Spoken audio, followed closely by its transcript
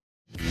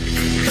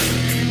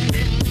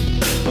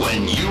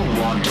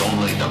want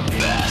only the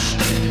best.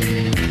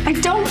 I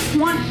don't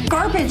want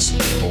garbage.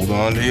 Hold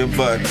on to your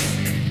butts.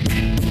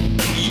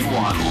 You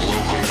want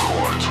Local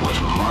Chords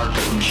with Mark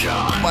and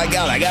John. Oh my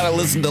God, I gotta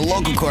listen to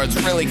Local Chords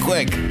really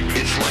quick.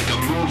 It's like a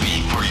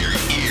movie for your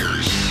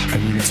ears. I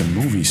mean, it's a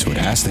movie, so it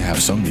has to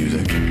have some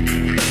music.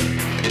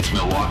 It's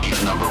Milwaukee's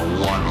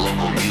 #1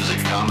 local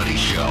music comedy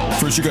show.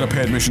 First, you gotta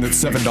pay admission at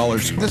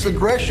 $7. This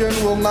aggression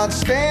will not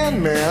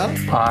stand,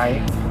 man.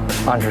 I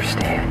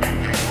understand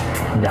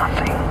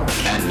nothing.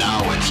 And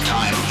now it's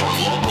time for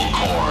Local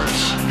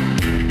Chords.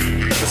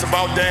 It's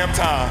about damn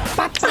time.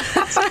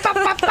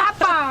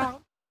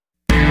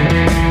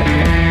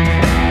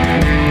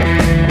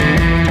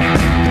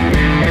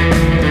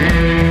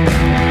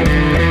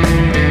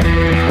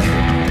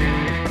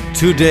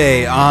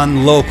 Today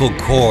on Local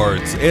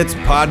Chords, it's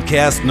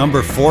podcast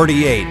number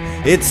 48.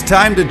 It's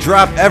time to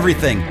drop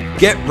everything,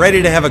 get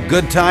ready to have a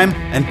good time,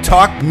 and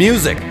talk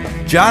music.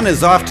 John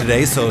is off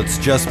today, so it's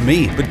just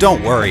me, but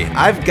don't worry,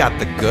 I've got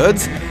the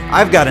goods.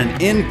 I've got an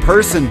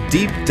in-person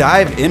deep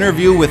dive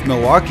interview with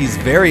Milwaukee's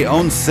very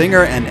own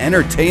singer and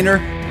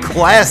entertainer,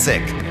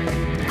 Classic.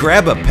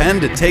 Grab a pen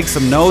to take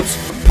some notes,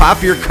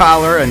 pop your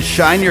collar, and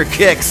shine your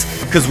kicks,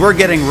 because we're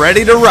getting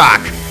ready to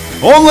rock.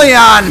 Only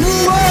on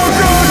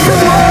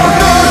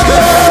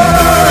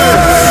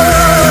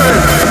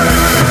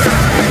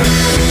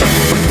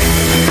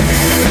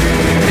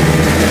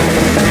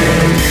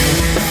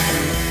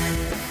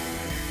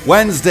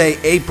Wednesday,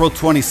 April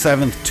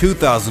 27th,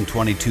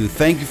 2022.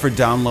 Thank you for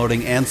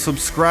downloading and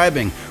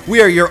subscribing.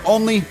 We are your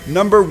only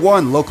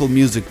 #1 local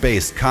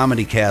music-based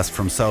comedy cast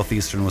from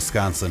southeastern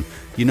Wisconsin.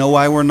 You know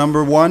why we're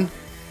 #1?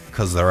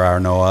 Because there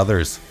are no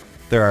others.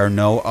 There are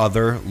no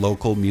other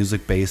local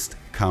music-based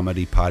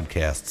comedy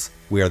podcasts.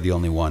 We are the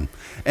only one.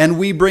 And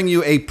we bring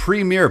you a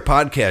premiere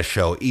podcast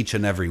show each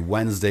and every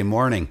Wednesday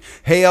morning.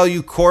 Hey, all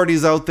you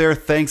Cordies out there,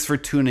 thanks for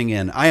tuning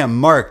in. I am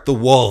Mark the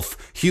Wolf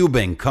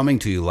Hubing, coming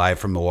to you live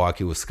from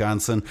Milwaukee,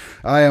 Wisconsin.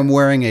 I am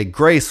wearing a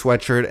gray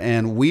sweatshirt,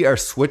 and we are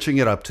switching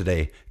it up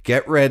today.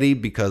 Get ready,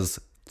 because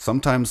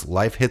sometimes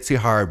life hits you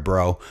hard,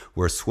 bro.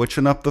 We're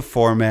switching up the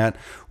format.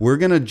 We're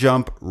going to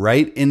jump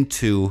right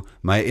into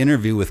my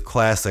interview with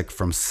Classic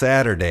from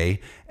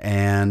Saturday.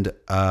 And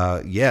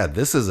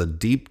this is a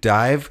deep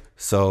dive.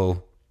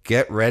 So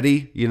get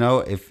ready. You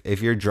know,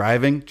 if you're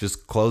driving,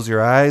 just close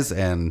your eyes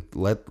and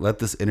let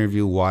this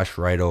interview wash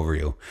right over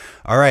you.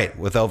 All right,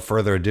 without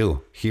further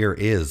ado, here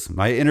is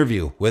my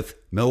interview with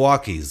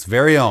Milwaukee's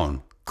very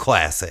own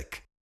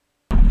Classic.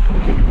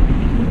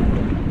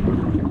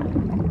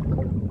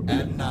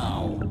 And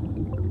now,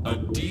 a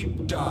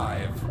deep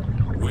dive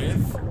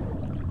with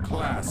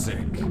Classic.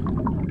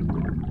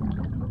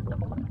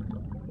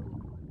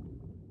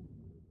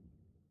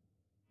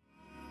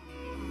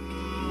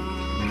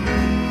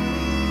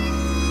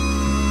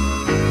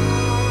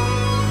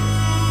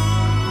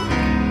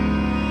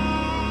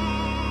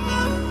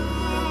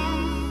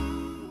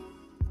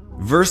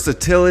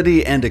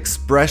 Versatility and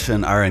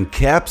expression are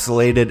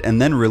encapsulated and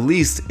then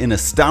released in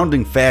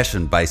astounding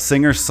fashion by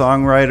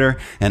singer-songwriter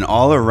and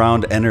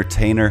all-around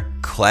entertainer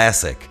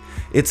Classic.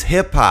 It's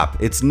hip-hop,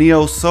 it's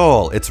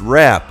neo-soul, it's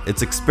rap,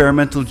 it's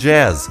experimental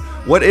jazz.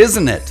 What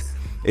isn't it?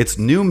 It's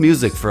new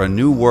music for a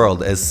new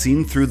world as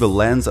seen through the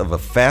lens of a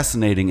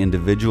fascinating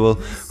individual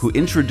who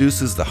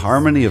introduces the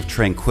harmony of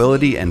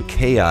tranquility and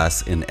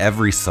chaos in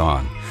every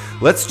song.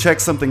 Let's check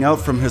something out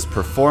from his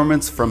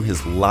performance from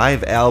his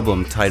live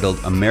album titled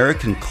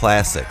American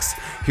Classics.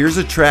 Here's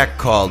a track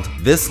called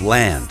This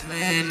Land. This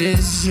land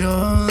is your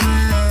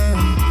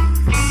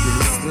land.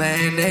 This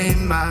land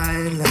ain't my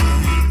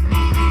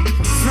land.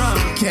 From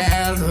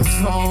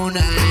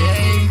California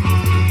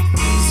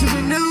to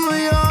the New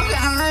York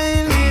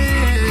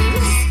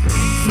Islands,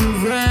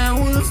 through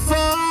Redwood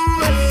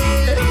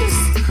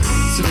Forest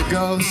to the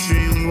Gulf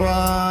Stream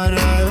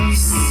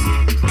waters.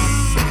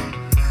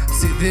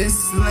 See,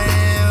 this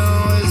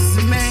land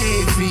was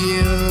made for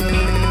you.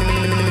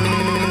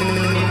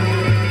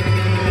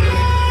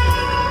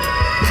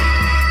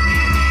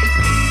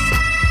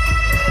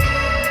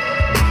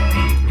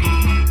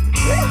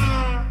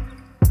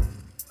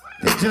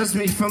 They judge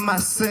me from my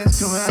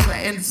sins, as I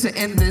end to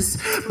end this.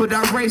 But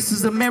our race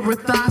is a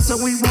marathon, so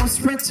we won't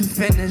sprint to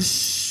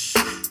finish.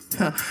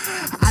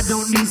 I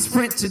don't need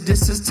sprint to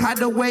distance.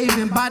 Tidal wave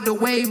and by the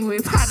wave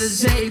with hot as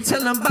jade.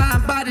 Tell them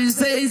by these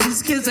days,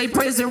 these kids they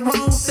praise the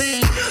wrong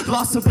thing.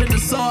 Lost up in the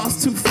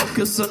sauce, too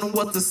focused on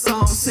what the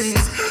song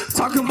sings.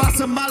 Talking about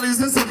some mollies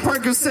and some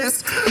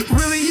Percocets.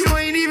 Really, you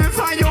ain't even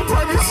find your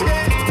purpose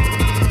yet.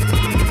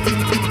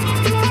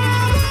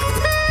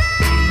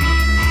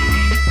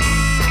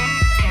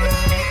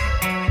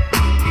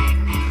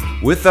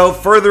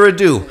 Without further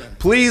ado,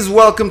 please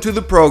welcome to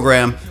the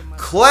program,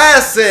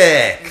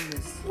 Classic!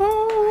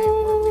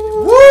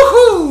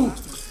 Woohoo!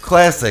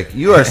 Classic,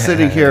 you are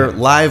sitting here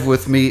live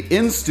with me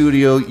in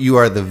studio. You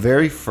are the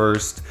very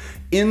first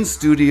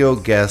in-studio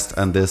guest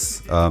on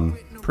this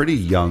pretty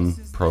young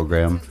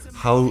program.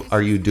 How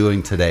are you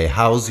doing today?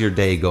 How's your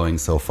day going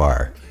so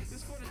far?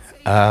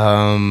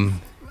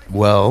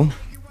 Well,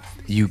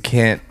 you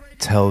can't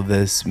tell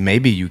this.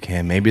 Maybe you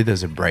can. Maybe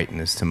there's a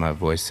brightness to my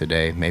voice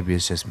today. Maybe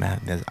it's just,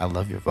 man, I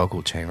love your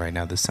vocal chain right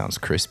now. This sounds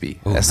crispy.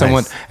 Ooh, as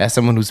nice.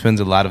 someone who spends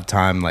a lot of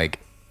time like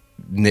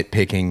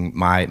nitpicking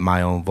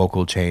my own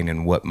vocal chain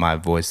and what my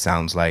voice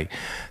sounds like,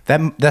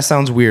 that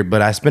sounds weird,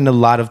 but I spend a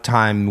lot of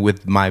time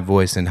with my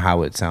voice and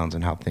how it sounds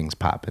and how things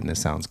pop, and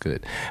this sounds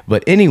good.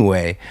 But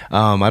anyway,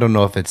 I don't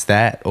know if it's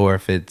that or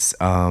if it's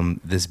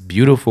this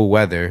beautiful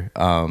weather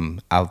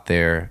out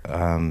there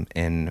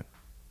in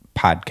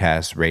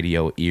podcast,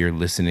 radio, ear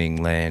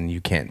listening land. You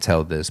can't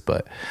tell this,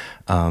 but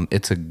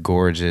it's a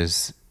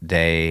gorgeous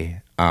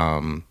day.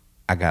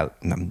 I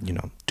got,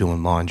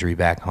 doing laundry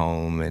back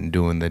home and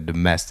doing the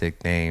domestic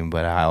thing,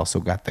 but I also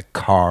got the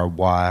car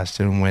washed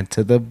and went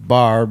to the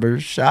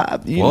barber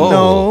shop, you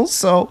know,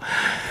 so,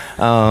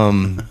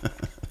 and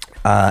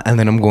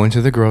then I'm going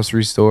to the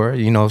grocery store,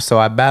 so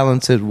I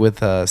balance it with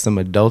some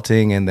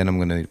adulting, and then I'm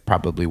going to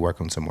probably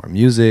work on some more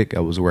music. I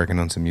was working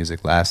on some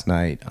music last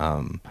night.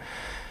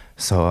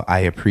 So I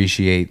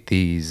appreciate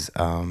these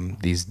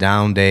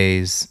down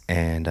days,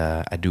 and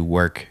I do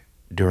work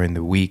during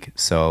the week.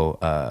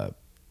 So,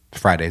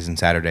 Fridays and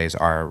Saturdays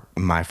are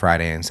my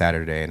Friday and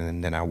Saturday,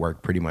 and then I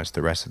work pretty much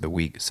the rest of the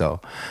week.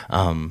 So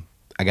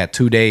I got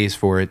 2 days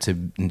for it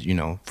to,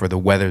 for the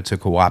weather to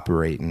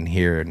cooperate, and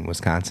here in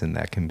Wisconsin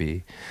that can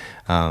be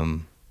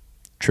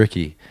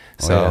tricky.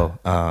 So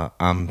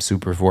I'm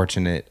super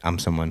fortunate. I'm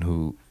someone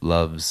who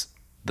loves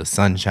the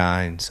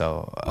sunshine.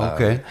 So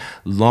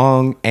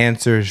long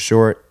answer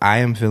short, I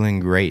am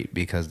feeling great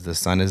because the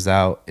sun is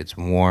out. It's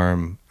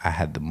warm. I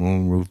had the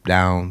moon roof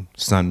down,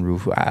 sun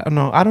roof. I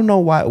don't know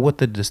what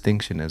the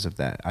distinction is of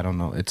that. I don't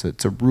know. It's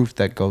a roof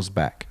that goes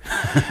back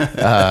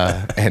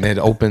and it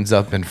opens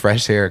up and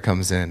fresh air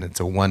comes in.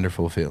 It's a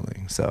wonderful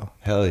feeling. So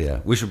hell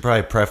yeah. We should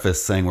probably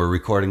preface saying we're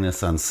recording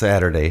this on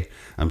Saturday.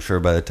 I'm sure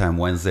by the time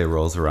Wednesday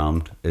rolls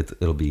around, it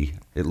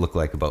look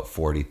like about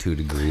 42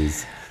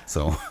 degrees.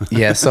 So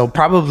yeah, so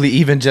probably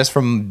even just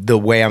from the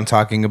way I'm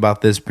talking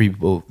about this,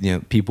 people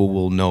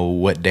will know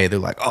what day. They're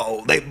like,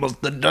 oh, they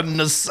must have done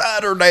this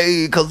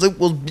Saturday because it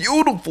was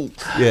beautiful.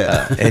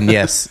 Yeah, and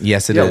yes, it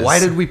is. Yeah, why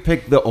did we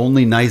pick the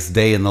only nice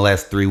day in the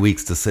last 3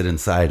 weeks to sit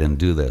inside and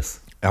do this?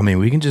 I mean,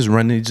 we can just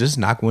just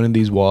knock one of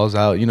these walls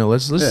out.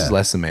 Let's just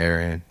let some air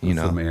in.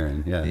 Some air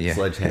in, yeah.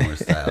 Sledgehammer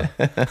style.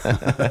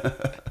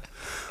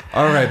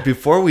 All right,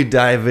 before we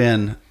dive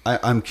in,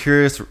 I'm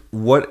curious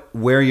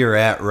where you're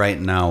at right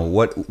now.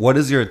 What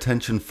is your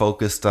attention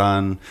focused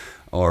on,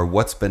 or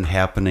what's been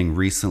happening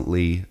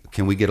recently?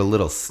 Can we get a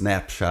little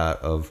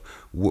snapshot of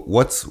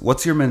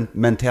what's your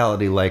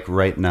mentality like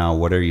right now?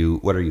 What are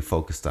you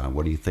focused on?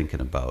 What are you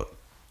thinking about?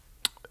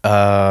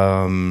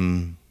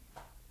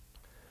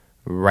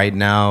 Right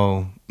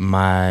now,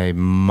 my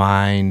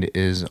mind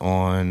is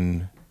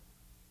on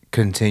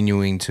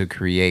continuing to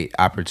create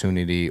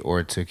opportunity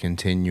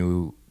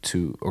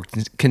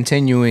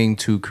continuing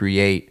to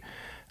create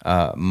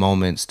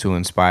moments to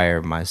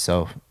inspire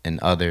myself and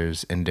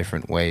others in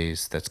different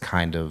ways. That's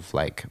kind of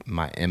like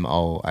my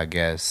MO, I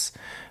guess.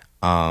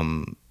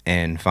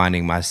 And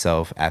finding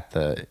myself at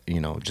the,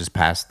 just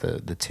past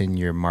the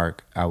 10-year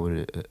mark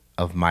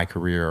of my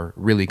career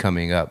really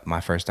coming up.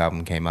 My first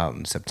album came out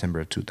in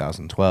September of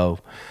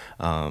 2012.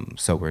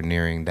 So we're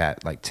nearing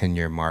that like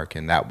 10-year mark,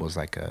 and that was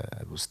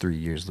it was 3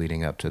 years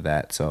leading up to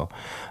that. So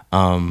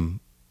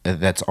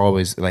that's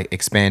always like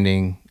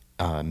expanding,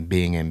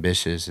 being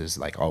ambitious has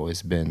like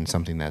always been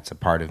something that's a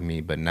part of me.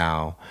 But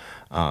now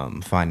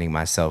finding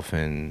myself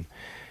in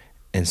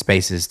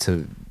spaces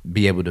to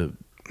be able to,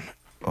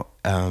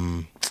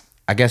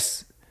 I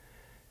guess,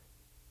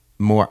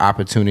 more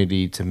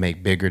opportunity to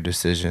make bigger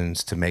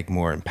decisions, to make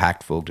more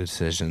impactful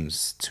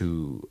decisions,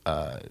 to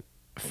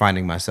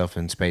finding myself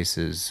in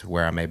spaces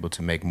where I'm able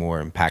to make more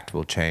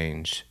impactful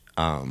change.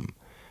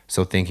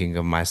 So thinking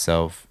of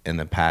myself in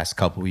the past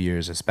couple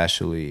years,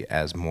 especially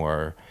as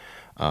more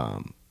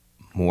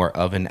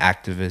of an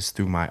activist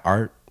through my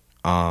art,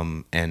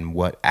 and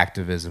what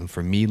activism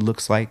for me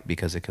looks like,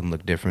 because it can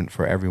look different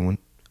for everyone.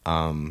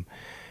 And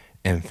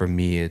for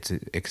me,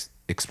 it's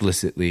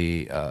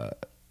explicitly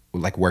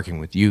like working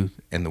with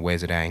youth and the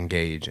ways that I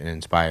engage and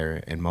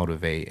inspire and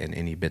motivate, and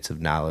any bits of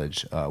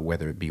knowledge,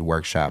 whether it be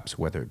workshops,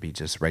 whether it be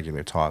just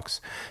regular talks,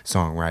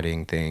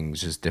 songwriting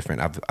things, just different.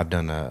 I've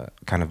done a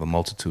kind of a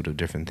multitude of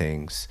different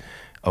things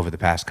over the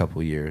past couple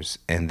of years,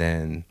 and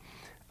then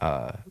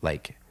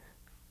like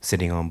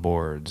sitting on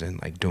boards and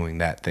like doing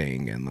that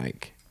thing, and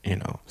like,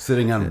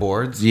 sitting on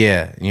boards.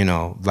 Yeah,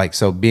 like,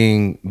 so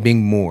being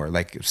more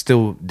like,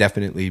 still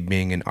definitely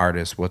being an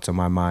artist. What's on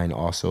my mind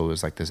also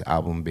is like this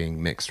album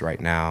being mixed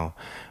right now,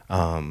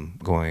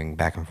 going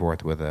back and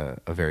forth with a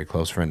very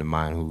close friend of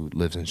mine who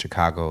lives in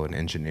Chicago, an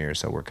engineer.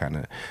 So we're kind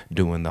of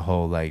doing the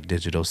whole like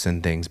digital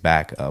send things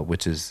back,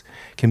 which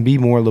can be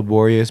more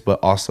laborious, but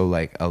also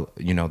like,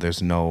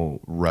 there's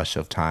no rush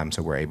of time.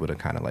 So we're able to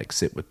kind of like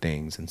sit with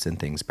things and send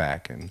things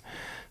back. And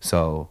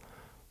so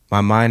my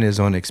mind is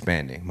on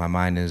expanding. My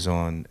mind is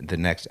on the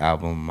next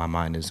album. My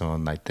mind is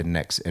on like the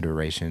next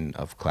iteration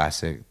of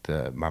Classic.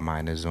 My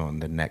mind is on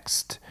the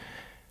next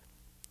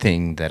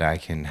thing that I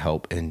can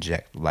help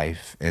inject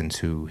life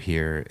into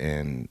here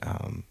in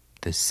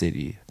this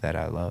city that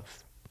I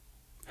love.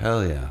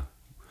 Hell yeah.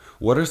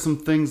 What are some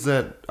things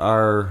that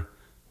are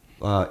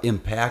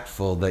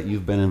impactful that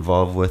you've been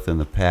involved with in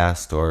the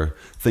past, or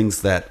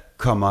things that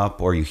come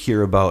up or you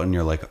hear about and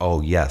you're like,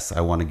 oh yes, I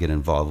want to get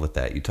involved with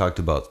that? You talked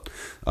about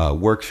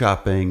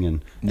workshopping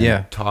and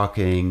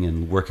talking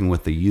and working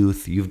with the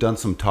youth. You've done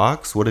some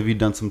talks. What have you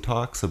done some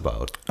talks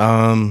about?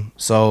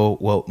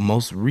 Well,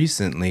 most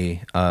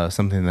recently,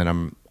 something that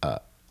I'm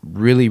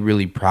really,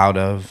 really proud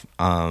of,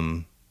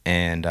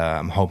 and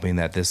I'm hoping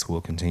that this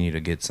will continue to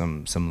get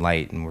some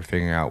light, and we're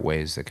figuring out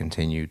ways to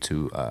continue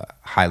to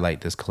highlight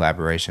this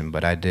collaboration.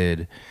 But I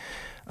did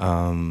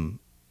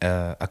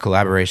a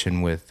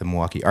collaboration with the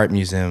Milwaukee Art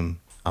Museum,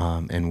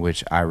 in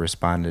which I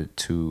responded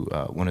to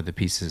one of the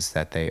pieces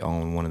that they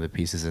own, one of the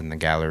pieces in the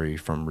gallery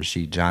from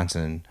Rashid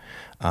Johnson.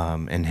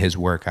 And his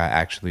work I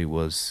actually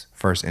was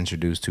first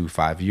introduced to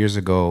 5 years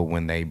ago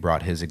when they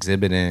brought his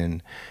exhibit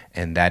in,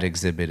 and that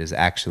exhibit is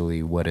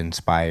actually what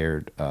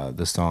inspired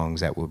the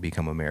songs that will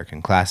become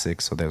American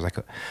classics. So there's like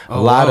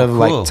a lot of cool,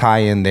 like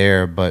tie-in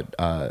there, but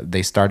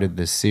they started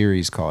this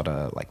series called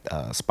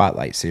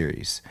Spotlight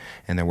series,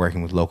 and they're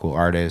working with local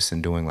artists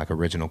and doing like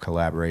original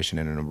collaboration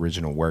and an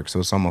original work. So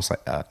it's almost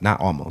like not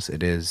almost,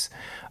 it is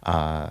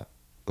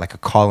like a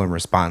call and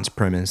response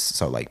premise.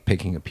 So like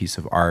picking a piece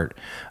of art,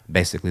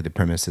 basically the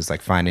premise is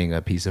like finding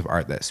a piece of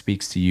art that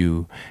speaks to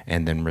you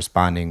and then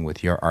responding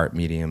with your art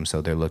medium.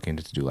 So they're looking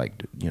to do like,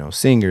 you know,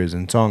 singers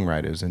and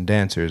songwriters and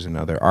dancers and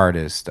other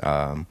artists.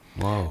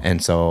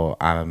 And so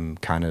I'm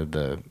kind of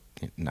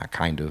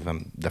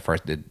I'm the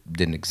first that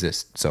didn't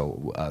exist.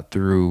 So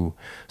through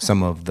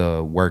some of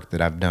the work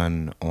that I've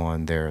done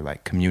on their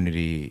like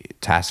community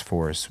task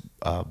force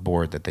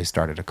board that they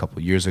started a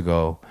couple years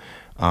ago,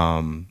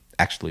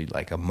 actually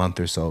like a month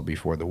or so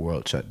before the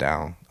world shut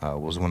down,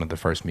 was one of the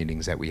first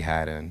meetings that we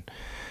had.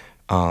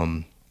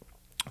 And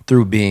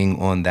through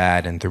being on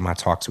that and through my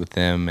talks with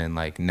them and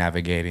like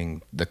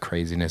navigating the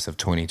craziness of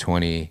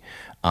 2020,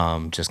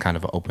 just kind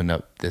of opened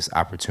up this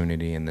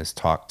opportunity and this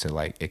talk to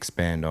like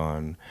expand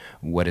on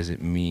what does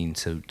it mean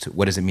to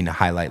what does it mean to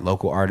highlight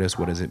local artists?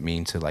 What does it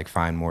mean to like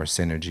find more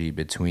synergy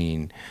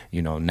between,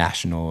 you know,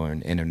 national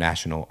and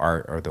international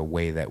art, or the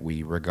way that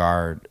we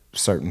regard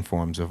certain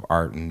forms of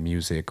art and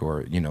music,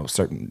 or, you know,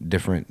 certain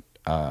different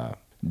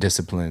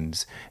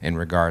disciplines in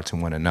regard to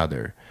one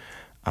another.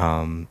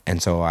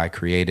 And so I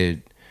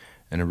created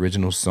an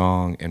original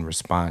song in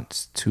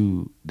response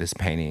to this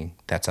painting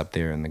that's up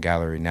there in the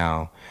gallery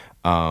now.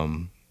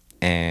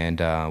 And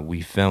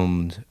we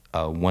filmed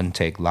a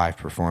one-take live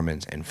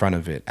performance in front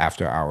of it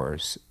after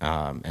hours.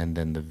 And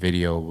then the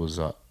video was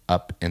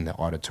up in the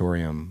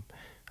auditorium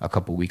a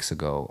couple weeks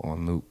ago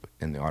on loop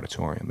in the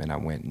auditorium. And I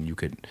went and you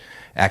could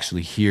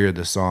actually hear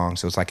the song.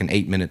 So it's like an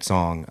 8-minute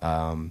song.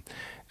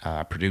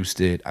 I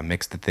produced it, I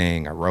mixed the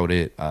thing, I wrote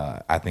it.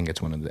 I think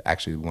it's one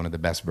of the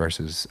best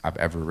verses I've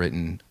ever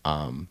written.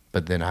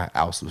 But then I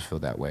also feel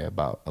that way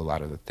about a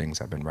lot of the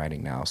things I've been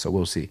writing now. So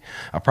we'll see.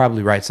 I'll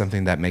probably write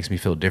something that makes me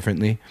feel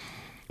differently.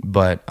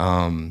 But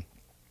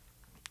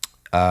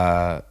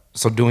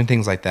so doing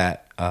things like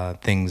that,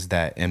 things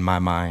that in my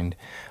mind,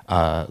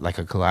 like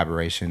a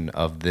collaboration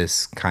of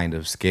this kind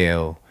of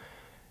scale,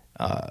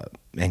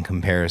 in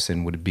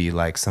comparison would be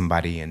like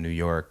somebody in New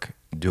York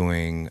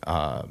doing,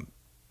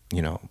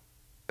 you know,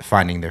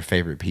 finding their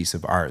favorite piece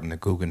of art in the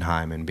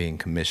Guggenheim and being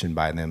commissioned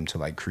by them to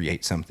like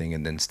create something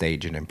and then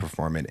stage it and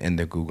perform it in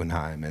the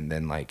Guggenheim and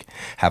then like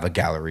have a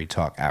gallery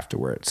talk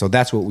afterward. So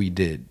that's what we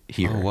did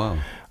here. Oh,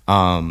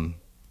 wow.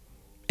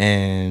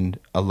 And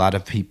a lot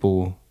of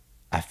people,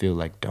 I feel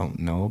like, don't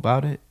know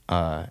about it.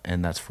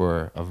 And that's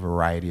for a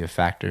variety of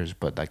factors,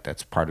 but like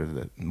that's part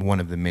of one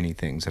of the many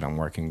things that I'm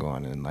working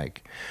on, and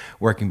like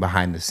working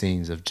behind the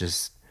scenes of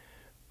just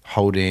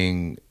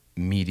holding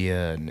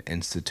media and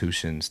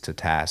institutions to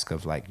task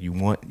of like,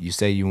 you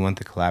say you want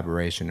the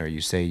collaboration, or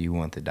you say you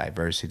want the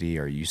diversity,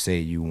 or you say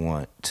you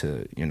want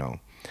to, you know,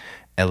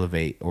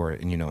 elevate, or,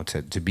 you know,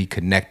 to be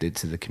connected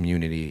to the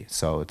community.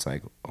 So it's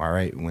like, all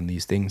right, when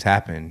these things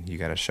happen, you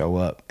got to show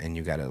up and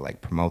you got to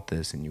like promote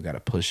this and you got to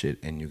push it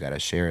and you got to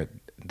share it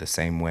the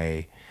same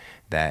way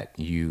that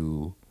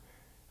you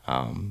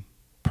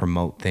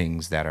promote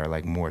things that are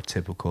like more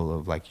typical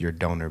of like your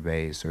donor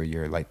base or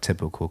your like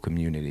typical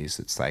communities.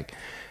 It's like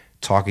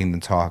talking the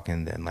talk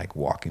and then like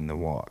walking the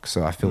walk.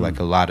 So I feel like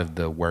a lot of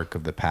the work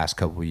of the past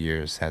couple of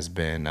years has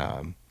been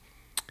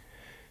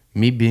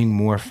me being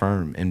more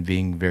firm and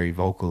being very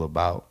vocal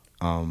about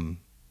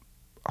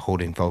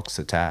holding folks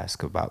to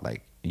task about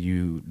like,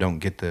 you don't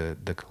get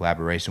the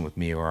collaboration with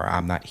me, or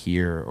I'm not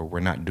here, or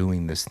we're not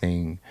doing this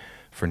thing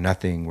for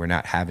nothing. We're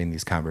not having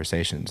these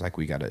conversations. Like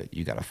you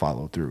gotta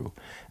follow through.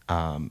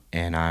 And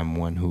I'm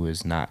one who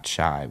is not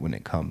shy when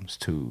it comes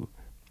to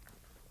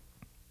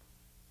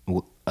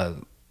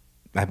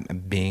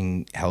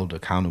being held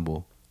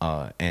accountable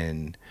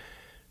and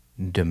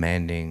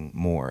demanding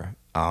more.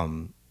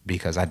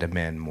 because I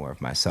demand more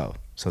of myself.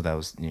 So that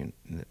was,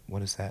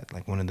 what is that?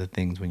 Like one of the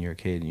things when you're a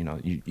kid,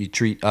 you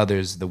treat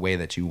others the way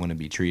that you want to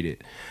be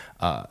treated.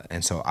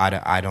 And so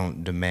I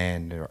don't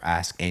demand or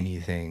ask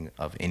anything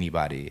of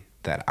anybody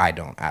that I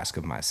don't ask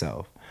of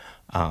myself.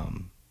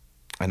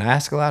 And I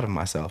ask a lot of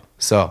myself.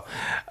 So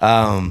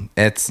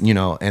it's,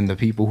 and the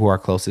people who are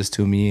closest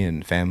to me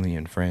and family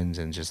and friends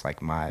and just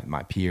like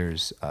my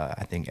peers,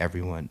 I think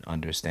everyone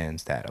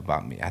understands that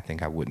about me. I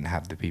think I wouldn't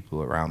have the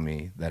people around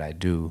me that I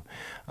do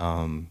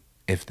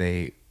if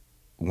they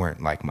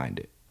weren't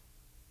like-minded.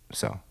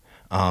 So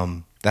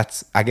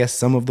that's, I guess,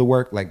 some of the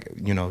work, like,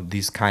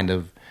 these kind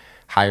of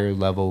higher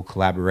level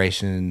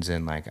collaborations,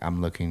 and like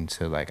I'm looking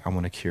to I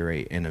want to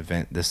curate an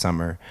event this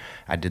summer.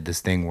 I did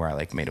this thing where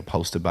I made a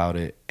post about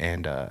it,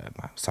 and I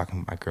was talking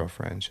with my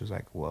girlfriend. She was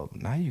like, well,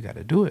 now you got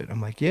to do it. I'm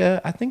like,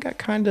 yeah, I think I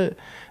kind of,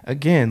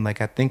 again, I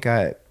think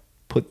I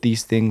put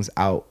these things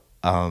out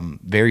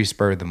very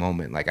spur of the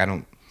moment. I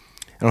don't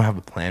have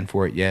a plan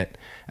for it yet.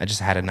 I just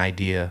had an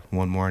idea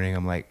one morning.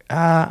 I'm like,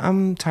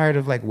 I'm tired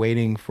of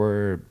waiting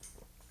for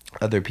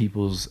other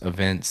people's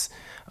events,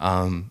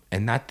 and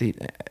not the.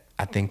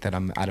 I think that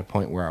I'm at a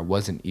point where I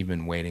wasn't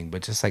even waiting,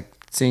 but just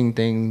seeing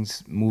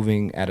things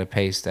moving at a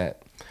pace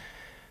that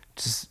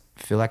just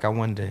feel like I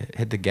wanted to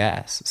hit the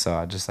gas. So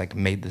I just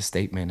made the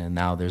statement, and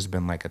now there's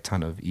been a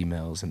ton of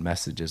emails and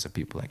messages of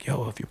people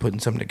yo, if you're putting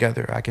something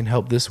together, I can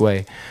help this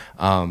way.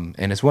 And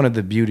it's one of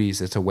the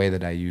beauties. It's a way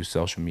that I use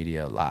social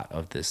media a lot,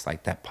 of this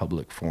that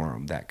public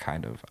forum, that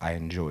kind of, I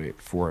enjoy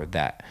it for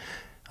that.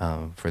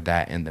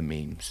 And the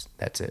memes.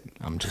 That's it.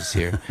 I'm just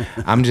here.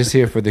 I'm just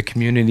here for the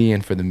community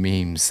and for the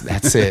memes.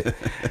 That's it.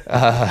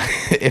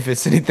 If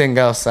it's anything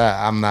else,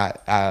 I'm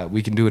not.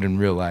 We can do it in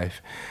real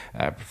life.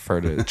 I prefer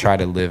to try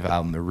to live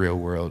out in the real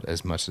world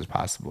as much as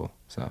possible.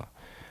 So,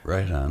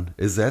 right on.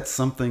 Is that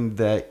something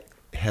that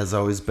has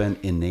always been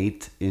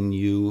innate in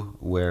you,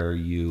 where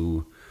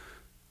you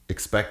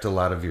expect a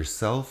lot of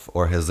yourself,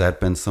 or has that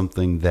been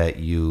something that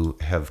you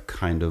have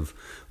kind of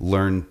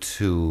learned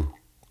to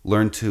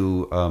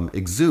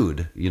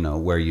exude,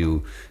 where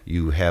you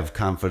have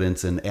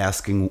confidence in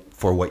asking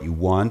for what you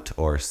want,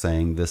 or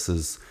saying, this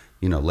is,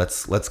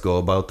 let's go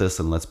about this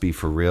and let's be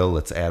for real,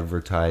 let's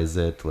advertise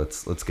it,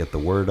 let's get the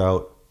word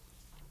out?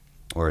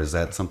 Or is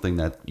that something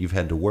that you've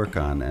had to work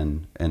on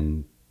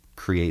and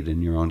create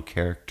in your own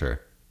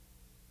character?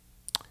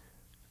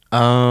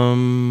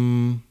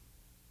 I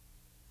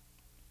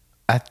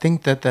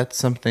think that that's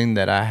something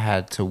that I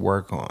had to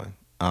work on.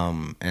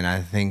 And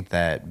I think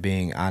that,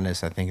 being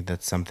honest, I think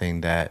that's something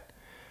that,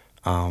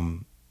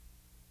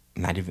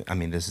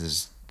 this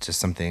is just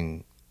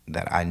something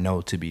that I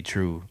know to be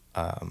true,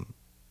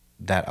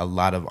 that a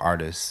lot of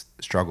artists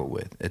struggle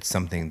with. It's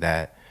something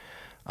that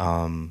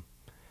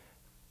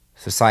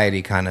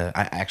society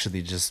I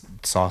actually just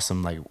saw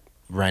some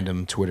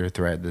random Twitter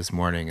thread this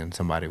morning, and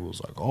somebody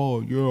was like, oh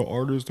yeah,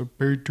 artists are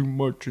paid too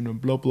much and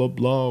blah blah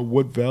blah,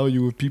 what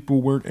value if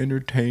people weren't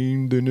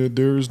entertained, then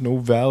there's no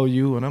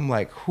value. And I'm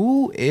like,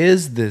 who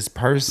is this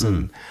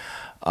person?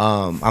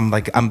 That's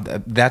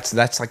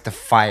the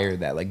fire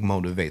that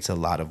motivates a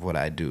lot of what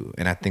I do.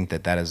 And I think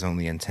that has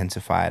only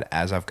intensified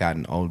as I've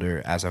gotten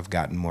older, as I've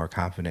gotten more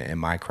confident in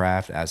my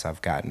craft, as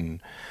I've gotten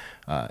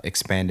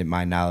expanded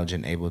my knowledge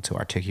and able to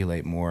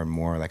articulate more and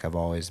more. I've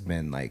always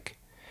been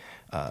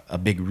a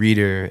big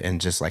reader, and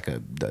just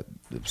the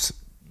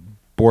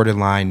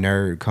borderline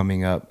nerd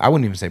coming up. I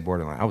wouldn't even say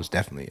borderline. I was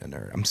definitely a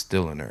nerd. I'm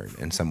still a nerd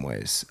in some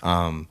ways.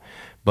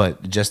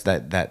 But just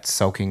that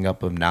soaking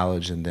up of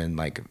knowledge, and then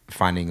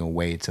finding a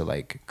way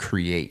to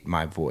create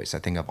my voice. I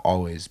think I've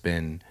always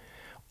been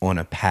on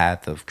a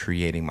path of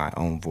creating my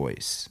own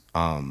voice.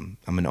 I'm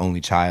an only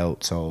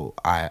child, so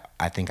I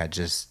think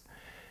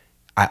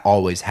I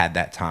always had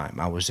that time.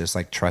 I was just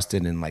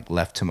trusted and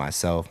left to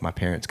myself. My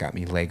parents got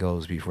me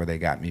Legos before they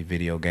got me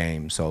video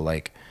games. So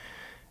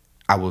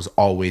I was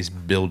always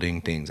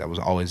building things. I was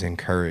always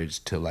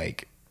encouraged to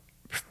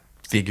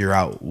figure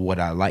out what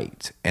I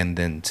liked, and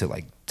then to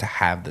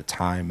have the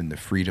time and the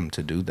freedom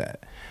to do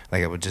that.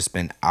 I would just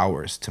spend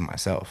hours to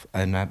myself.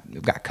 And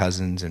I've got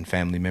cousins and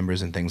family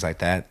members and things like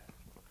that.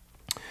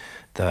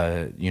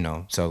 So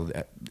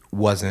that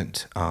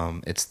wasn't,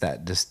 it's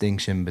that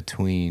distinction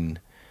between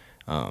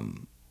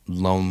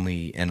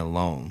lonely and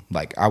alone.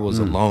 I was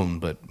alone,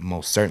 but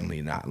most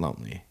certainly not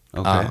lonely.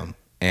 Okay.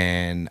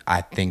 And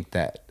I think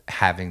that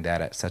having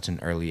that at such an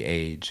early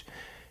age,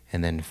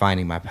 and then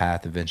finding my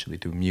path eventually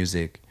through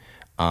music,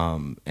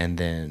 and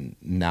then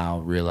now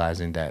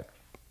realizing that,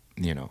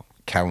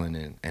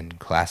 Kellen and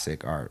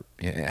Classic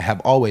have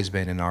always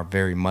been, and are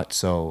very much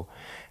so,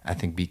 I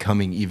think,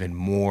 becoming even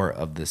more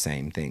of the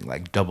same thing.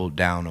 Doubled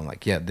down on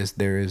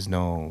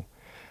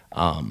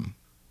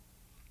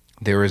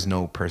there is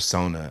no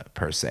persona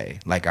per se.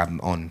 I'm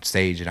on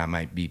stage and I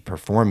might be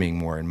performing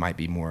more and might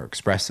be more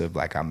expressive.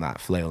 I'm not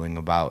flailing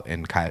about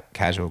in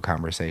casual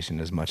conversation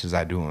as much as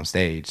I do on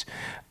stage.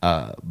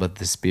 But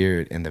the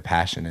spirit and the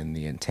passion and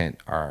the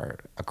intent are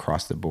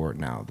across the board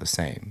now the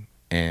same.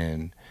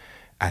 And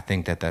I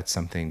think that that's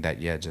something that,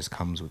 just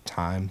comes with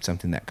time,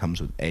 something that comes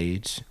with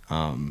age.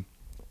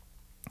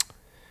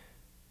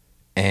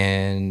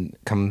 and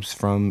comes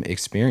from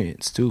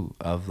experience too,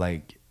 of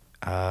like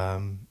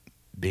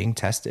being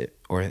tested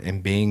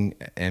and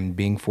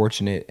being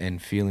fortunate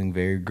and feeling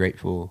very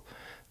grateful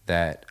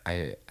that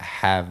I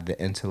have the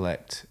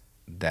intellect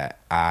that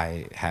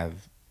I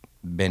have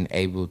been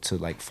able to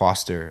like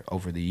foster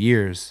over the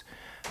years,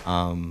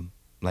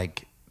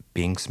 like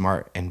being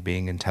smart and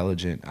being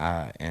intelligent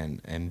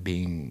and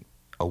being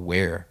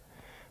aware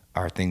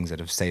are things that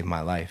have saved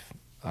my life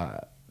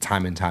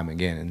time and time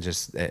again, and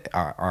just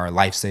are a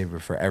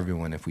lifesaver for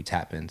everyone if we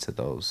tap into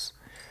those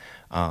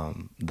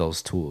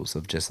tools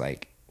of just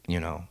like, you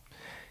know,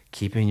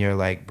 keeping your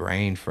like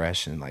brain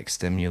fresh and like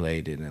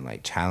stimulated and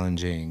like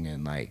challenging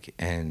and like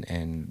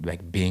and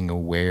like being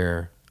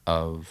aware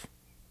of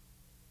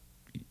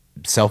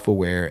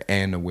self-aware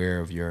and aware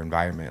of your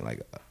environment.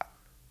 Like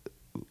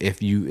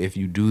if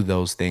you do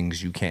those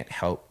things, you can't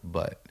help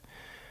but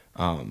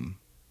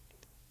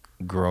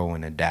grow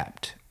and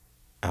adapt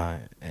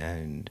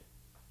and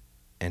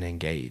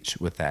engage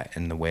with that.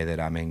 And the way that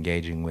I'm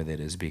engaging with it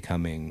is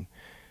becoming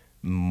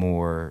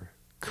more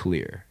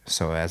clear.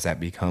 So as that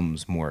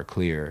becomes more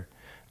clear,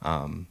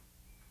 I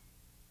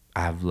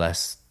have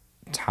less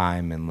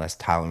time and less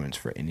tolerance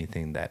for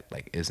anything that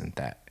like isn't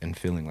that, and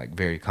feeling like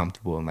very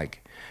comfortable and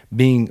like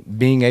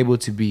being able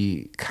to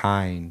be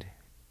kind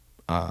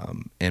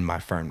in my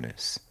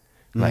firmness,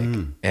 like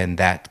and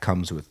that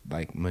comes with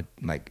like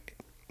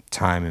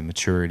time and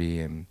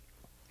maturity. And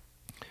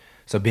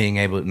so being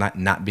able,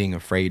 not being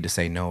afraid to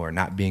say no, or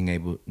not being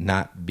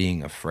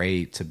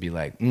afraid to be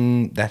like,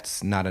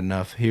 that's not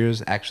enough.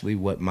 Here's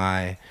what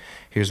my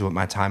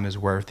time is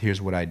worth.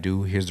 Here's what I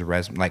do. Here's the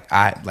resume.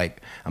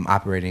 I'm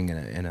operating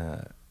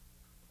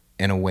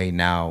in a way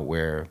now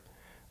where,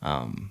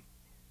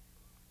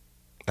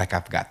 like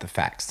I've got the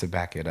facts to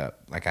back it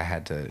up. Like I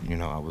had to, you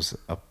know, I was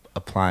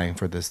applying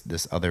for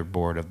this other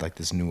board of like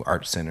this new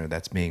art center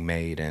that's being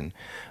made, and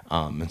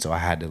so I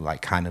had to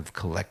like kind of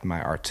collect my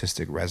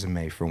artistic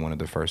resume for one of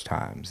the first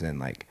times, and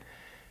like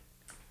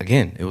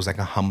again, it was like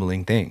a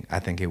humbling thing. I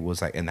think it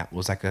was like, and that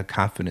was like a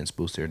confidence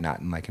booster, not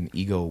in like an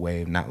ego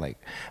way, not like,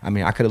 I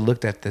mean, I could have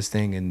looked at this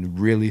thing and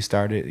really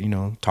started, you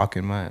know,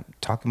 talking my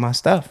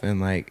stuff,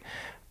 and like,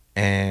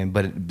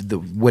 but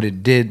what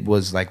it did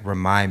was like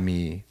remind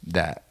me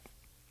that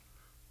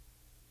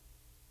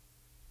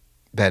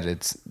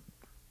it's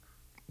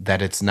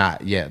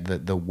not,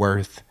 the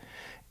worth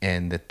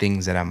and the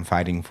things that I'm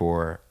fighting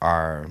for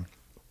are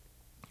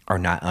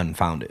not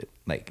unfounded.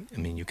 Like, I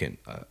mean, you can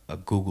a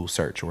Google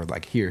search, or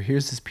like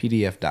here's this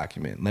PDF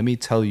document. Let me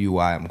tell you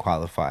why I'm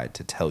qualified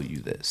to tell you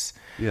this.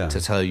 Yeah.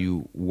 To tell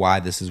you why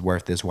this is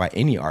worth this, why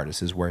any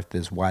artist is worth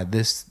this, why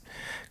this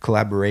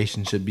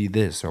collaboration should be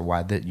this, or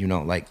why that, you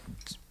know, like,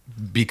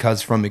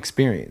 because from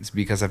experience,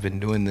 because I've been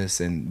doing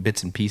this in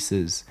bits and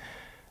pieces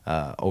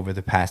over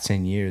the past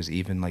 10 years,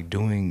 even like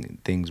doing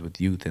things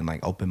with youth and like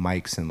open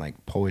mics and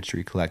like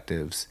poetry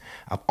collectives.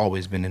 I've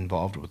always been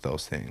involved with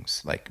those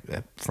things, like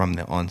from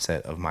the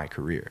onset of my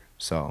career.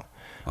 So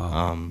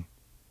I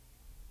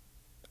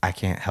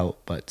can't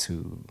help but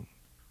to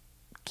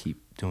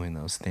keep doing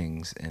those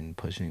things and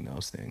pushing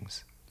those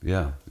things.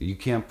 Yeah, you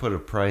can't put a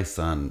price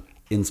on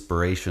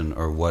inspiration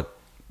or what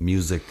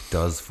music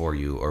does for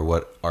you, or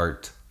what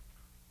art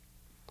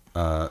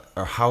or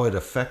how it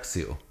affects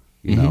you.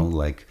 You know,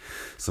 like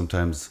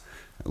sometimes,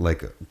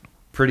 like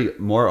pretty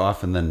more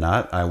often than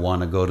not, I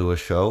want to go to a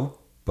show,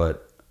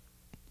 but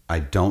I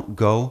don't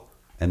go.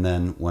 And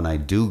then when I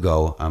do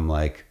go, I'm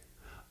like,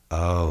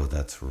 oh,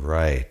 that's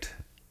right.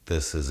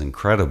 This is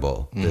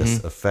incredible.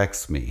 This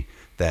affects me.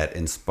 That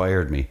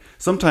inspired me.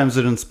 Sometimes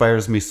it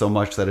inspires me so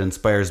much that it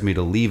inspires me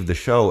to leave the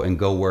show and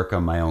go work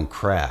on my own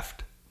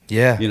craft.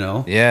 Yeah. You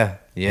know? Yeah.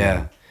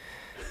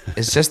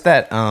 It's just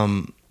that,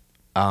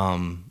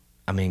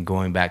 I mean,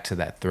 going back to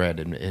that thread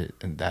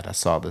and that I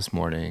saw this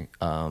morning,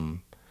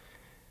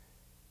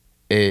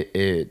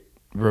 it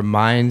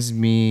reminds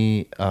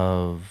me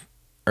of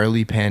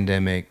early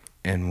pandemic,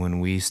 and when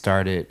we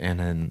started, and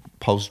then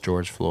post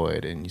George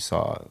Floyd, and you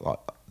saw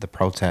the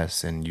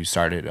protests, and you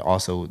started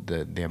also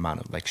the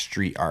amount of like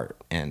street art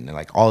and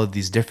like all of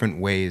these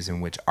different ways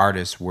in which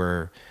artists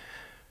were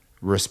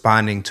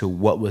responding to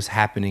what was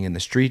happening in the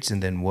streets,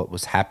 and then what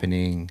was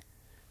happening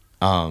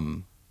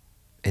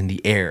in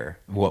the air,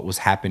 what was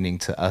happening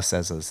to us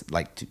as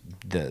like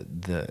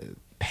the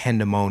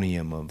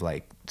pandemonium of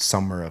like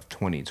summer of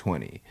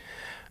 2020.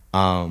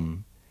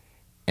 And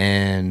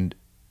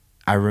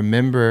I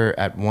remember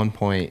at one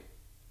point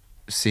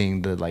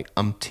seeing the like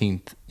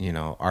umpteenth, you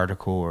know,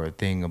 article or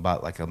thing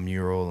about like a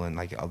mural and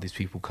like all these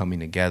people coming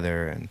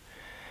together, and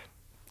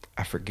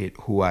I forget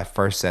who I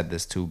first said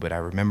this to, but I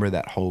remember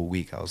that whole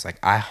week I was like,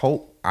 I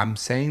hope I'm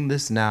saying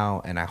this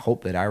now, and I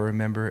hope that I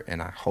remember,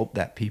 and I hope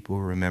that people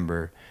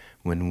remember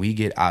when we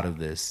get out of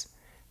this,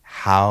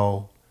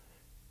 how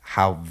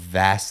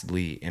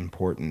vastly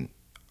important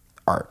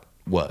art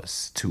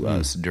was to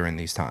us during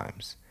these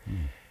times.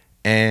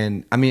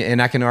 And I mean,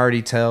 and I can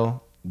already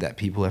tell that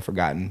people have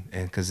forgotten,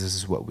 and because this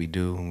is what we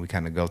do, and we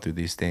kind of go through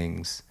these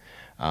things,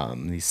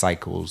 these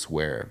cycles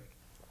where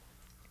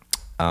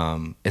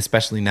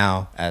especially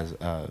now as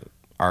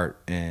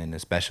art and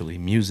especially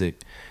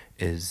music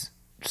is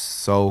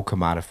so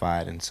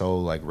commodified and so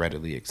like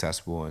readily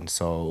accessible and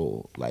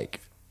so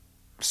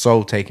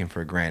taken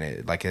for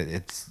granted. Like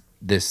it's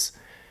this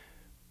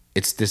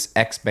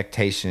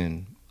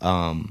expectation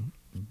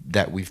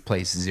that we've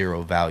placed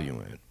zero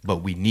value in, but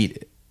we need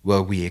it.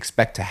 Well, we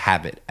expect to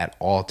have it at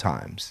all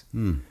times.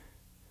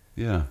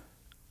 Yeah.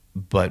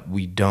 But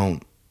we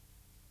don't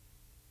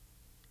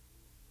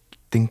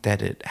think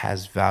that it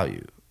has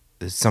value.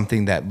 It's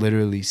something that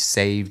literally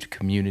saved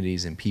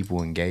communities and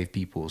people and gave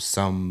people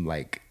some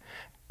like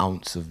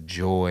ounce of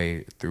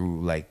joy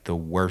through like the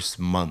worst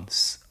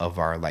months of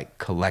our like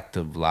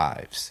collective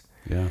lives.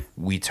 Yeah.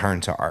 We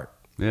turn to art.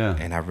 Yeah.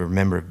 And I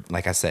remember,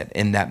 like I said,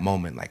 in that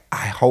moment, like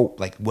I hope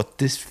like what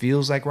this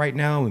feels like right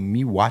now and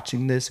me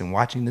watching this and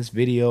watching this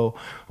video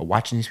or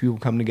watching these people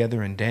come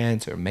together and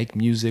dance or make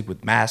music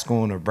with masks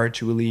on or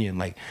virtually and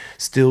like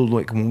still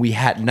like when we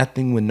had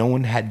nothing, when no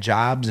one had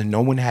jobs and no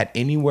one had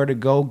anywhere to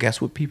go,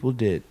 guess what people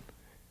did?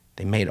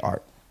 They made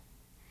art.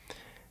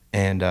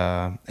 And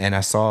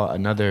I saw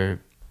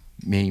another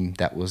meme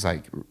that was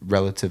like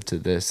relative to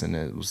this, and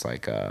it was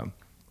like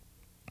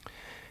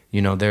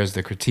you know, there's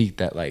the critique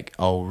that like,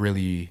 oh,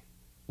 really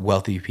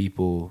wealthy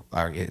people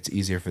it's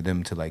easier for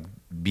them to like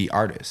be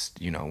artists.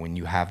 You know, when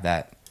you have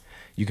that,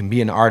 you can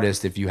be an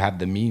artist if you have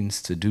the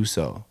means to do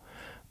so.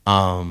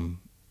 But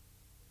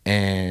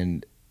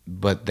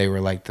they were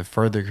like, the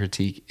further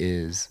critique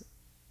is,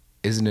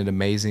 isn't it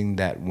amazing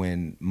that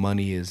when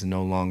money is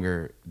no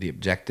longer the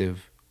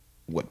objective,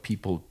 what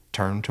people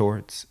turn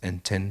towards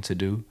and tend to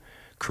do,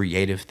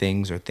 creative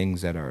things or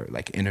things that are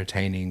like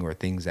entertaining or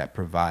things that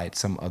provide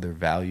some other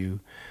value.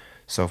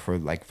 So for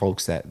like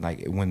folks that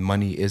like when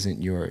money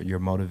isn't your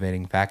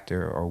motivating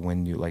factor, or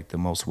when you like the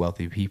most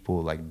wealthy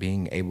people, like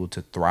being able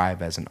to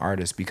thrive as an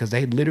artist because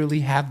they literally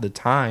have the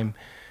time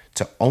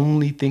to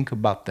only think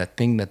about that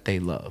thing that they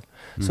love.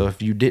 So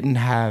if we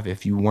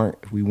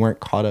weren't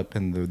caught up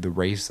in the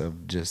race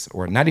of just,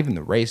 or not even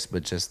the race,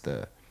 but just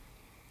the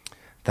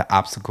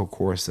obstacle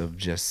course of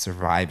just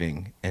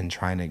surviving and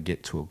trying to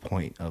get to a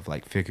point of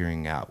like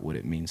figuring out what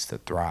it means to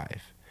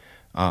thrive.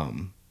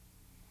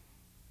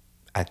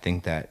 I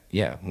think that,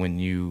 yeah, when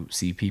you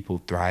see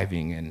people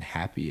thriving and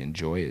happy and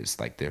joyous,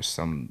 like there's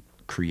some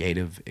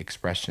creative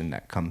expression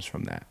that comes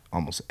from that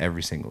almost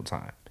every single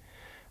time.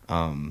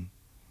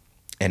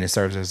 And it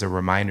serves as a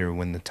reminder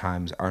when the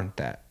times aren't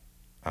that.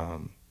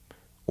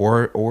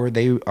 Or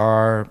they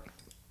are,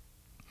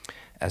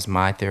 as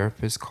my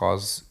therapist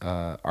calls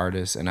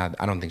artists, and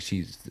I don't think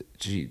she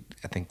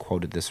I think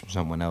quoted this from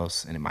someone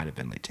else, and it might have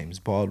been like James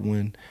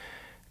Baldwin.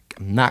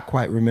 I'm not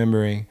quite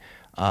remembering.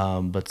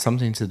 But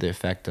something to the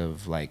effect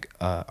of like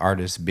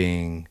artists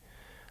being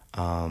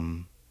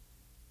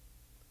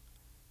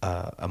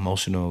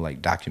emotional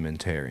like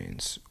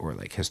documentarians or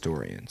like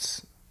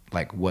historians.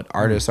 Like what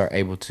artists are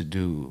able to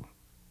do,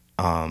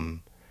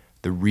 one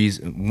of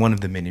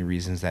the many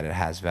reasons that it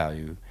has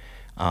value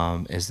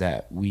is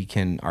that we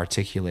can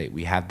articulate.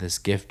 We have this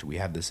gift. We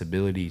have this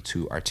ability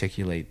to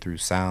articulate through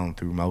sound,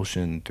 through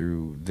motion,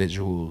 through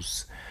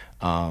visuals,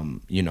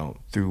 you know,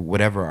 through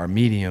whatever our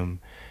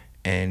medium,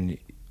 and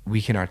we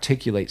can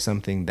articulate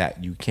something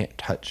that you can't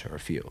touch or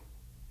feel.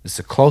 It's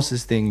the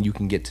closest thing you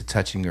can get to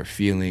touching or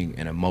feeling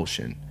an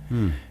emotion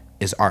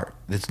is art.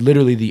 It's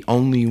literally the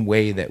only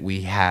way that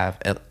we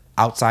have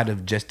outside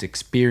of just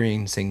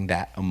experiencing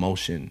that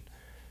emotion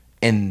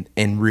in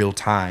real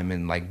time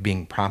and like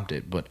being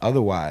prompted. But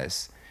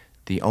otherwise,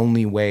 the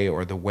only way,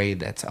 or the way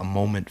that's a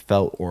moment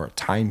felt or a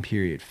time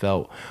period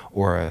felt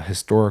or a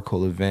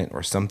historical event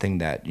or something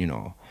that, you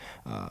know,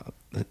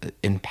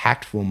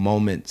 impactful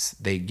moments,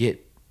 they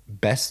get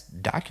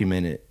best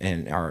documented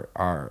and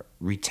are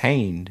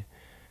retained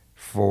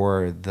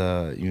for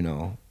the, you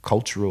know,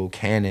 cultural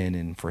canon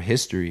and for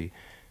history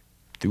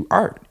through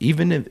art.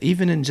 Even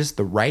in just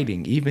the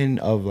writing, even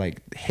of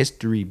like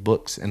history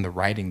books and the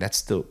writing, that's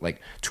still like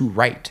to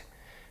write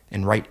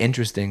and write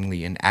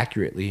interestingly and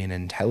accurately and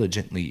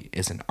intelligently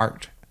is an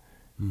art.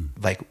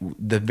 Like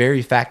the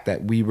very fact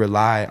that we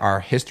rely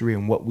our history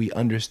and what we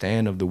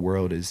understand of the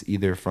world is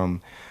either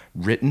from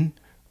written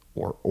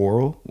or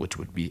oral, which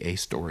would be a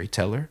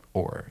storyteller,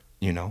 or,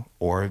 you know,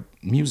 or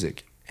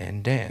music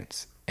and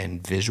dance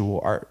and visual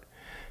art.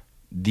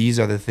 These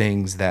are the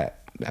things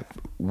that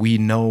we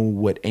know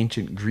what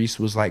ancient Greece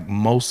was like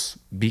most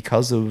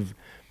because of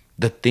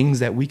the things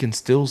that we can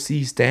still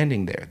see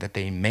standing there that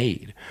they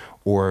made,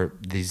 or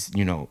these,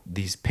 you know,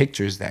 these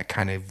pictures that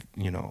kind of,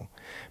 you know,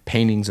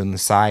 paintings on the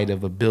side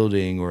of a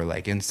building or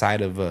like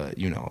inside of a,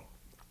 you know,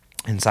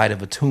 inside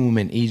of a tomb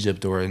in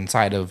Egypt or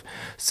inside of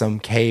some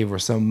cave or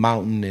some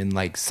mountain in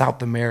like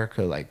South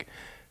America. Like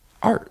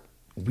art,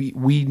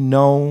 we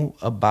know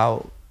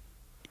about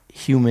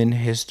human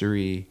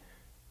history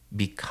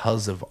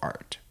because of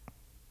art.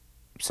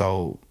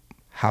 So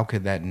how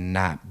could that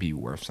not be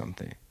worth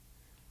something?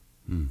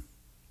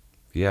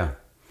 Yeah.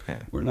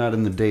 We're not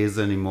in the days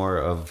anymore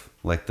of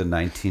like the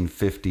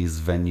 1950s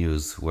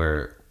venues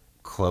where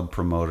club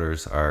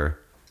promoters are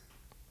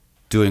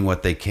doing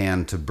what they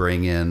can to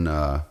bring in,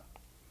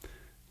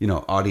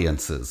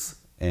 audiences.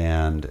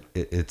 And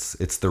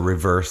it's the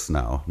reverse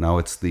now. Now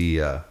it's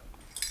the...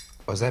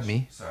 Was that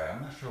me? Sorry,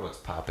 I'm not sure what's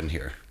popping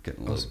here.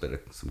 Getting a little bit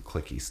of some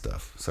clicky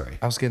stuff. Sorry.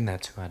 I was getting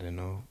that too. I didn't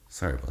know.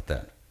 Sorry about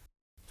that.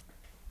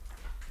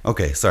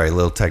 Okay, sorry, a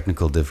little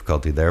technical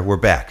difficulty there. We're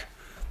back.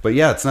 But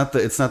yeah, it's not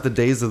the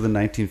days of the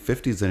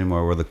 1950s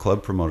anymore where the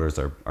club promoters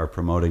are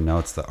promoting. Now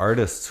it's the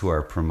artists who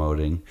are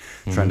promoting,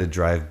 trying to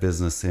drive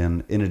business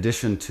in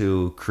addition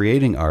to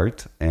creating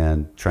art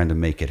and trying to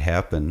make it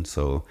happen.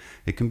 So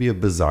it can be a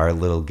bizarre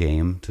little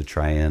game to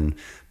try and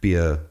be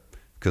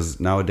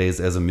because nowadays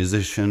as a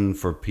musician,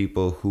 for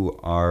people who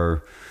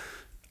are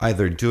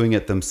either doing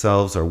it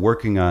themselves or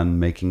working on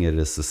making it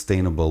a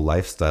sustainable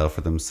lifestyle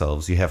for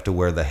themselves, you have to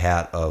wear the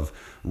hat of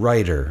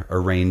writer,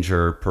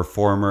 arranger,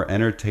 performer,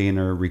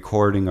 entertainer,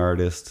 recording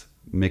artist,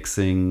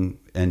 mixing,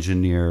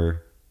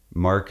 engineer,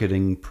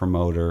 marketing,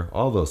 promoter,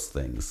 all those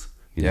things.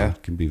 You know,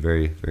 it can be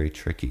very, very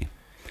tricky.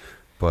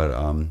 But,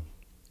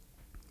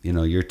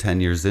 you're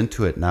 10 years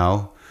into it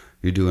now.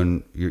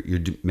 You're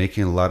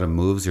making a lot of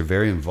moves. You're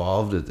very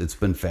involved. It's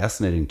been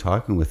fascinating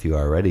talking with you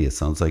already. It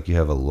sounds like you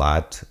have a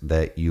lot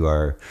that you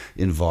are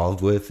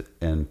involved with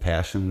and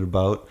passionate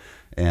about.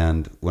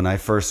 And when I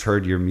first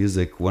heard your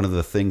music, one of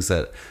the things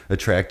that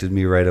attracted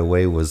me right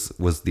away was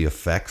the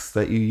effects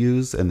that you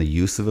use and the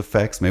use of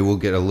effects. Maybe we'll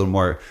get a little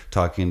more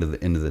talking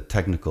into the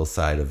technical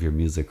side of your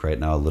music right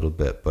now a little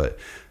bit. But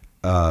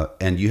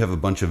and you have a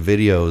bunch of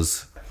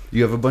videos.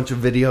 You have a bunch of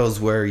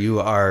videos where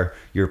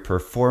you're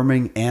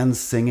performing and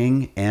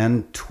singing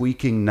and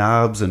tweaking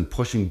knobs and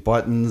pushing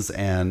buttons.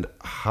 And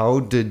how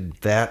did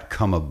that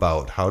come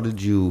about? How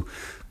did you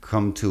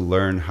come to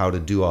learn how to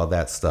do all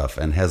that stuff?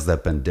 And has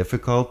that been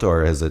difficult,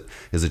 or is it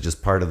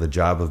just part of the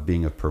job of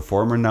being a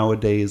performer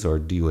nowadays, or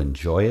do you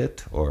enjoy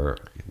it, or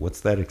what's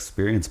that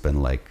experience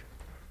been like?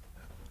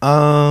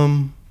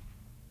 I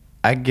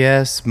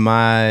guess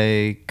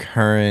my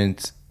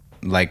current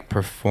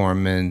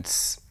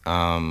performance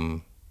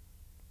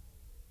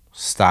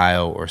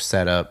style or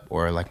setup,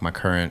 or my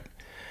current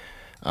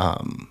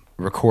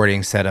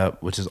recording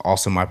setup, which is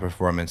also my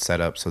performance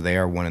setup, so they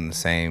are one and the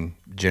same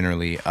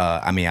generally.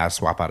 I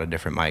swap out a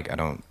different mic. I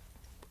don't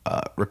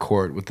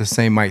record with the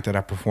same mic that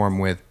I perform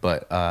with,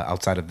 but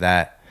outside of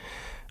that,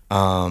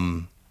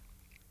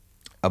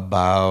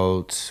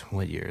 about,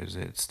 what year is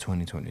it? It's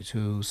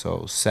 2022,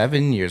 so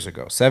 7 years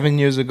ago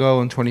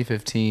in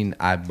 2015,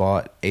 I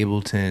bought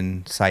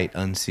Ableton Sight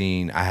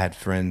Unseen. I had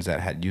friends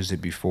that had used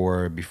it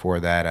before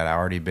that. I'd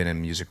already been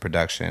in music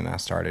production. I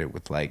started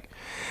with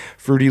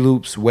Fruity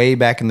Loops way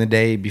back in the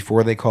day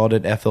before they called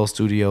it FL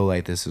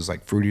Studio. This is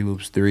Fruity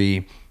Loops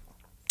 3,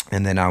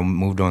 and then I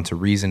moved on to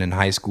Reason in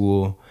high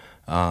school,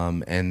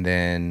 and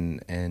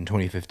then in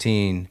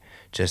 2015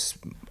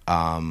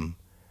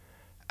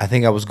 I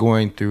think I was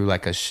going through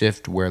a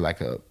shift where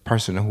a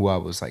person who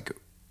was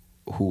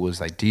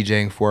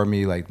DJing for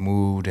me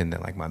moved, and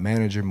then my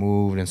manager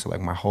moved, and so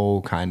my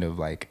whole kind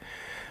of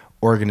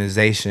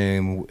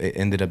organization, it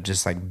ended up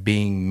just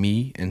being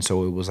me, and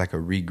so it was a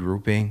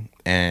regrouping,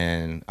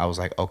 and I was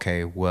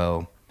okay,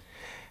 well,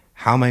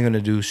 how am I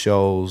gonna do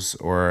shows,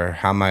 or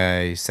how am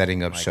I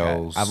setting up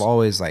shows? I've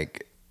always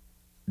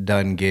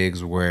done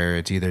gigs where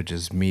it's either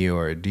just me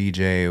or a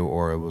DJ,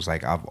 or it was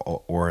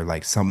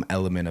some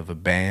element of a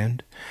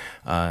band,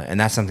 and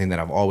that's something that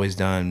I've always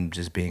done,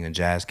 just being a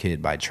jazz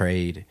kid by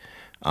trade.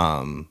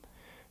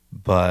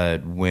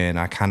 But when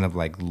I kind of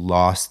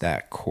lost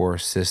that core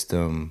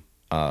system,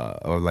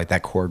 or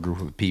that core group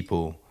of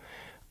people,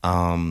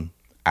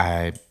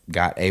 I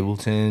got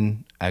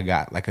Ableton. I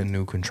got a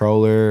new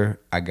controller.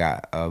 I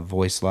got a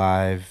Voice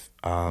Live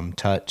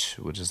Touch,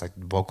 which is the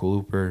vocal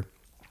looper.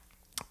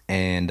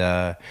 And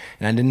I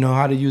didn't know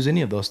how to use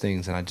any of those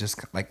things, and I just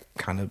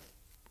kind of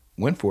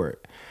went for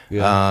it.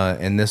 Yeah.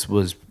 And this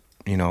was,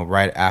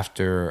 right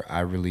after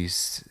I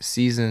released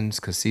Seasons,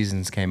 because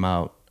Seasons came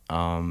out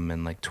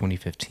in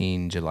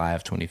 2015, July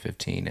of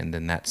 2015, and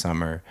then that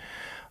summer,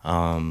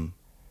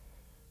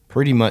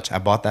 pretty much I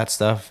bought that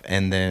stuff,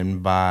 and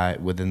then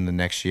within the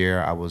next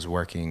year, I was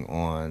working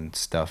on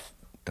stuff,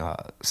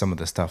 some of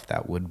the stuff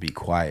that would be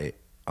quiet.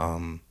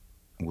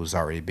 Was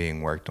already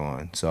being worked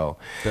on. So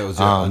that was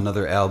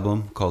another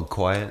album called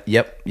Quiet.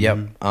 Yep.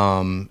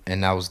 Mm-hmm.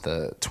 And that was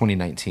the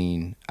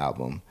 2019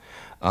 album.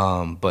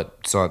 But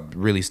so I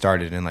really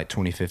started in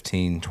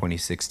 2015,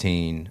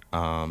 2016.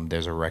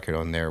 There's a record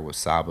on there with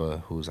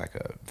Saba, who's a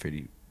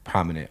pretty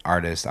prominent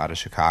artist out of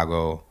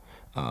Chicago,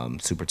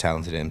 super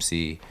talented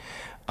MC.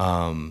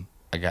 I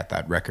got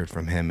that record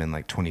from him in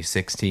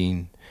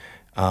 2016.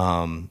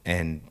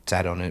 And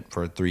sat on it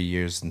for 3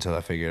 years until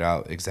I figured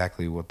out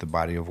exactly what the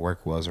body of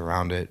work was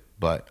around it.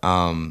 But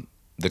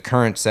the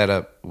current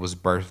setup was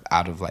birthed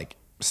out of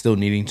still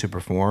needing to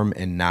perform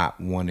and not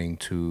wanting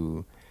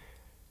to.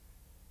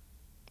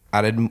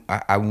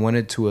 I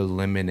wanted to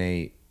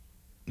eliminate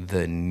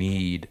the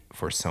need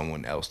for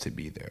someone else to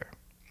be there,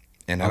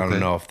 and I don't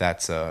know if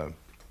that's an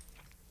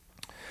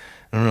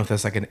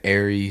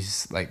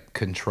Aries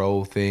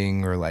control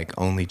thing or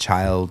only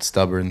child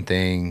stubborn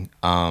thing.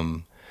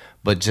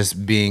 but just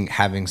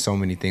having so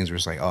many things where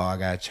it's like, oh, I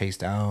gotta chase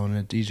down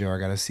a DJ, or I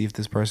gotta see if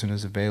this person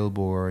is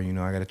available, or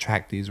I gotta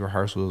track these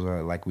rehearsals,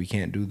 or like we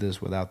can't do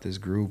this without this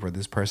group, or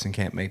this person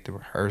can't make the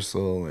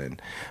rehearsal,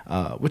 and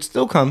which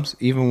still comes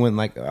even when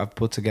like I've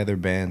put together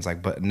bands,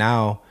 like, but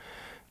now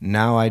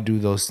I do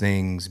those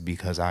things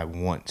because I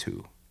want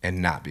to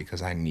and not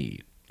because I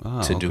need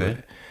to do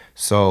it.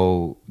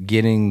 So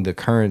getting the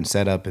current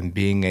setup and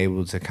being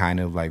able to kind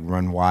of like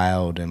run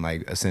wild and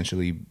like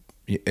essentially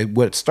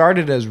what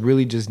started as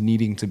really just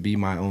needing to be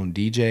my own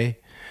DJ.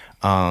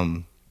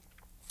 And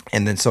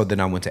then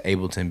I went to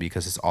Ableton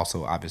because it's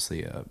also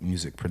obviously a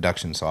music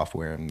production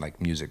software, and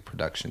like music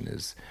production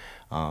is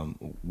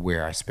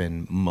where I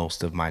spend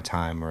most of my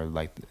time, or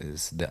like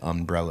is the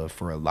umbrella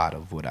for a lot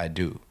of what I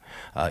do.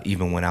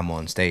 Even when I'm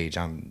on stage,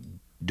 I'm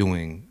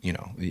doing,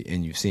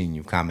 and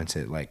you've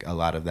commented, like a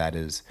lot of that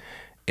is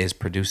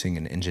producing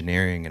and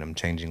engineering, and I'm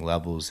changing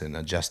levels and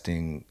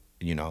adjusting,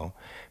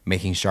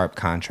 making sharp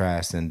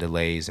contrasts and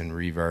delays and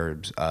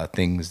reverbs,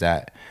 things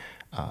that,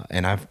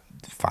 and I've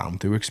found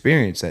through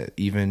experience that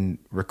even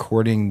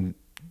recording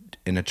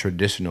in a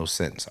traditional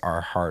sense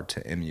are hard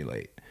to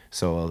emulate.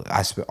 So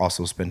I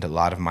also spend a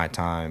lot of my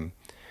time,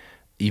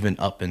 even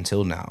up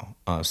until now,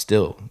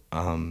 still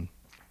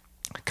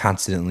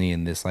constantly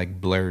in this like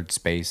blurred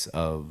space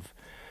of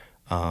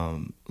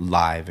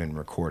live and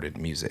recorded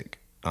music.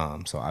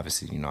 So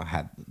obviously, I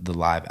had the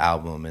live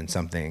album and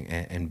something,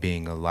 and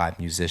being a live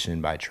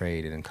musician by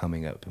trade, and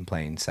coming up and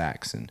playing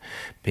sax and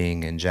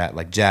being in jazz.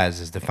 Like jazz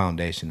is the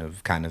foundation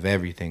of kind of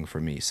everything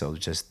for me. So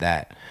just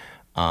that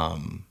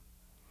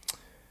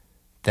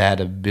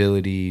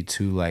ability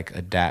to like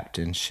adapt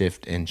and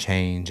shift and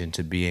change and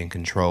to be in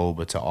control,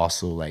 but to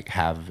also like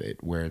have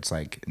it where it's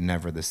like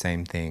never the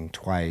same thing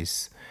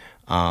twice.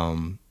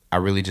 I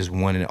really just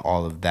wanted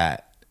all of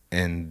that.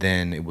 And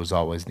then it was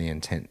always the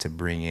intent to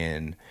bring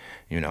in,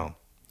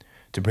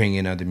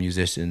 other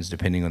musicians,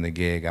 depending on the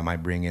gig. I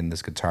might bring in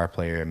this guitar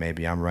player,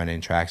 maybe I'm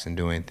running tracks and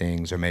doing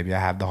things, or maybe I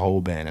have the whole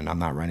band and I'm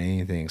not running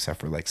anything except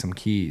for like some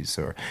keys,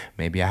 or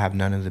maybe I have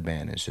none of the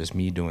band. It's just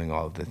me doing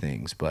all of the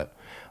things. But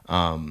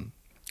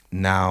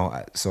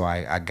now, so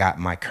I got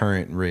my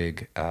current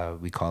rig,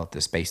 we call it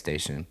the Space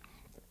Station.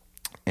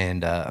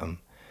 And the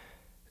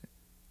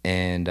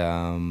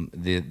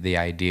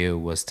idea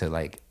was to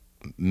like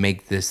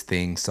make this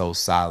thing so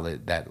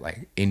solid that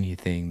like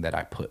anything that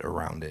I put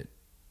around it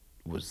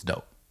was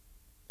dope.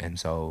 And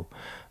so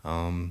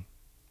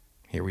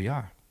here we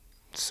are.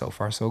 So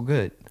far so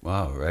good.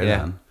 Wow, right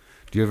on.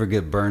 Do you ever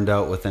get burned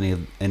out with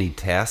any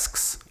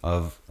tasks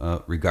of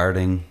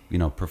regarding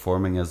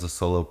performing as a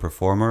solo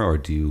performer, or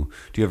do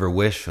you ever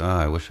wish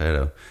I wish I had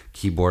a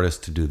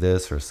keyboardist to do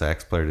this, or a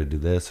sax player to do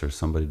this, or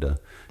somebody to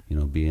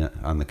be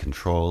on the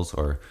controls,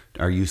 or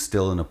are you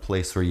still in a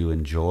place where you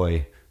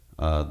enjoy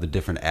the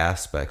different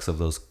aspects of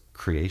those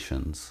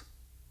creations?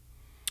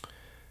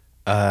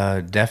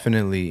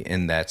 Definitely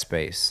in that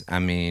space. I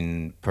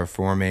mean,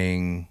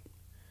 performing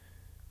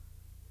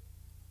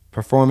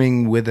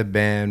with a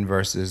band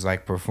versus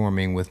like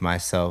performing with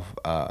myself,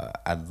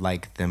 I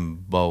like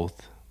them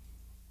both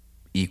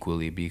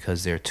equally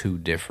because they're two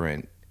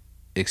different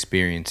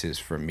experiences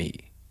for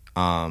me.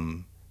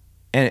 And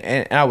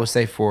I would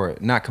say for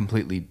not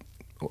completely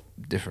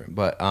different,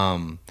 but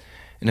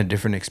in a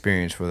different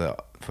experience for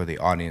the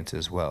audience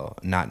as well,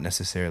 not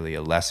necessarily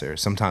a lesser.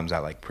 Sometimes I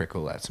like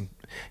prickle at some,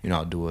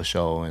 I'll do a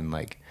show and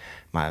like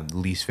my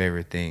least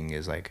favorite thing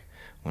is like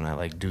when I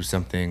like do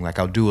something, like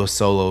I'll do a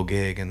solo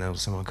gig and then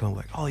someone come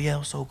like, oh yeah, it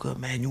was so good,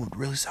 man, you would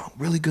really sound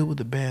really good with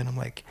the band. I'm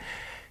like,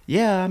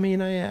 yeah, I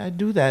mean, I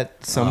do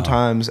that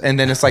sometimes. And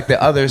then it's like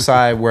the other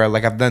side where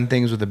like I've done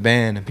things with the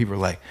band and people are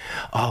like,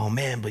 oh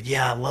man, but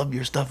yeah, I love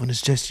your stuff when it's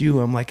just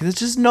you. I'm like, there's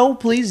just no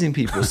pleasing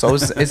people. So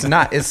it's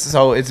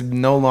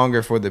no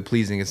longer for the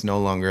pleasing. It's no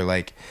longer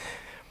like,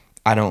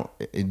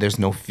 there's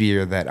no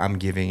fear that I'm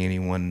giving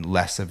anyone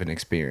less of an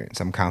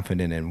experience. I'm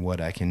confident in what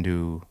I can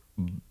do,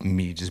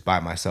 me just by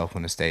myself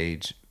on the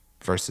stage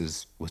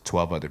versus with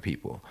 12 other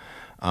people.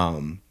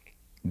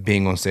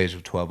 Being on stage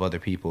with 12 other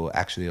people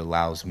actually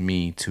allows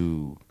me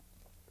to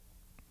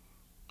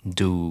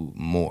do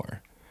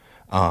more,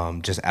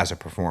 just as a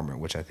performer,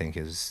 which I think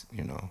is,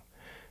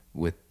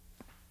 with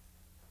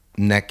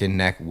neck and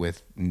neck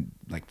with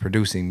like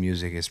producing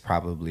music is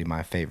probably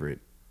my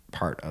favorite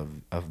part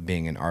of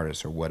being an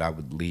artist, or what I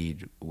would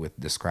lead with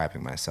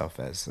describing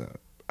myself as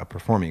a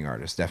performing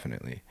artist,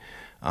 definitely.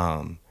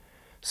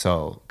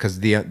 So, because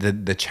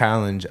the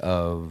challenge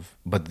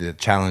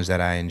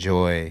that I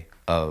enjoy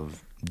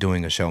of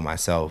doing a show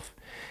myself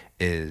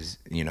is,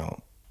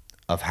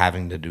 of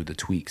having to do the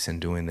tweaks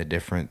and doing the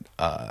different,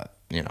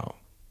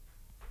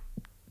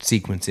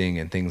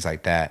 sequencing and things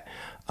like that.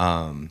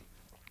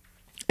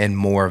 And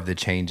more of the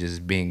changes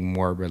being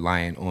more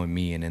reliant on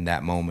me and in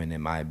that moment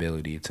and my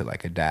ability to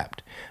like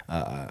adapt.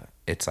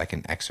 It's like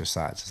an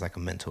exercise. It's like a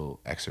mental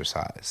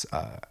exercise.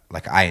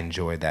 Like I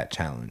enjoy that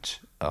challenge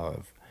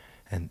of,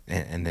 and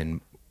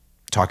then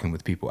talking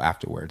with people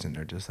afterwards and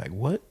they're just like,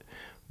 what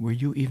were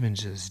you even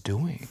just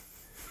doing?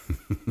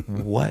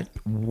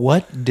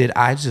 what did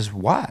I just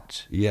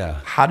watch?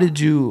 Yeah. How did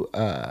you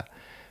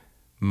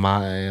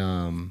my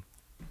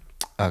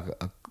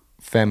a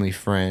family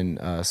friend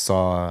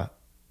saw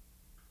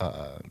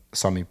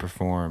me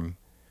perform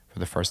for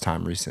the first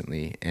time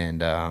recently,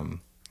 and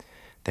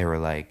they were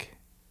like,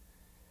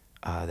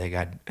 I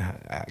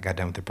got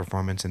done with the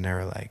performance, and they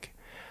were like,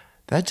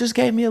 that just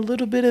gave me a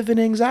little bit of an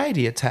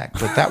anxiety attack,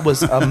 but that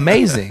was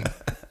amazing.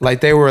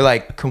 Like, they were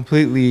like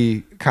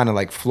completely kind of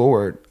like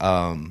floored.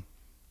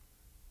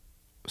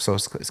 So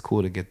it's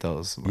cool to get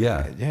those. Like,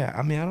 yeah.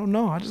 I mean, I don't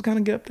know. I just kind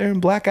of get up there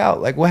and black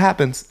out. Like, what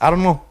happens? I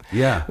don't know.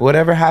 Yeah.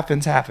 Whatever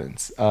happens.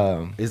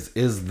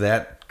 Is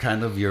that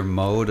kind of your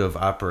mode of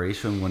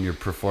operation when you're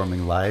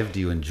performing live? Do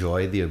you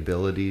enjoy the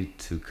ability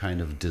to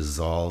kind of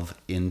dissolve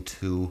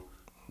into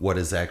what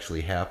is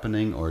actually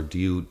happening, or do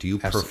you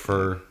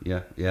prefer?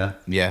 Yeah.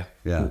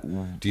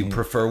 Do you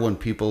prefer when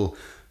people,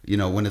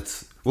 when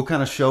it's, what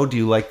kind of show do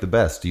you like the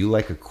best? Do you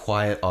like a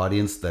quiet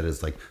audience that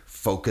is like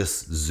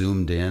focused,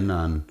 zoomed in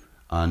on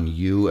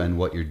you and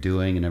what you're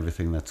doing and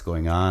everything that's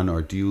going on,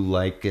 or do you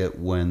like it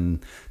when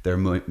they're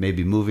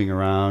maybe moving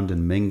around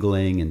and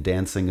mingling and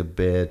dancing a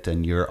bit,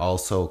 and you're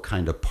also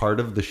kind of part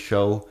of the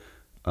show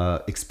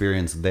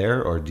experience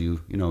there, or do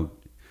you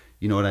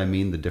know what I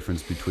mean? The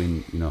difference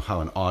between,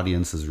 how an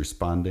audience is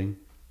responding?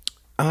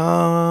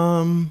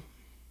 I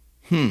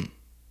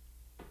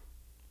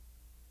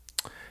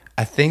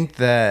think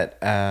that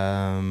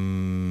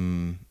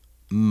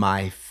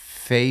my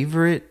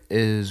favorite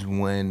is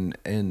when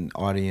an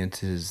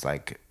audience is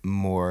like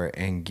more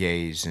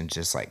engaged and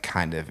just like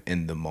kind of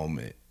in the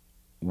moment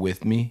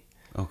with me.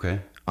 Okay.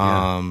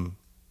 I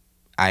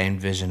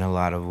envision a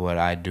lot of what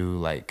I do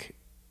like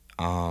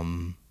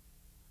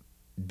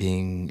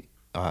being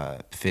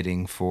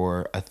fitting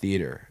for a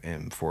theater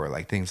and for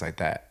like things like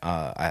that.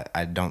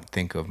 I don't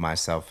think of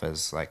myself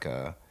as like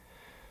I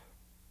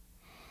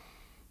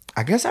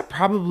guess I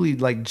probably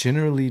like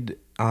generally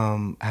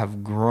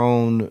have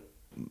grown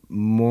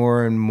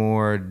more and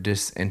more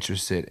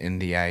disinterested in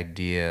the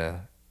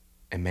idea,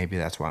 and maybe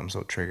that's why I'm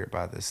so triggered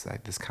by this,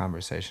 like this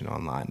conversation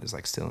online is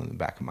like still in the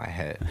back of my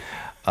head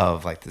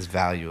of like this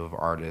value of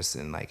artists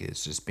and like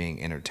it's just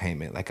being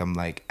entertainment. Like I'm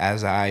like,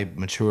 as I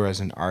mature as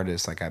an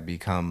artist, like I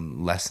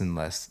become I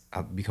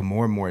become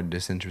more and more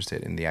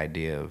disinterested in the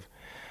idea of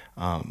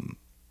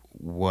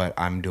what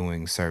I'm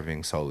doing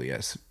serving solely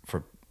as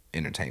for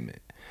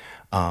entertainment.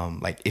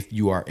 Like if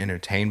you are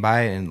entertained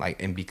by it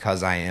and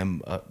because I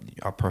am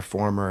a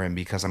performer and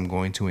because I'm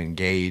going to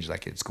engage,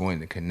 like it's going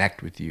to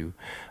connect with you.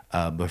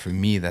 But for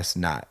me, that's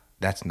not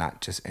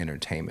just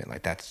entertainment.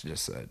 Like that's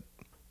just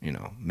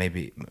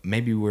maybe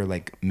we're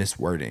like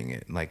miswording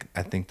it. Like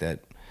I think that,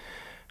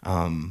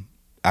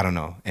 I don't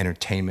know,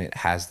 entertainment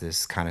has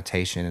this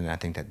connotation, and I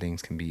think that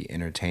things can be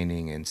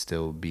entertaining and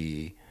still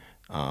be,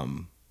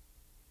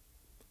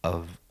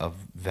 of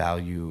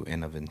value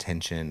and of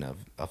intention,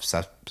 of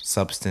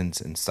substance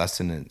and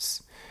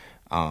sustenance,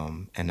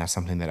 and that's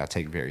something that I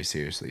take very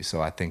seriously. So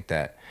I think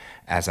that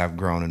as I've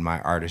grown in my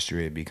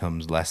artistry, it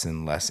becomes less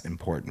and less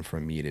important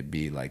for me to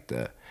be like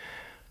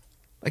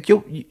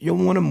you'll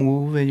want to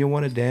move and you'll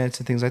want to dance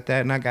and things like that,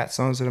 and I got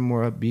songs that are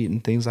more upbeat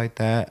and things like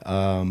that,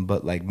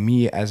 but like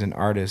me as an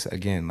artist,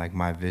 again, like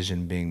my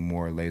vision being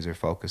more laser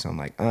focused on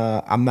like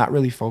I'm not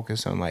really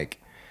focused on like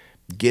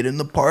getting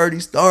the party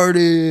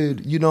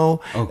started,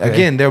 Okay.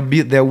 Again,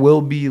 there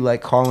will be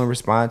like call and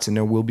response, and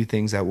there will be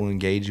things that will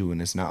engage you,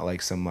 and it's not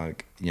like some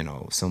like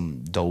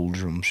some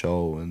doldrum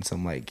show and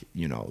some like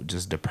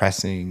just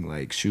depressing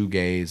like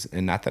shoegaze.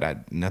 And not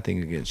that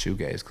nothing against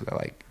shoegaze, because I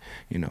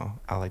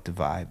like the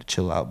vibe,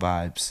 chill out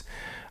vibes.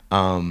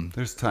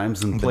 There's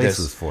times and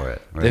places for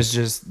it, right?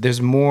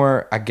 There's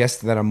more, I guess,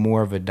 that I'm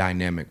more of a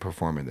dynamic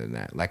performer than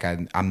that. Like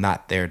I'm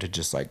not there to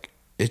just like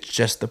it's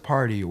just the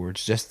party or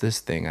it's just this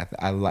thing.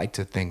 I like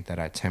to think that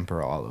I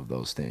temper all of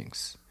those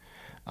things.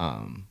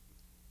 Now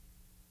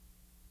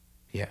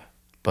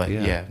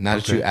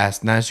that you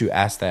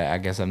asked that, I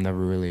guess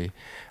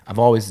I've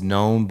always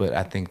known, but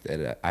I think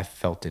that I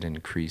felt it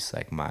increase,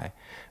 like my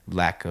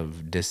lack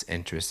of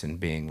disinterest in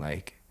being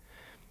like,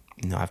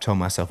 I've told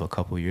myself a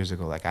couple years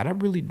ago, like I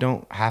really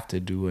don't have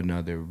to do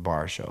another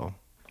bar show.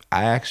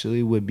 I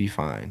actually would be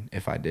fine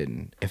if I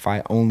didn't. If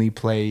I only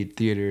played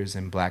theaters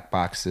and black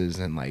boxes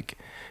and like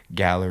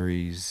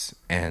galleries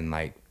and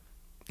like,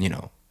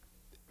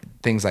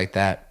 things like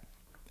that.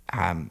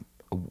 The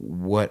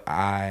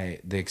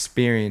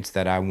experience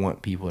that I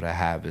want people to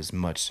have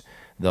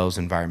those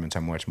environments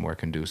are much more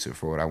conducive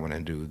for what I want to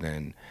do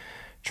than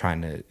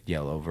trying to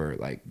yell over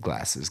like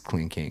glasses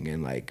clinking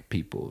and like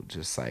people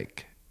just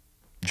like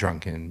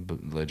drunken,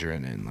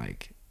 belligerent, and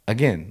like,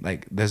 again,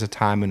 like there's a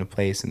time and a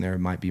place, and there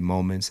might be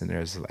moments, and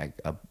there's like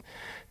a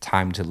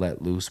time to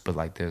let loose, but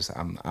like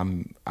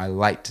I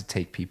like to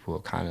take people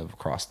kind of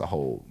across the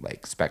whole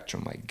like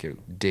spectrum, like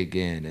dig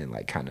in and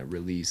like kind of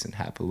release and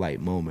have a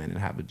light moment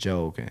and have a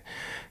joke and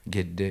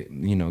get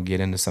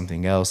into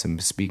something else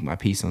and speak my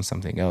piece on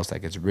something else.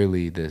 Like it's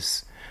really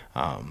this,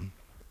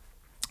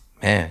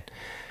 it's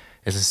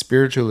a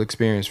spiritual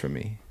experience for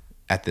me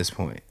at this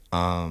point.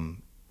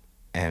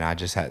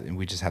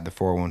 we just had the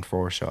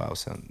 414 show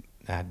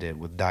I did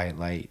with Diet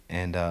Light,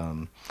 and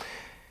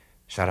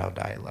shout out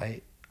Diet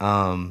Light.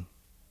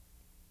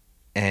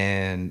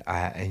 And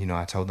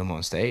I told them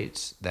on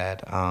stage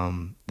that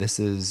this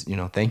is,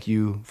 thank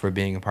you for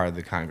being a part of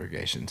the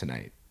congregation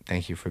tonight.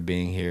 Thank you for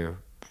being here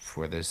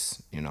for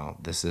this.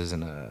 This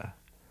isn't a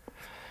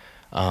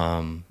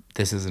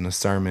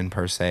sermon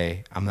per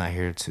se. I'm not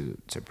here to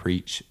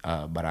preach,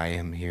 but I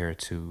am here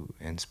to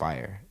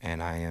inspire,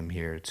 and I am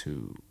here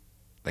to,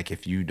 like,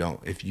 if you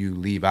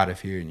leave out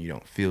of here and you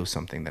don't feel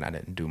something, then I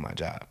didn't do my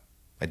job.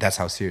 Like, that's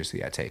how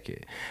seriously I take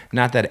it.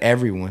 Not that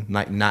everyone,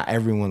 not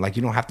everyone, like,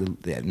 you don't have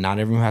to, not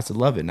everyone has to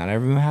love it. Not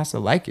everyone has to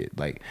like it.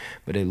 Like,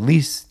 but at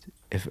least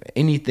if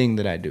anything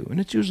that I do, and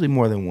it's usually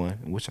more than one,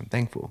 which I'm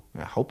thankful.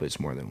 I hope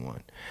it's more than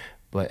one.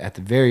 But at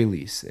the very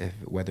least,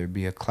 whether it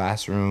be a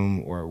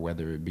classroom or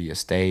whether it be a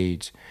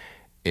stage,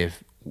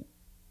 if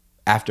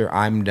after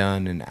I'm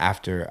done and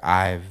after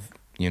I've,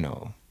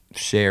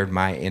 shared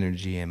my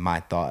energy and my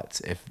thoughts,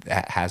 if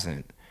that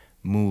hasn't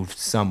moved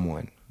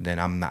someone, then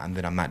I'm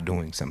not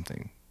doing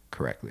something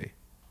correctly.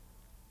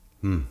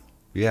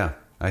 Yeah,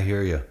 I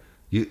hear you.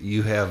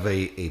 You have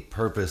a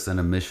purpose and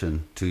a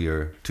mission to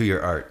your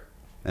art,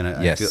 and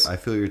Yes. I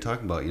feel what you're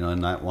talking about.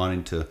 Not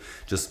wanting to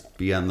just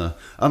be on the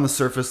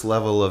surface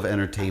level of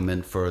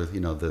entertainment for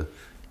the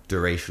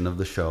duration of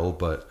the show,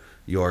 but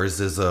yours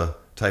is a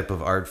type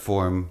of art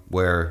form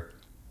where,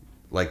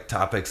 like,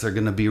 topics are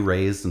going to be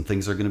raised and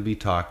things are going to be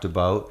talked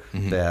about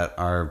that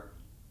are,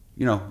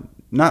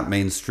 not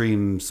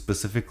mainstream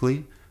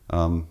specifically.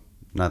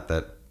 Not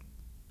that,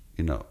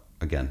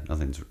 again,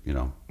 nothing's,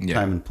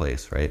 time and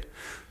place, right?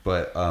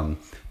 But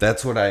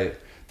that's what I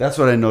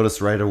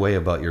noticed right away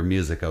about your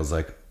music. I was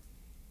like,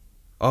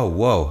 oh,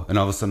 whoa. And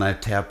all of a sudden I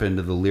tap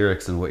into the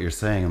lyrics and what you're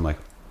saying. I'm like,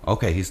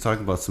 okay, he's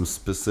talking about some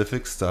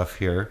specific stuff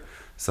here.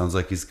 Sounds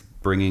like he's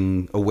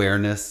bringing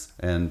awareness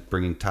and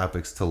bringing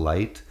topics to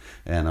light.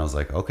 And I was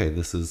like, okay,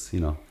 this is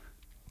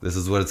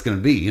what it's going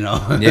to be,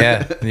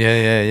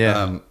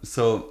 Yeah.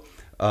 So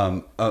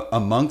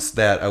amongst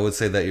that, I would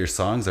say that your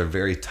songs are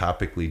very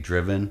topically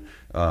driven.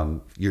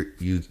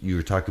 You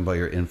were talking about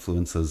your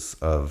influences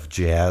of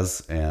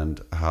jazz and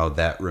how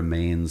that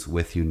remains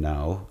with you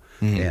now.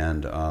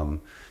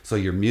 And so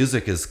your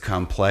music is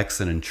complex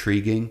and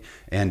intriguing,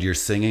 and your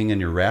singing and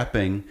your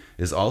rapping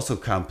is also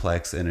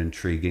complex and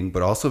intriguing,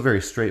 but also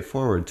very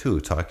straightforward too,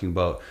 talking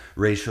about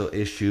racial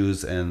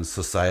issues and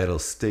societal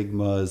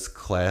stigmas,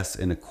 class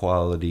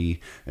inequality,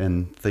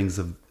 and things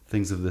of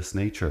this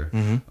nature.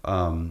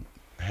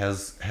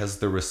 Has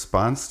the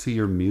response to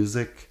your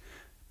music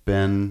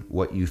been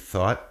what you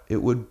thought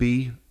it would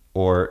be,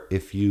 or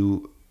if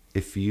you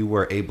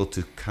were able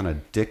to kind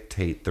of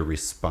dictate the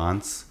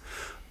response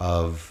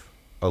of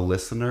a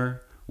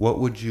listener, what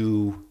would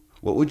you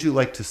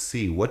like to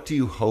see? What do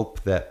you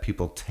hope that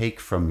people take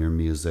from your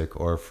music,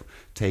 or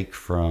take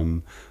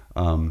from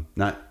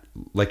not,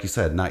 like you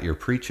said, not your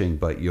preaching,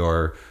 but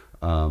your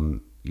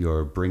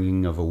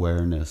bringing of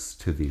awareness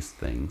to these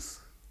things?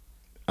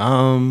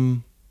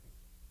 Or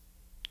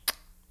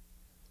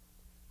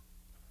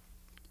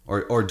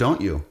don't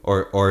you?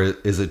 Or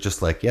is it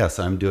just like, yes,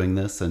 I'm doing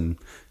this and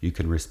you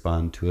can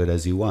respond to it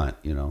as you want,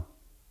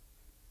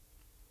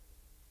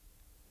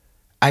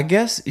 I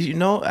guess,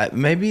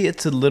 maybe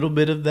it's a little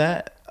bit of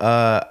that.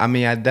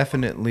 I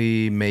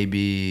definitely,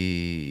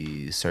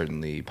 maybe,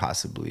 certainly,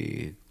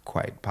 possibly,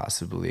 quite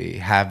possibly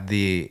have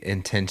the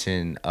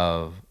intention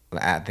of,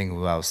 I think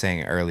what I was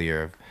saying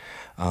earlier,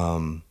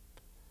 I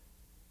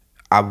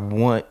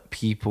want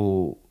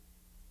people,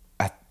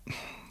 I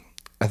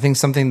think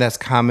something that's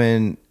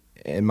common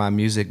in my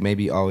music,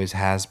 maybe always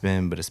has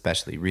been, but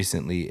especially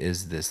recently,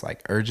 is this,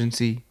 like,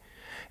 urgency.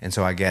 And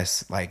so I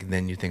guess, like,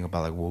 then you think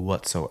about, like, well,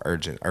 what's so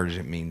urgent?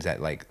 Urgent means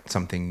that, like,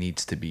 something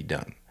needs to be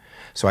done.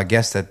 So I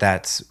guess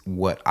that's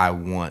what I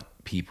want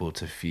people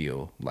to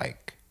feel,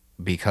 like,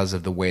 because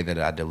of the way that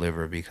I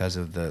deliver, because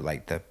of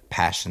the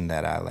passion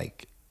that I,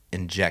 like,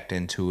 inject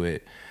into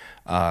it,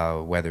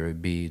 whether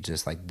it be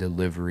just, like,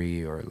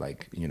 delivery or,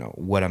 like,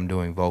 what I'm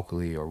doing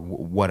vocally or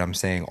what I'm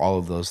saying, all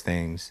of those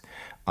things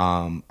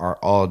are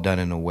all done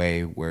in a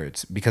way where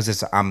it's,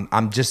 because I'm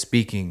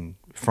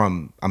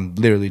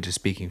literally just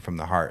speaking from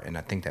the heart. And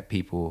I think that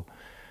people,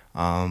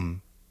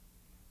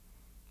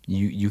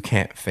 you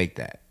can't fake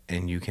that,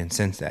 and you can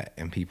sense that,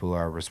 and people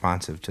are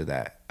responsive to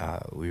that.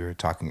 We were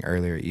talking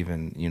earlier,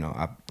 even,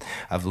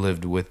 I've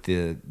lived with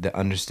the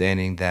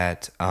understanding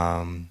that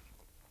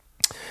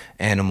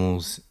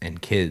animals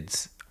and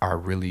kids are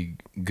really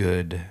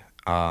good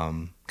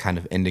kind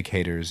of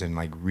indicators and,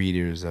 like,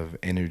 readers of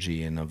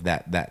energy and of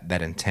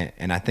that intent.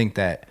 And I think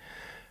that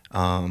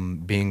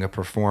being a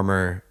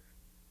performer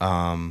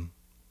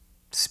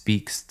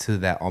speaks to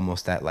that,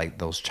 almost that, like,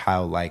 those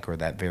childlike or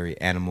that very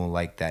animal,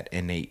 like, that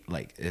innate,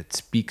 like, it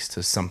speaks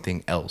to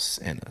something else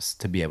in us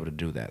to be able to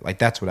do that. Like,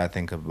 that's what I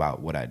think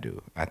about what I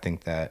do. I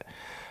think that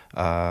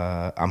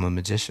I'm a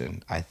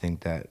magician. I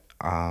think that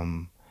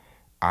I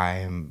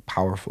am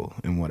powerful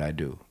in what I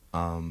do.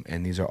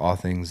 And these are all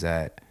things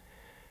that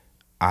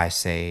I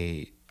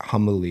say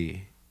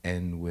humbly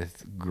and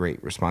with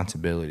great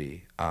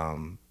responsibility.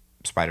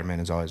 Spider-Man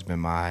has always been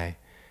my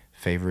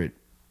favorite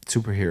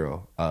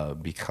superhero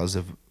because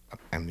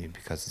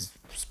it's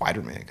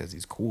Spider-Man, because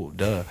he's cool,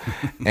 duh.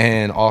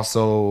 And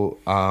also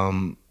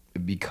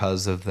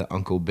because of the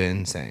Uncle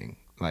Ben saying,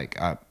 like,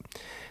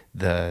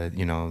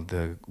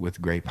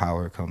 with great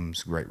power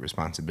comes great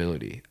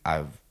responsibility.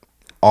 I've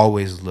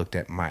always looked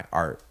at my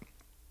art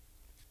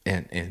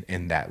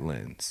in that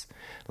lens.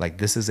 Like,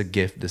 this is a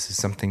gift. This is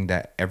something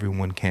that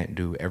everyone can't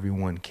do.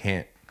 Everyone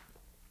can't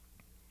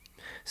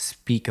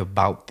speak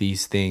about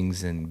these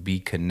things and be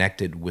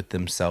connected with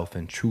themselves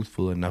and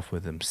truthful enough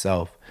with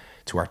themselves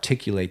to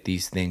articulate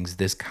these things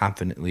this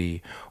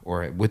confidently,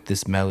 or with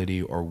this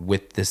melody, or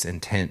with this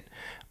intent,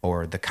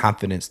 or the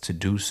confidence to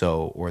do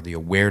so, or the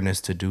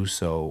awareness to do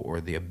so,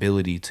 or the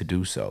ability to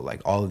do so.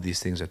 Like, all of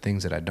these things are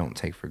things that I don't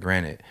take for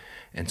granted.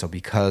 And so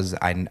because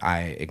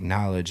I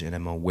acknowledge and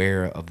am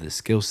aware of the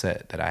skill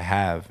set that I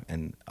have,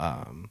 and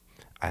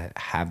I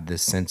have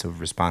this sense of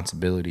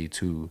responsibility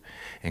to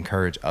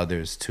encourage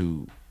others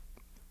to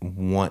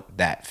want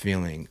that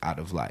feeling out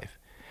of life.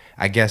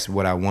 I guess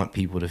what I want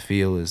people to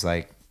feel is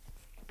like,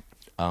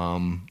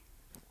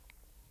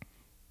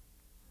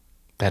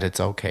 that it's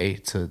okay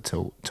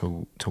to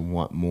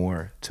want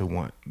more, to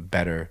want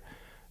better,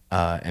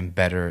 and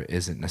better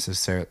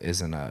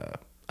isn't a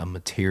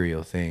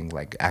material thing,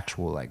 like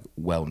actual like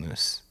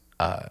wellness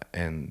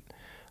and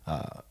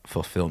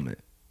fulfillment.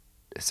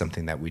 It's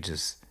something that we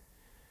just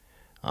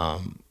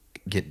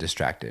get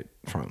distracted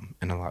from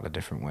in a lot of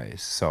different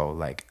ways. So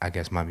like, I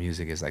guess my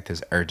music is like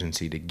this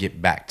urgency to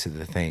get back to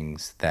the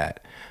things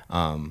that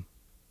that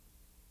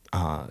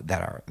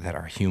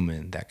are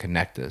human, that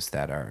connect us,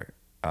 that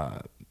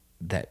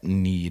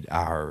need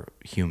our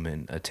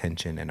human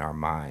attention in our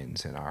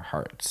minds and our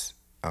hearts.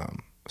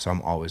 So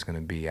I'm always going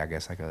to be, I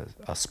guess, like a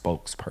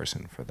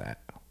spokesperson for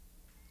that.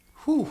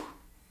 Whew.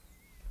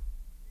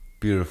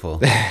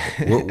 Beautiful.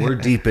 We're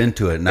deep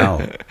into it now.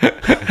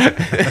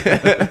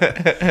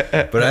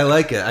 But I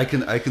like it.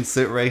 I can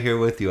sit right here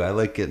with you. I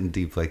like getting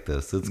deep like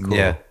this. It's cool.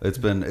 Yeah. It's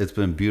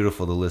been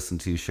beautiful to listen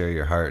to you share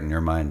your heart and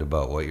your mind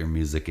about what your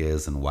music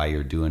is and why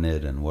you're doing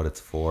it and what it's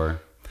for.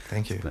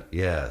 Thank you.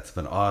 It's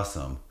been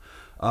awesome.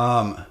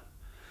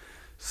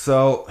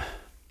 So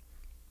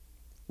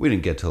we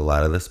didn't get to a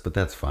lot of this, but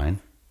that's fine.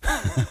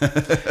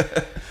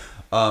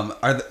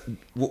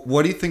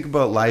 What do you think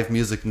about live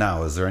music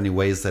now? Is there any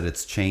ways that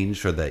it's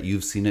changed or that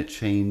you've seen it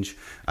change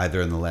either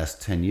in the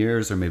last 10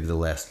 years or maybe the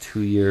last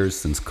 2 years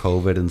since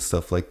COVID and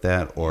stuff like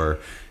that? Or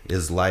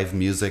is live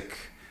music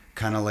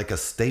kind of like a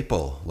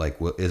staple? Like,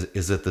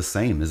 is it the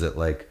same? Is it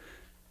like,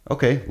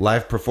 okay,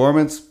 live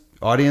performance,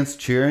 audience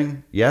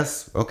cheering?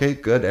 Yes. Okay,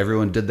 good.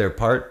 Everyone did their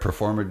part.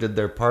 Performer did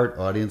their part.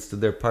 Audience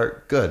did their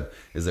part. Good.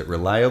 Is it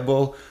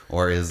reliable,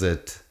 or is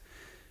it,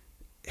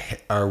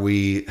 are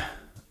we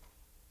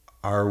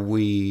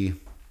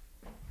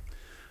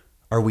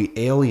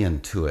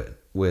alien to it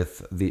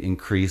with the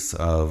increase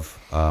of,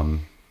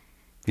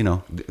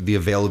 the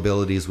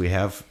availabilities we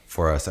have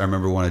for us? I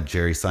remember one of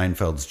Jerry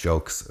Seinfeld's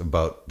jokes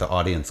about the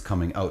audience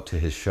coming out to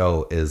his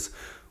show is,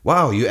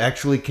 wow, you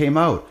actually came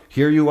out.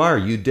 Here you are.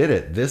 You did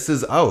it. This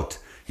is out.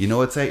 You know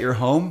what's at your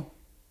home?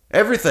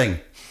 Everything.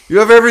 You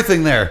have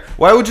everything there.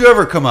 Why would you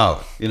ever come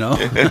out? You know?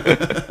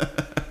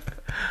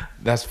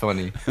 That's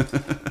funny.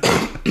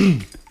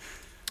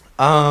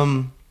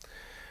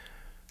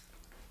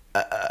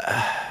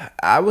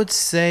 I would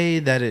say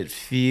that it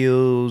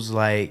feels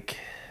like,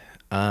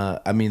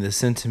 the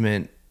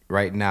sentiment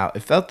right now,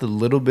 it felt a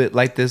little bit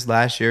like this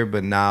last year,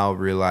 but now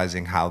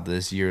realizing how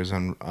this year is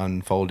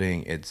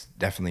unfolding, it's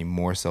definitely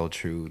more so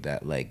true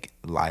that like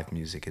live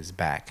music is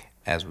back,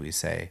 as we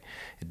say.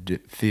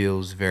 It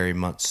feels very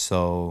much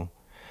so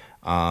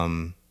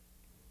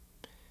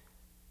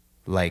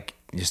like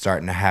you're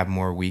starting to have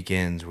more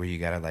weekends where you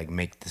gotta like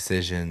make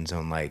decisions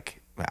on like,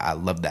 I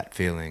love that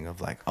feeling of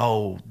like,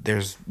 oh,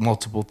 there's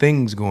multiple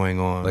things going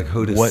on. Like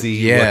who to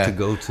see, what to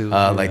go to.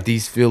 Like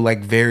these feel like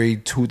very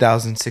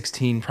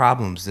 2016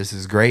 problems. This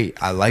is great.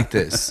 I like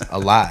this a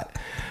lot.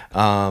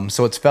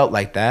 So it's felt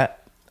like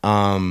that.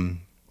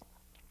 And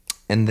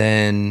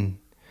then,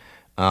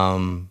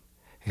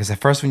 because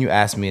at first when you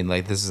asked me,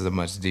 like, this is a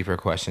much deeper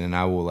question, and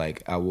I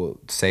will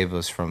save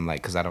us from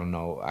like, because I don't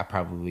know, I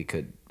probably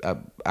could,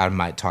 I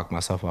might talk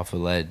myself off a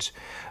ledge.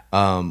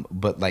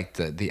 But like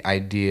the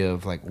idea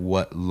of like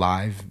what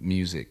live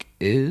music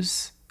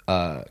is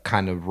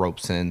kind of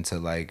ropes into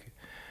like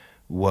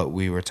what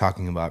we were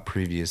talking about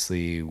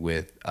previously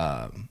with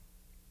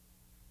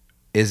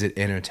is it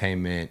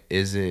entertainment?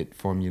 Is it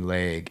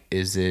formulaic?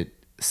 Is it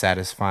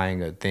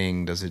satisfying a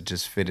thing? Does it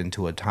just fit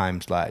into a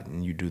time slot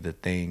and you do the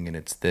thing and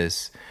it's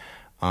this?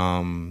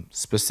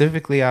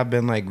 Specifically, I've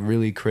been like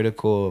really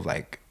critical of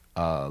like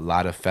a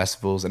lot of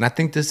festivals, and I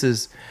think this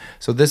is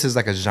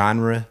like a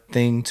genre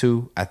thing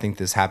too. I think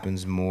this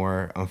happens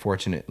more,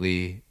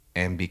 unfortunately,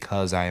 and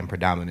because I am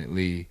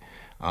predominantly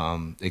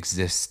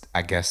exist,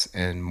 I guess,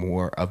 in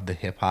more of the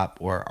hip hop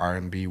or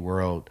R&B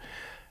world,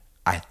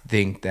 I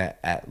think that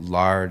at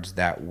large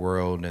that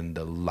world and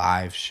the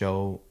live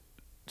show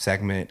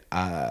segment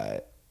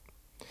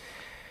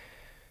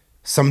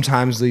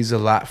sometimes leaves a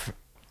lot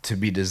to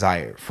be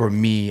desired for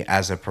me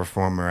as a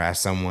performer, as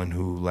someone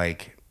who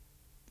like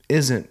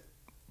isn't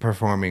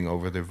performing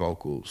over their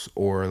vocals,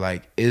 or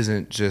like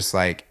isn't just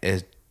like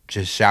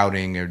just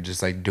shouting or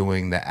just like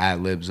doing the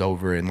ad libs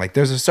over. And like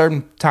there's a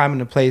certain time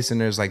and a place,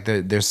 and there's like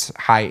there's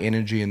high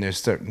energy, and there's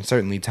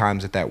certainly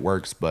times that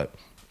works. But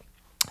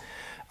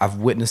I've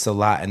witnessed a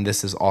lot, and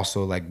this is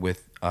also like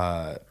with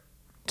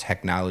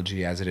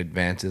technology as it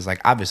advances. Like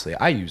obviously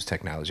I use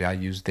technology. I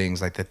use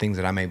things like the things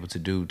that I'm able to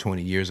do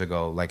 20 years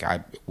ago, like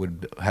I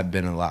would have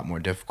been a lot more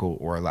difficult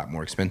or a lot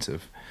more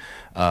expensive,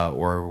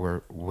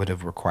 or would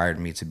have required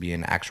me to be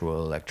an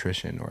actual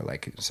electrician or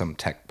like some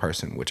tech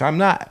person, which I'm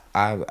not.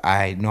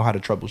 I know how to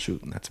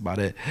troubleshoot, and that's about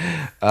it.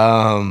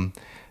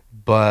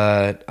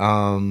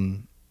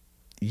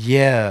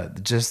 Yeah,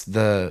 just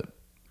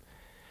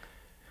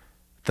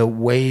the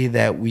way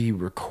that we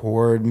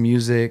record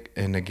music,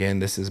 and again,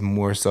 this is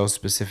more so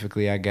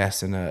specifically, I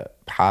guess, in a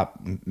pop,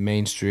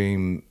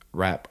 mainstream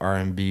rap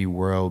R&B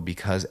world,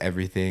 because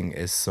everything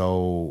is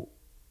so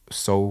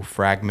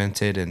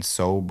fragmented and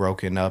so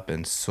broken up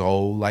and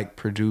so like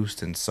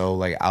produced and so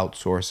like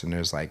outsourced, and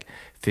there's like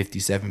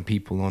 57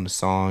 people on the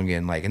song,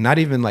 and like, and not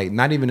even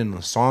in the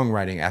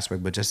songwriting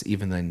aspect, but just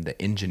even in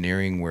the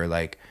engineering, where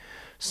like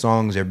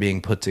songs are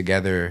being put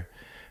together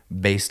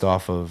based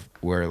off of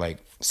where like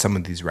some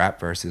of these rap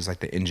verses, like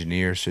the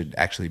engineer should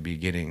actually be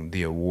getting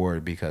the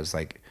award, because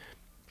like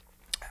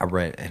I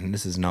read, and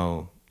this is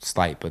no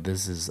slight, but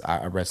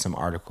I read some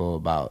article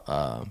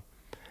about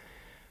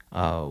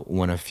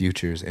one of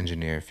Future's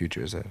engineer.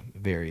 Future is a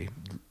very,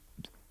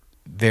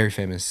 very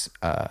famous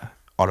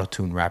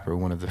auto-tune rapper,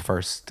 one of the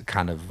first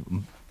kind of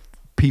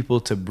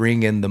people to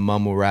bring in the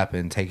mumble rap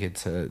and take it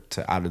to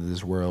out of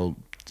this world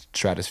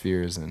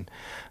stratospheres, and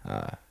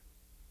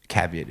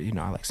caveat, you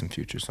know, I like some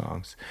Future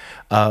songs.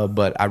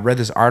 But I read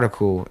this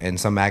article in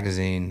some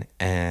magazine,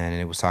 and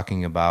it was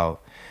talking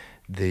about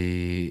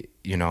they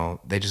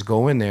just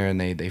go in there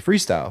and they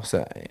freestyle.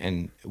 So,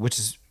 and which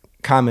is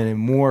common and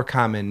more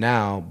common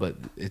now, but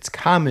it's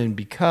common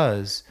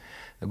because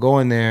they go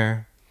in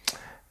there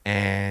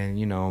and,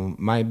 you know,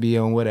 might be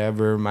on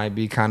whatever, might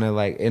be kind of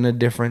like in a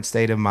different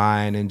state of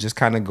mind, and just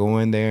kind of go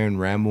in there and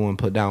ramble and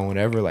put down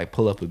whatever, like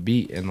pull up a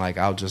beat, and like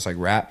I'll just like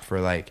rap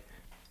for like,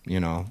 you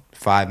know,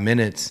 5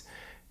 minutes,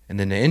 and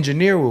then the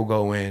engineer will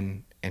go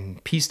in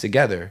and piece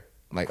together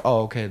like,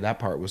 oh, okay, that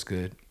part was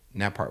good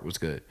and that part was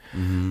good.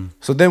 Mm-hmm.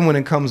 So then when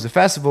it comes to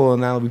festival,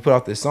 and now we put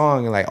out this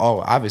song, and like, oh,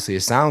 obviously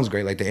it sounds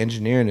great, like the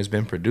engineering has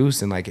been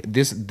produced, and like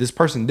this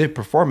person did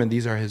perform, and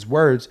these are his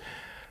words,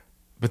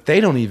 but they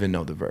don't even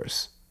know the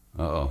verse.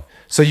 Uh-oh.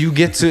 So you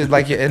get to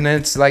like, and then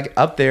it's like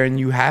up there, and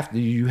you have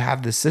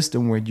the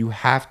system where you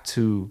have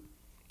to,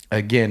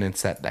 again,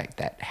 it's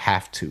that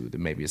have to, that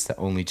maybe it's the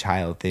only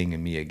child thing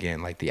in me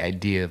again, like the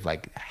idea of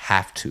like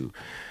have to.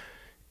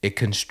 It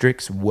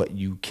constricts what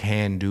you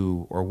can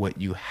do or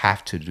what you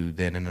have to do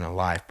then in a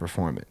live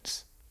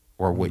performance,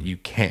 or what you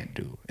can't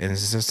do. And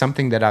this is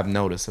something that I've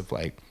noticed of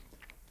like,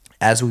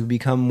 as we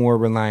become more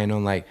reliant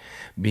on like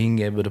being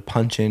able to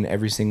punch in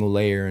every single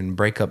layer and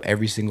break up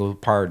every single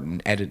part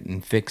and edit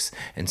and fix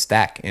and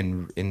stack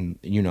and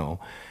you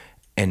know,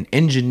 and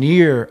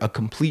engineer a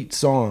complete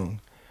song,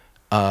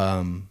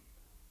 I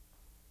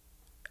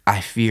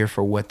fear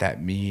for what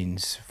that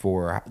means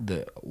for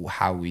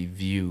how we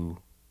view,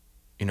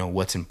 you know,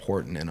 what's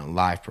important in a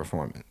live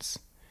performance.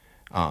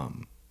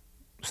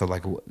 So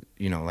like,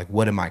 you know, like,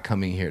 what am I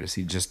coming here to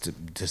see? Just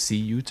to see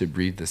you, to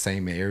breathe the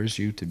same air as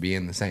you, to be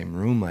in the same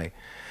room, like.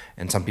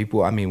 And some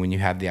people, I mean, when you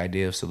have the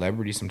idea of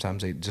celebrity,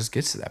 sometimes it just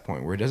gets to that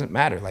point where it doesn't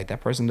matter. Like that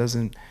person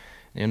doesn't,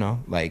 you know,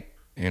 like,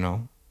 you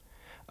know,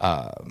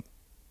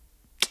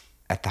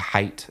 at the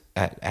height,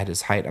 at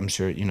his height, I'm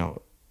sure, you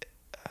know,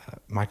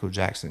 Michael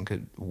Jackson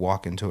could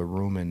walk into a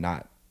room and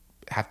not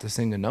have to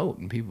sing a note,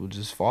 and people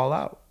just fall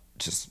out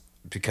just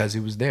because he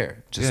was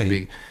there. Just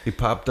he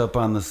popped up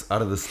out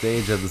of the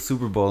stage at the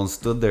Super Bowl and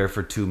stood there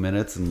for 2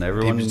 minutes, and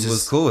everyone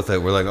was cool with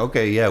it. We're like,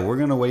 okay, yeah, we're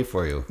gonna wait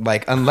for you.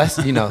 Like,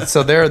 unless, you know,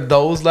 so there are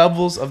those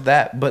levels of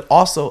that, but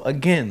also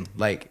again,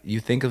 like, you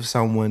think of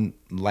someone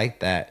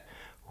like that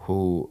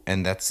who,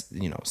 and that's,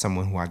 you know,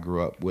 someone who I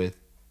grew up with,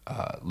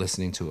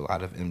 listening to a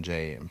lot of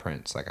MJ and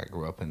Prince. Like, I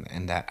grew up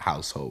in that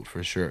household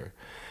for sure.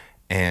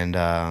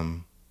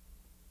 And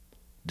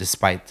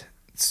despite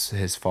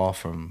his fall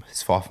from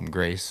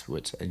grace,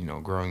 which, you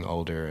know, growing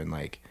older and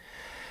like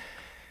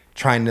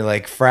trying to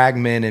like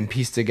fragment and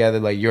piece together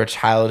like your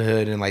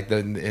childhood, and like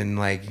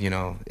you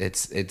know,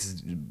 it's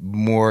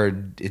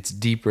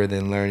deeper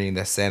than learning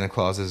that Santa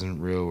Claus isn't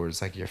real, or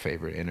it's like your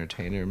favorite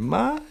entertainer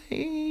might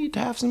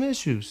have some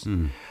issues.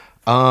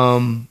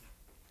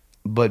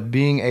 But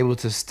being able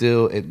to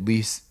still, at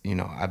least, you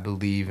know, I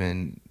believe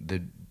in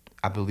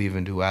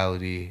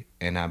duality,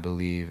 and I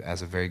believe,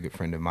 as a very good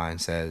friend of mine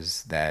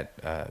says,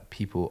 that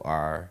people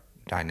are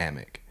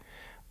dynamic,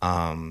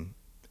 and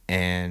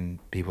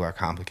people are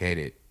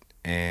complicated,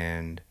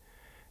 and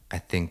I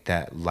think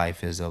that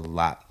life is a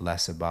lot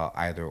less about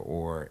either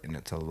or, and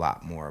it's a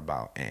lot more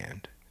about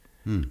and.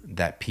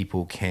 that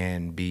people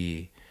can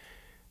be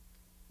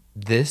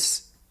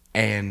this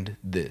and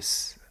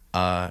this,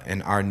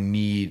 and our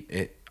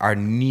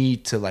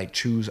need to like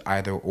choose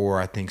either or,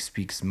 I think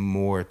speaks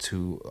more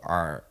to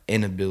our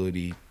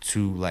inability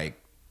to like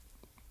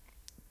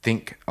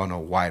think on a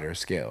wider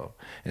scale.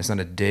 And it's not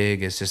a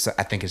dig, it's just,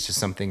 I think it's just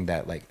something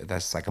that like,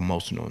 that's like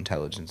emotional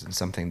intelligence and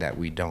something that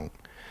we don't,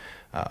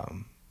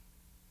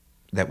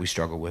 that we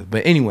struggle with.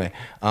 But anyway,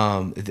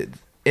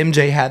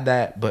 MJ had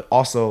that, but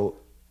also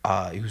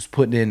he was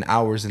putting in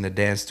hours in the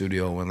dance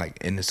studio and like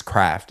in his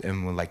craft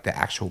and with like the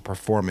actual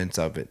performance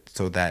of it,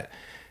 so that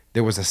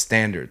there was a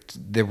standard.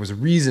 There was a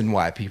reason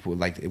why people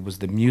like it. Was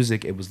the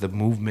music, it was the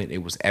movement, it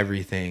was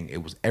everything.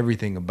 It was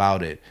everything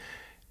about it.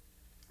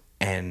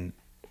 And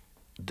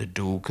the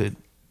dude could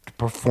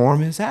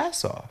perform his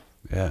ass off.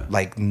 Yeah.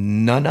 Like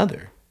none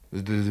other.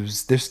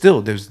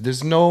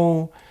 There's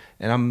no,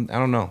 and I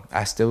don't know.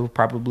 I still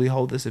probably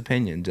hold this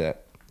opinion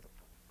that,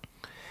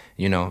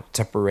 you know,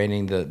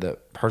 separating the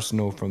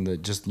personal from the,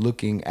 just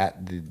looking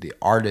at the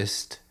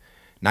artist,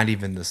 not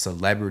even the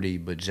celebrity,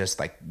 but just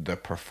like the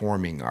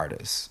performing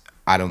artist.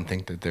 I don't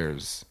think that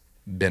there's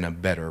been a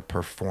better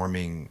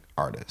performing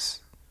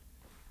artist.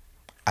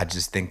 I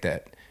just think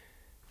that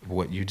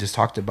what you just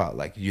talked about,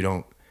 like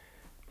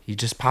he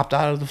just popped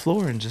out of the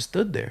floor and just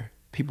stood there.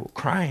 People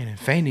crying and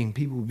fainting,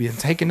 people being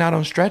taken out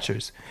on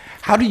stretchers.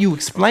 How do you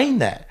explain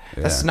that?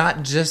 Yeah. That's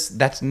not just,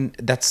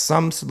 that's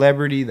some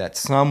celebrity,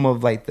 that's some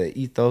of like the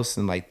ethos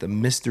and like the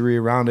mystery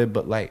around it,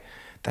 but like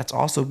that's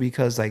also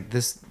because like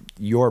this,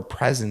 your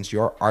presence,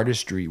 your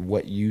artistry,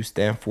 what you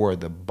stand for,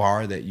 the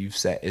bar that you've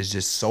set is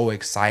just so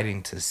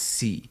exciting to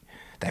see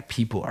that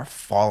people are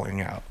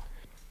falling out.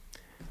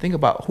 Think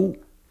about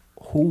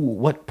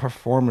what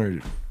performer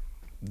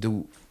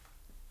do.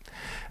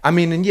 I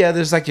mean, and yeah,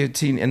 there's like your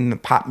teen and the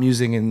pop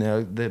music and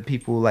the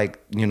people like,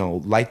 you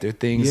know, light their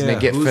things and they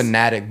get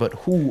fanatic, but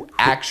who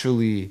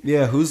actually?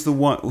 Yeah, who's the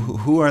one?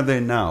 Who are they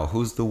now?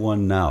 Who's the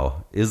one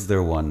now? Is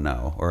there one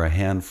now or a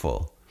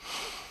handful?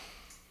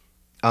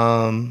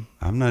 I'm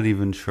not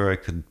even sure I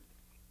could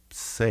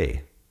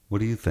say.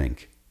 What do you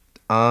think?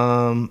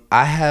 I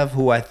have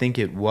who I think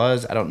it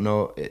was. I don't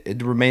know.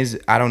 It remains.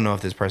 I don't know if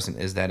this person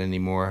is that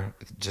anymore.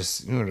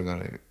 Just, you know, they're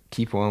gonna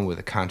keep on with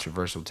the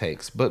controversial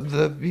takes. But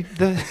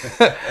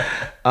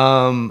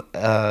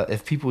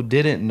if people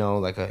didn't know,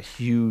 like a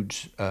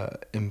huge,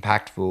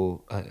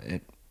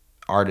 impactful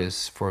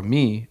artist for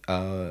me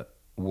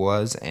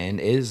was and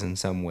is in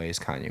some ways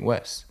Kanye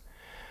West.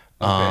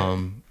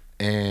 Okay.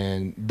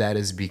 And that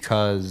is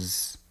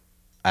because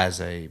as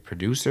a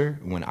producer,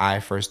 when I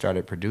first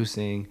started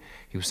producing,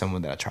 he was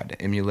someone that I tried to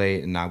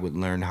emulate, and I would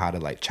learn how to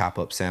like chop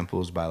up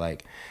samples by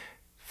like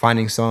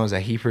finding songs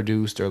that he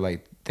produced or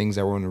like things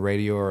that were on the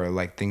radio or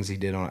like things he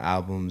did on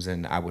albums,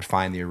 and I would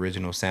find the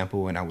original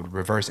sample and I would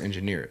reverse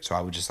engineer it. So I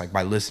would just like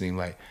by listening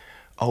like,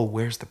 oh,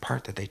 where's the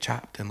part that they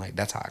chopped? And like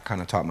that's how I kind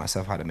of taught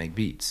myself how to make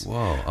beats.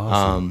 Whoa,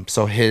 awesome.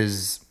 So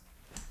his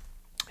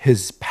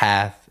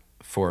path,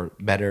 for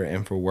better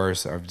and for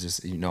worse, are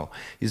just, you know,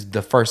 he's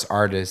the first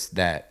artist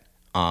that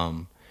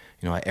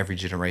you know, every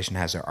generation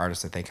has their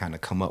artist that they kind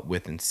of come up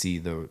with and see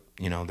the,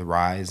 you know, the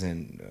rise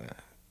and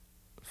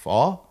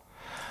fall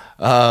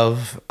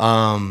of,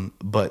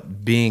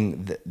 but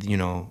being, you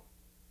know,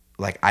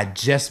 like I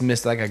just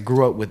missed, like I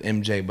grew up with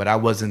MJ, but I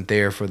wasn't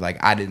there for like,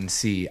 I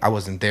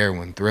wasn't there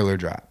when Thriller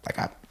dropped.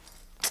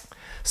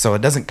 So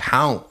it doesn't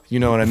count, you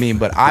know what I mean?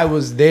 But I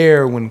was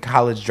there when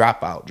College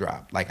Dropout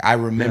dropped. Like I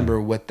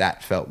remember what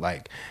that felt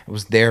like. I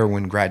was there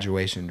when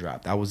Graduation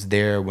dropped. I was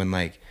there when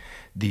like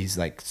these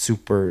like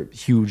super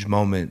huge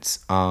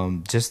moments,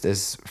 just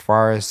as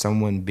far as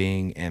someone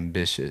being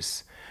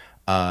ambitious,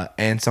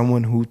 and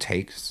someone who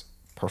takes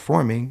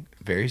performing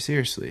very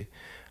seriously.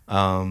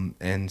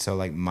 And so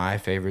like my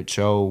favorite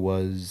show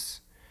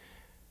was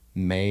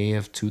May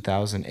of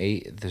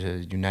 2008,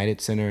 the United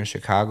Center in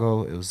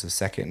Chicago. It was the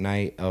second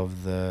night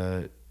of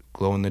the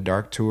Glow in the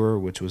Dark tour,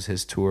 which was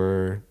his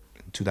tour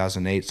in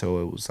 2008. So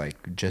it was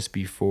like just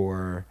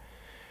before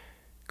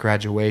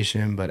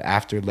Graduation, but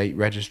after Late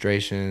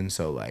Registration.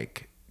 So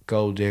like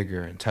Gold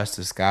Digger and Touch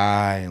the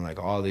Sky and like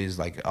all these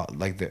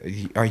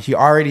he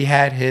already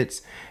had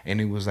hits and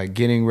he was like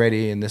getting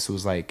ready. And this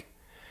was like,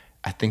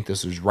 I think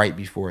this was right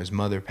before his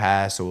mother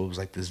passed, so it was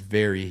like this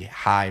very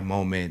high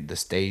moment. The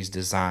stage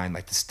design,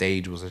 like the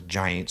stage was a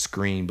giant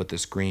screen, but the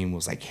screen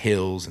was like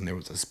hills, and there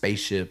was a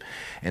spaceship,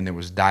 and there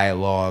was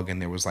dialogue,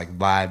 and there was like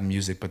live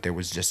music, but there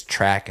was just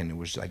track, and it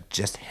was like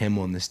just him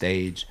on the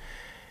stage.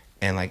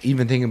 And like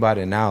even thinking about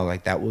it now,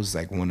 like that was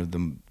like one of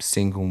the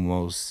single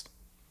most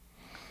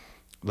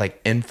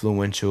like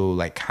influential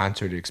like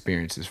concert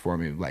experiences for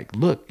me. Like,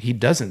 look,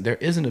 there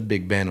isn't a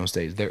big band on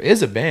stage. There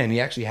is a band.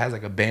 He actually has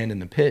like a band in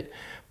the pit,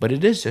 but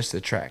it is just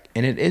a track,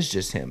 and it is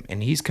just him,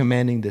 and he's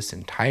commanding this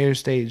entire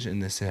stage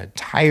and this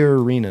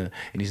entire arena,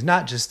 and he's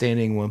not just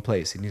standing in one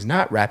place, and he's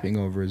not rapping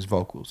over his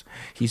vocals.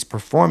 He's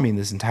performing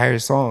this entire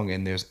song,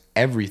 and there's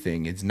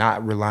everything. It's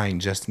not relying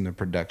just on the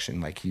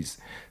production. Like he's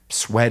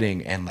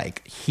sweating and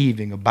like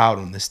heaving about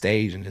on the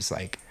stage, and it's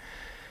like,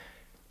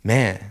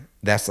 man,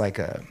 that's like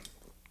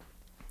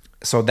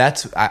so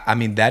that's I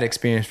mean that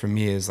experience for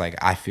me is like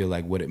I feel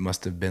like what it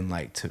must have been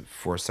like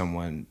for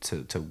someone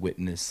to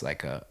witness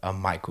like a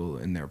Michael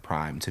in their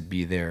prime, to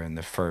be there in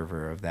the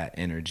fervor of that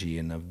energy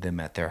and of them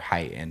at their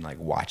height, and like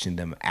watching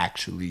them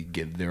actually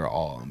give their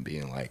all and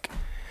being like,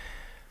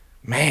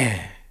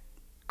 man,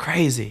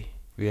 crazy.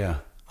 Yeah.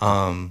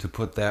 To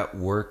put that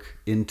work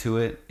into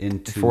it,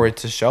 for it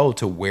to show,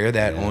 to wear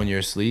that on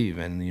your sleeve.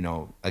 And you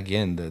know,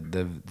 again,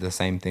 the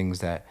same things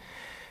that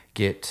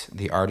get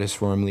the artist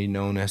formerly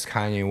known as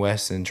Kanye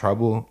West in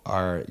trouble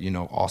are, you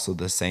know, also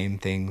the same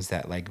things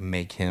that like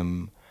make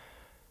him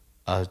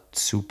a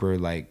super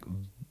like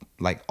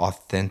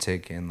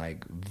authentic and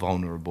like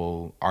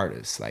vulnerable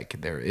artist. Like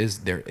there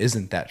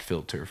isn't that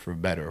filter, for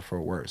better or for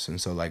worse. And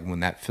so like when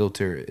that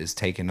filter is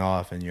taken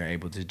off and you're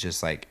able to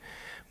just like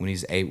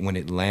when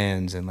it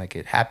lands, and like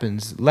it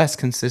happens less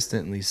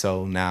consistently,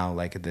 so now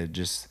like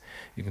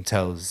you can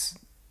tell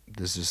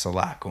there's just a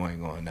lot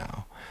going on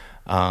now.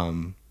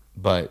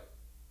 But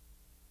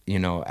you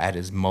know, at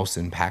his most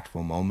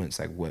impactful moments,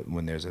 like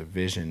when there's a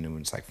vision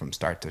and it's like from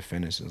start to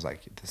finish, it's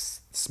like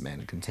this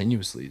man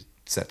continuously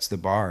sets the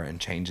bar and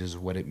changes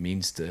what it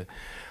means to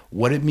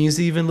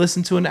even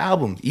listen to an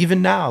album.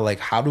 Even now, like,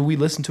 how do we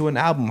listen to an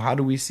album? How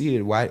do we see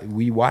it? Why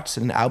we watched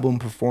an album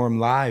perform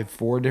live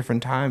 4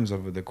 different times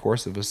over the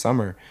course of a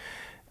summer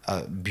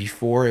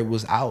before it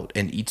was out,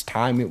 and each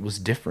time it was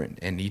different,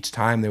 and each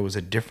time there was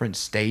a different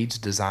stage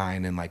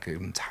design and like an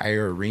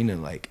entire arena.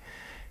 Like,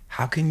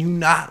 how can you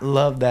not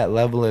love that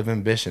level of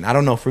ambition? I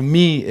don't know. For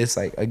me, it's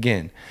like,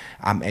 again,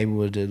 I'm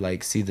able to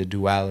like see the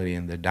duality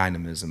and the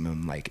dynamism.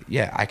 And like,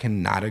 yeah, I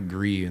cannot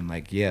agree. And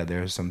like, yeah,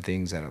 there are some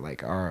things that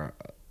are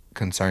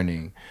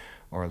concerning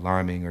or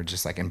alarming or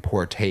just like in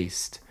poor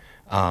taste.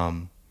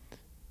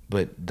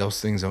 But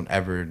those things don't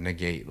ever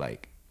negate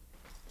like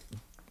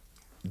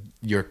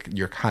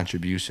your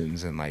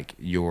contributions and like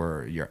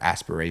your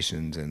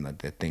aspirations and like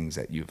the things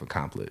that you've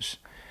accomplished.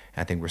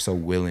 I think we're so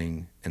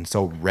willing and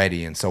so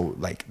ready and so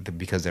like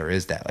because there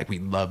is that, like, we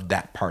love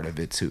that part of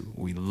it too.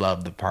 We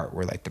love the part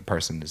where like the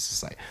person is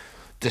just like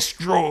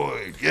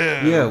destroyed.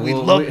 We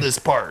love this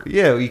part.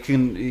 Yeah, you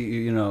can,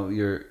 you know,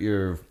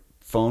 your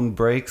phone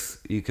breaks,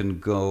 you can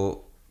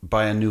go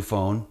buy a new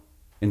phone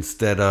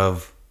instead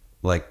of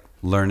like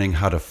learning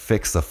how to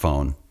fix a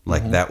phone.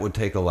 Like that would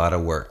take a lot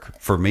of work.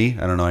 For me,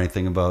 I don't know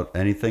anything about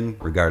anything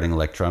regarding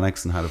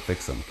electronics and how to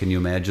fix them. Can you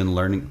imagine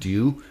learning?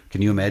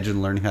 Can you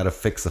imagine learning how to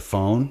fix a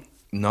phone?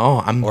 No,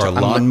 or a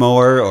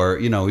lawnmower, or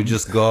you know, we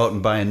just go out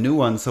and buy a new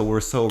one. So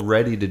we're so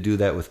ready to do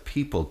that with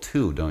people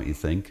too, don't you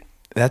think?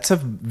 That's a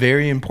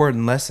very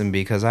important lesson,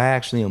 because I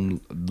actually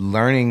am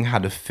learning how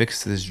to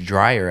fix this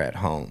dryer at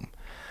home.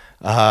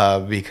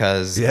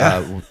 Because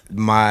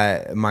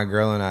my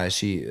girl and I,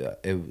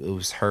 it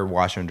was her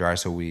washer and dryer.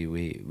 So we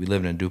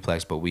live in a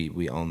duplex, but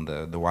we own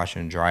the washer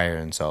and dryer,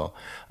 and so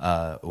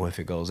if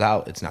it goes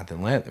out, it's not the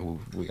land.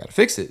 We got to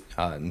fix it.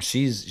 And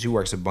she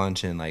works a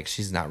bunch, and like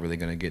she's not really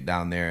gonna get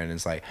down there. And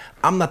it's like,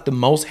 I'm not the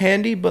most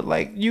handy, but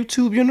like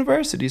YouTube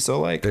University,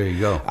 so like there you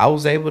go. I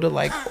was able to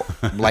like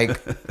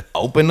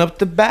open up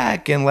the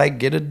back and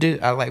like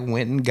I like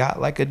went and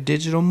got like a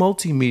digital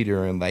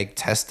multimeter and like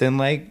testing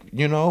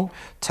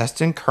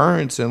testing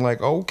currents and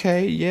like,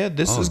 okay, yeah,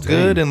 this is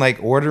good, and like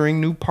ordering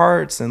new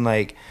parts and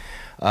like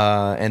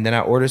and then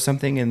I ordered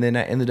something and then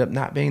I ended up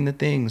not being the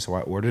thing, so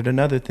I ordered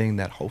another thing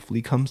that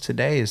hopefully comes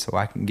today so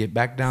I can get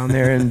back down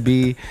there and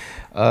be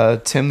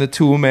Tim the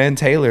Toolman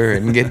Taylor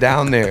and get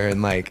down there,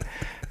 and like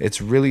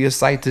it's really a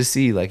sight to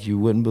see, like you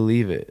wouldn't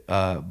believe it,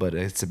 but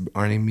it's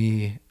earning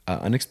me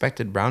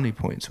unexpected brownie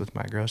points with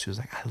my girl. She was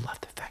like, I love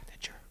the fact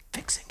that you're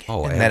fixing it,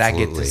 and that I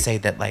get to say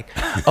that like,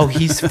 oh,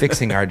 he's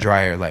fixing our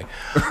dryer, like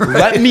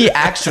let me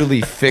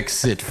actually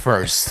fix it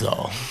first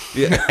though.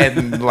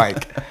 And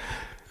like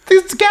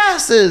this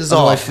gas is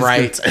off,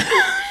 right?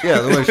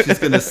 Otherwise she's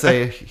gonna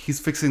say he's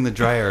fixing the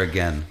dryer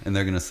again, and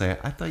they're gonna say,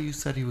 I thought you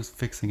said he was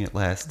fixing it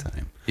last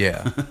time.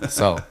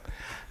 So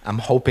I'm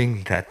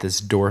hoping that this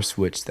door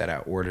switch that I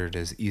ordered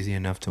is easy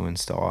enough to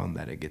install and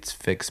that it gets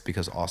fixed,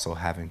 because also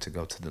having to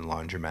go to the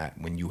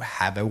laundromat when you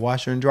have a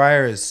washer and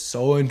dryer is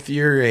so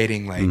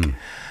infuriating. Like,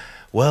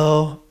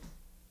 well,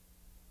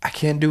 I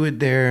can't do it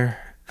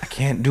there. I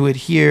can't do it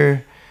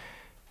here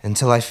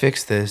until I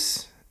fix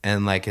this.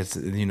 And like, it's,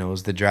 you know,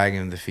 it's the dragging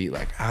of the feet.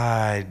 Like,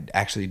 I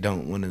actually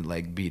don't want to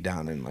like be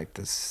down in like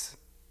this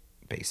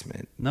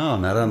basement. No,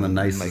 not on the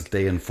nicest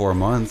day in 4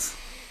 months.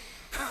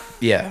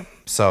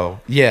 So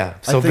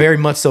very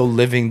much so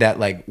living that,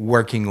 like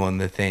working on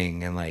the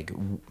thing and like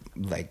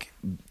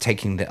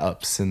taking the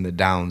ups and the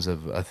downs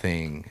of a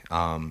thing,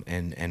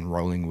 and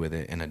rolling with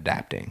it and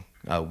adapting.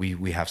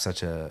 We have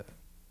such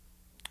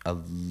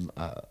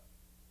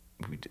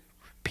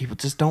people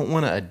just don't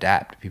want to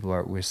adapt.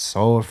 We're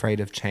so afraid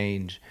of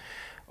change,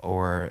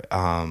 or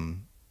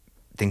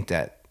think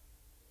that,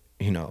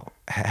 you know,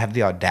 have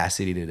the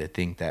audacity to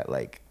think that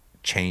like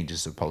change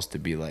is supposed to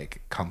be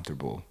like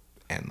comfortable,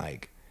 and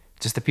like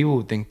just the people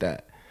who think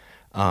that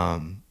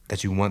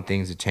that you want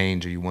things to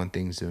change or you want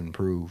things to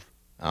improve,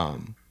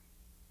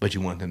 but you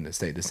want them to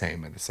stay the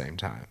same at the same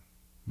time.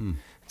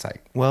 It's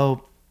like,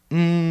 well,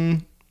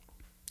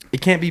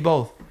 It can't be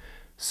both.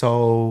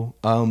 So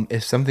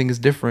if something is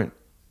different,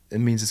 it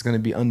means it's going to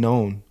be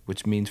unknown,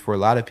 which means for a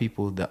lot of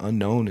people, the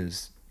unknown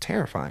is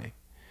terrifying.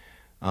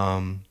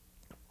 And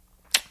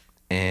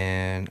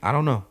I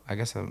don't know. I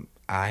guess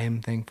I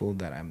am thankful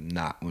that I'm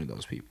not one of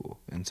those people.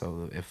 And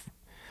so if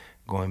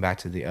going back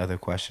to the other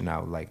question, I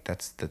would like,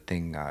 that's the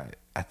thing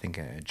I think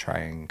I try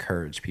and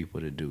encourage people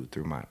to do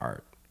through my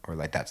art, or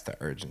like that's the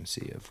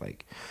urgency of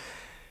like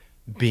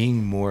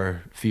being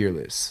more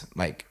fearless,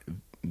 like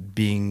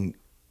being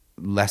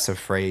less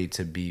afraid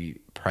to be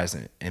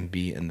present and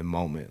be in the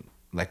moment.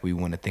 Like we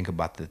want to think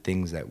about the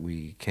things that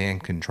we can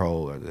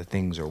control, or the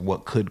things or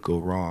what could go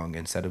wrong,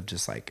 instead of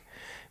just like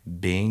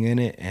being in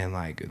it and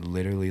like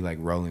literally like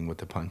rolling with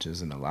the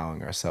punches and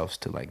allowing ourselves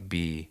to like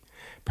be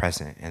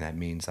present. And that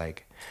means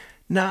like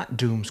not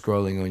doom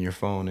scrolling on your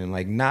phone, and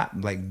like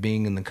not like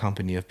being in the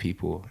company of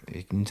people.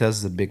 It can tell, this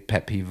is a big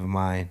pet peeve of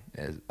mine,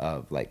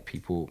 of like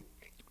people.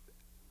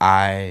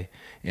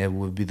 It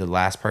would be the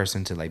last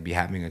person to like be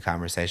having a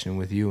conversation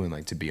with you and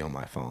like to be on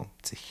my phone.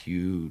 It's a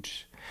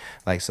huge,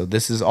 like, so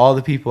this is all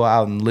the people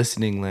out in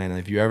listening land.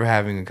 If you're ever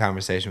having a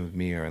conversation with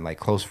me, or like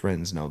close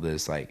friends know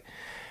this, like,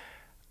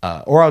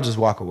 or I'll just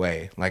walk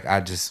away. Like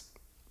I just,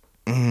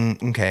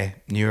 okay,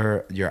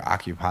 you're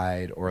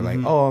occupied, or like,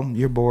 oh,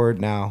 you're bored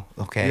now.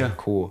 Okay, yeah,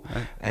 cool.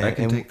 I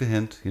can take the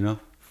hint, you know.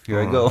 Here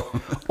I go.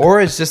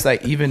 Or it's just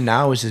like, even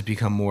now it's just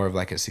become more of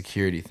like a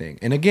security thing.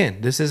 And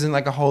again, this isn't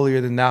like a holier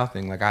than thou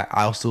thing. Like I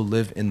also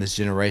live in this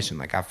generation.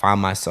 Like I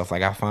find myself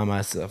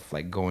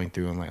like going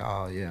through and like,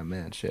 oh yeah,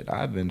 man, shit,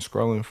 I've been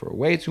scrolling for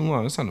way too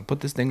long. It's time to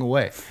put this thing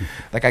away.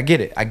 Like I get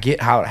it. I get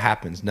how it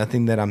happens.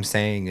 Nothing that I'm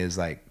saying is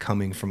like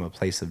coming from a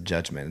place of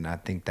judgment. And I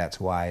think that's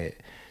why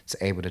it's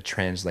able to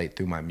translate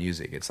through my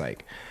music. It's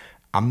like,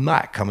 I'm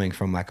not coming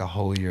from like a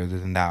holier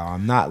than thou.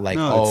 I'm not like,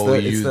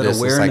 it's that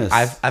awareness. It's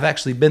like I've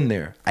actually been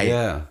there.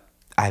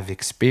 I've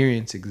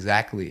experienced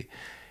exactly.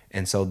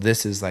 And so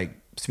this is like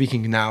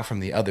speaking now from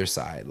the other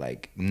side,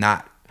 like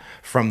not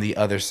from the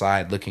other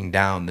side looking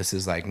down. This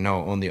is like,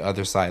 no, on the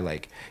other side,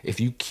 like if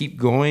you keep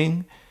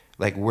going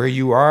like where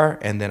you are,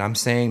 and then I'm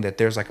saying that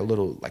there's like a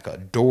little, like a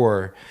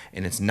door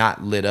and it's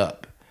not lit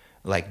up.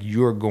 Like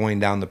you're going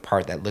down the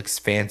part that looks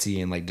fancy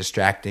and like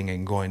distracting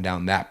and going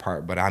down that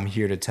part. But I'm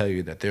here to tell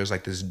you that there's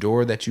like this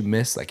door that you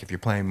miss. Like if you're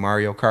playing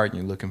Mario Kart and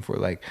you're looking for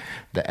like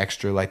the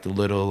extra, like the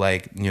little,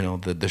 like, you know,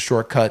 the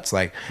shortcuts,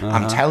 like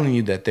I'm telling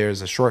you that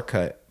there's a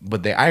shortcut.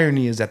 But the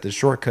irony is that the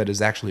shortcut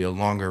is actually a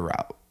longer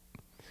route.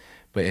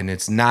 And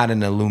it's not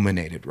an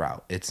illuminated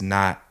route. It's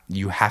not,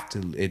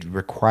 it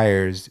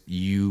requires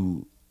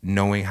you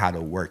knowing how to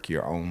work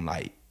your own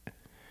light.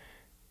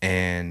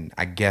 And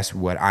I guess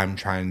what I'm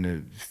trying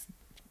to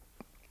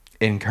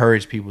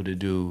encourage people to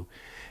do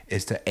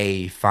is to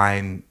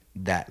find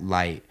that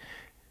light,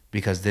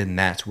 because then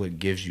that's what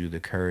gives you the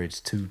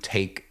courage to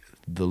take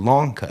the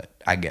long cut,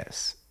 I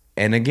guess.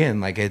 And again,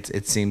 like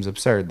it seems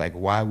absurd. Like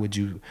why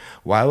would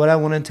I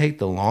want to take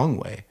the long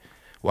way?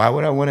 Why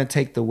would I want to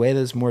take the way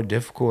that's more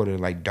difficult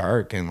and like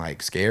dark and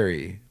like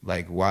scary?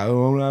 Like why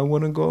would I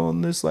want to go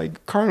on this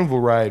like carnival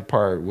ride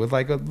part with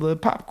like the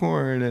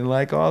popcorn and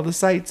like all the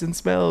sights and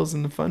smells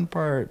and the fun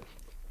part?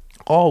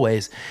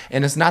 Always.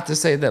 And it's not to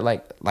say that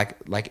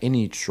like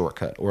any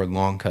shortcut or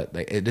long cut,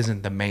 like it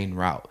isn't the main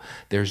route.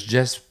 There's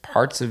just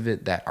parts of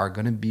it that are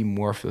going to be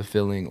more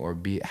fulfilling or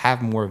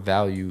have more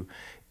value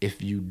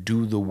if you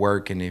do the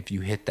work, and if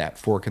you hit that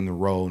fork in the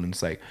road. And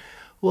it's like,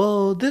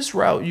 well, this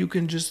route you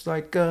can just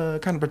like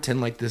kind of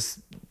pretend like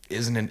this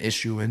isn't an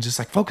issue and just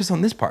like focus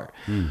on this part.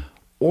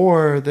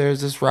 Or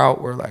there's this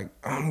route where, like,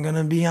 I'm going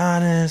to be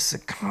honest,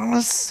 it kind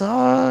of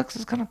sucks.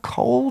 It's kind of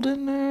cold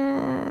in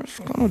there. It's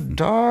kind of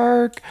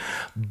dark.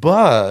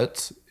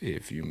 But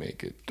if you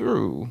make it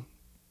through,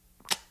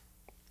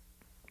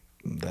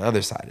 the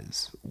other side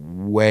is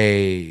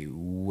way,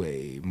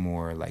 way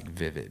more, like,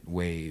 vivid.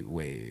 Way,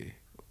 way,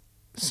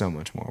 so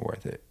much more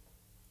worth it.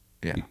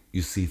 Yeah.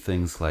 You see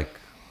things like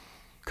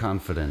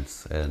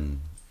confidence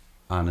and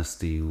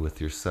honesty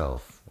with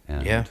yourself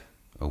and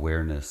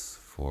awareness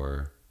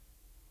for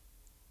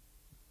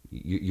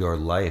your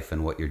life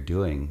and what you're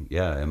doing.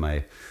 Yeah. Am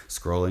I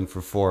scrolling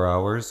for 4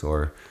 hours,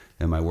 or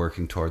am I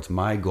working towards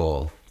my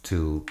goal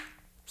to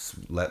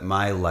let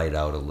my light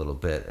out a little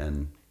bit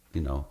and,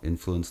 you know,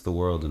 influence the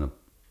world in a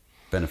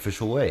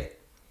beneficial way?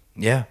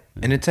 Yeah.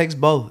 And it takes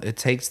both. It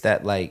takes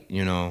that, like,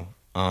 you know,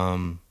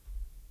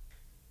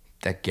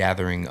 that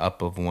gathering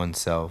up of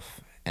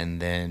oneself,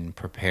 and then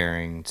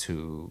preparing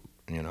to,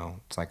 you know,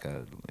 it's like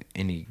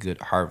any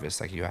good harvest.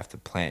 Like you have to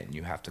plant and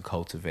you have to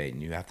cultivate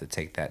and you have to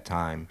take that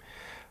time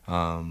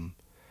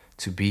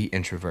to be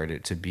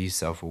introverted, to be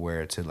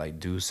self-aware, to like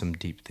do some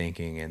deep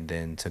thinking, and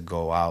then to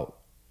go out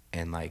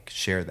and like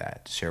share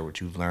what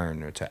you've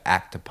learned, or to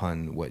act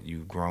upon what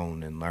you've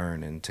grown and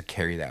learned, and to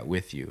carry that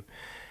with you.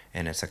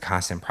 And it's a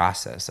constant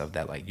process of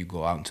that. Like, you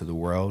go out into the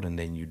world and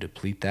then you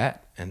deplete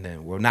that. And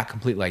then, well, not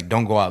complete, like,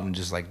 don't go out and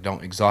just, like,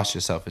 don't exhaust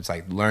yourself. It's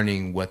like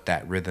learning what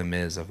that rhythm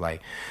is of,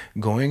 like,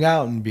 going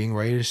out and being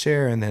ready to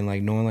share. And then,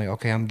 like, knowing, like,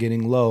 okay, I'm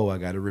getting low. I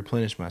got to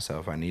replenish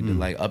myself. I need to,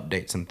 like,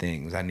 update some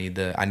things. I need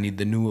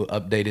the new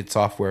updated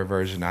software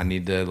version. I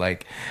need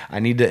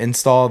to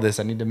install this.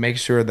 I need to make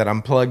sure that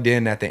I'm plugged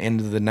in at the end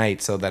of the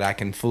night so that I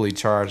can fully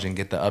charge and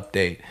get the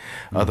update.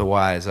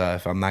 Otherwise,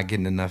 if I'm not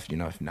getting enough, if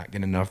you're not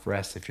getting enough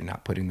rest, if you're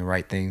not putting the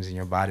right things in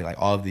your body,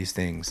 like all of these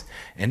things.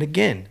 And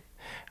again,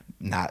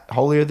 not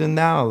holier than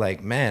thou.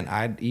 Like, man,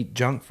 I eat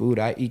junk food.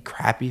 I eat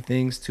crappy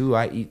things too.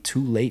 I eat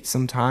too late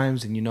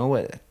sometimes. And you know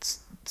what? It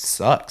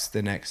sucks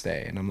the next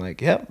day. And I'm like,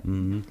 yep,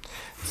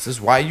 this is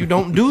why you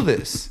don't do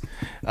this.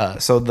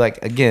 So,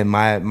 like, again,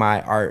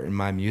 my art and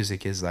my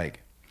music is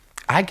like,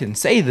 I can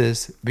say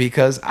this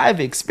because I've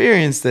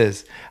experienced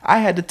this. I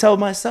had to tell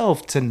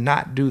myself to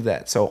not do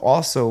that. So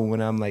also when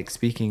I'm, like,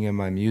 speaking in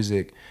my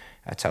music,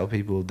 I tell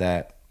people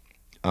that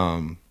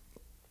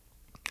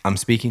I'm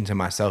speaking to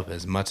myself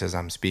as much as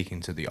I'm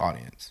speaking to the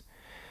audience.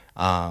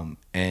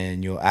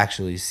 And you'll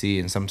actually see,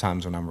 and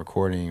sometimes when I'm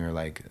recording, or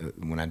like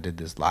when I did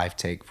this live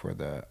take for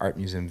the art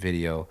museum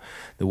video,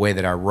 the way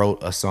that I wrote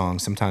a song,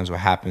 sometimes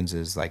what happens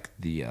is like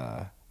the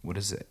what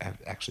is it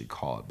actually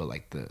called, but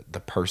like the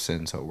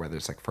person, so whether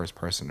it's like first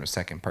person or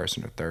second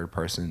person or third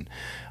person,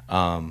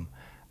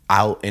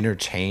 I'll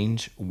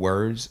interchange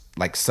words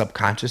like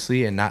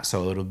subconsciously, and not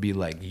so it'll be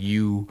like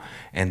you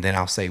and then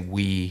I'll say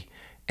we.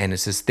 And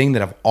it's this thing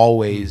that I've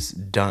always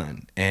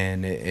done.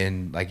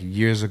 And like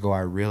years ago,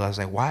 I realized,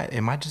 like, why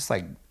am I just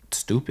like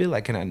stupid?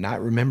 Like, can I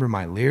not remember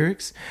my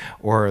lyrics?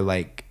 Or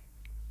like,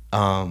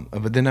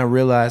 but then I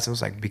realized I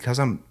was like, because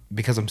I'm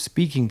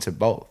speaking to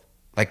both.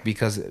 Like,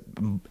 because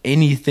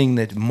anything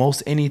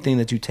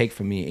that you take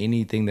from me,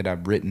 anything that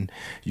I've written,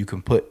 you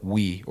can put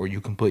we, or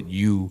you can put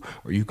you,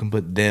 or you can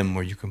put them,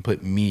 or you can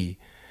put me,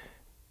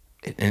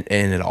 and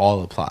it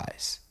all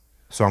applies.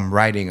 So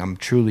I'm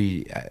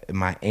truly,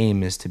 my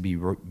aim is to be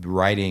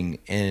writing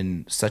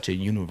in such a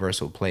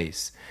universal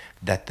place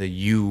that the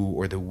you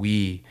or the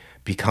we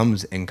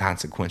becomes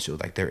inconsequential.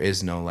 Like, there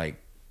is no, like,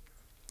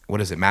 what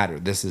does it matter?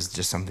 This is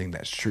just something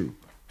that's true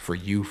for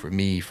you, for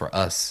me, for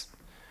us.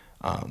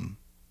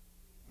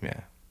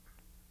 Yeah.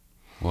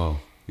 Whoa.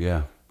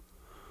 Yeah.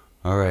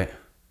 All right.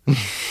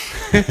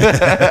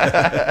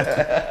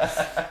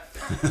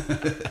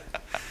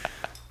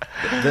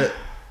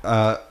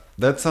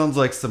 That sounds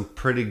like some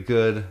pretty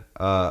good,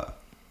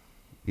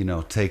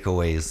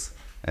 takeaways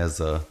as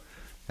a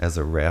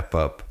wrap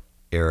up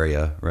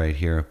area right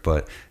here.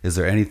 But is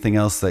there anything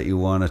else that you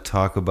want to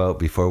talk about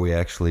before we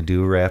actually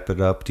do wrap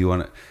it up?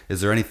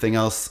 Is there anything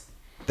else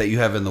that you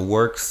have in the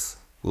works,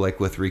 like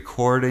with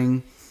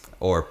recording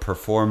or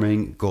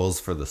performing,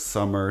 goals for the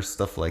summer,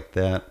 stuff like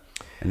that?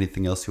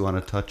 Anything else you want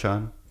to touch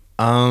on?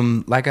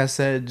 Like I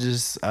said,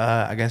 just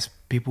I guess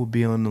people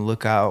be on the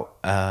lookout.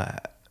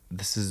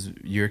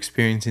 You're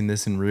experiencing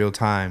this in real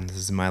time. This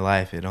is my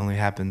life. It only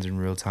happens in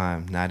real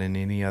time, not in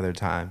any other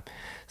time.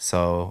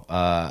 So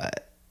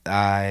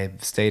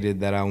I've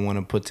stated that I want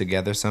to put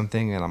together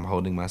something, and I'm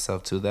holding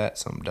myself to that.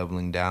 So I'm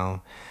doubling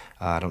down.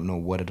 I don't know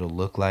what it'll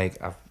look like.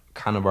 I've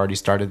kind of already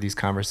started these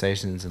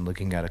conversations and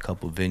looking at a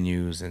couple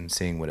venues and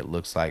seeing what it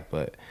looks like.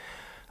 But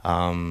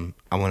I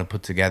want to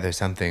put together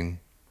something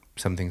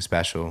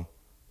special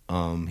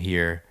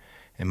here.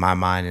 In my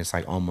mind, it's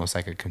like almost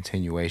like a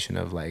continuation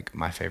of like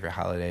my favorite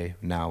holiday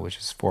now, which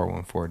is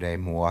 414 Day,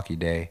 Milwaukee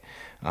Day.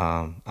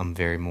 I'm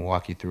very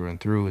Milwaukee through and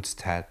through. It's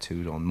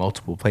tattooed on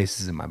multiple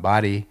places in my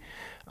body.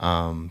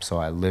 So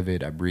I live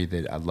it, I breathe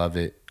it, I love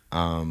it.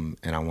 And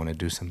I want to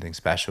do something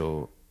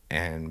special.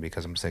 And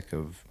because I'm sick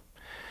of,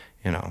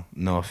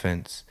 no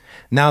offense.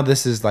 Now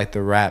this is like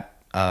the rap,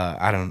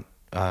 I don't,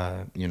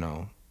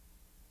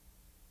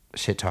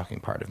 shit talking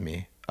part of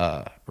me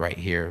right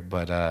here.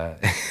 But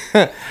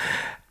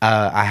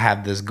I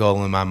have this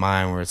goal in my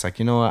mind where it's like,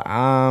 you know what,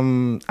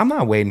 I'm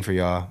not waiting for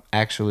y'all.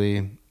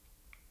 Actually,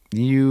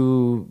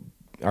 you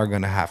are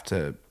gonna have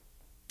to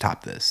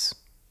top this.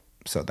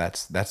 So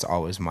that's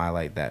always my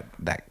like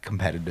that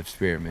competitive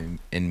spirit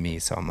in me.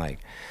 So I'm like,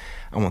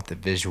 I want the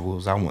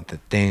visuals, I want the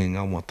thing,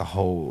 I want the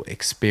whole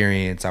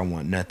experience. I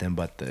want nothing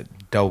but the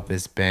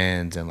dopest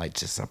bands and like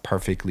just a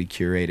perfectly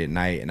curated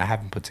night. And I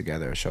haven't put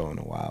together a show in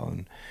a while,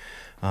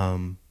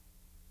 and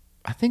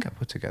I think I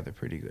put together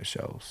pretty good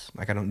shows.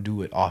 Like, I don't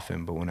do it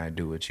often, but when I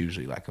do, it's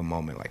usually like a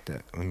moment like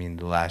that. I mean,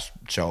 the last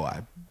show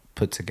I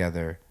put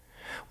together,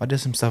 I did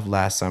some stuff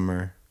last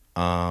summer,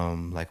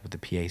 like with the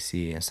PAC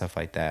and stuff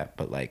like that.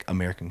 But like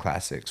American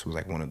Classics was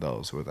like one of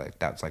those where like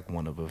that's like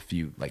one of a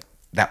few, like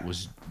that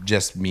was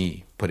just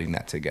me putting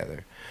that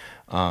together.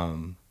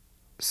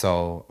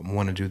 So I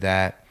want to do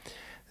that.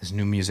 There's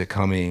new music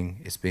coming.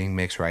 It's being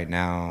mixed right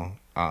now.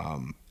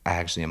 I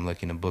actually am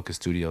looking to book a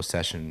studio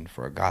session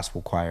for a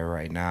gospel choir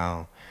right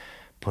now,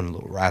 putting a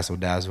little razzle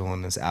dazzle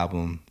on this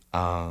album.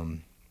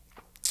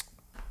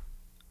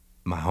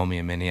 my homie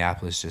in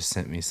Minneapolis just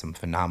sent me some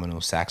phenomenal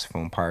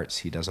saxophone parts.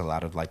 He does a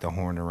lot of like the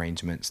horn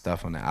arrangement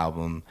stuff on the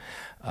album,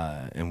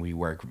 and we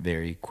work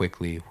very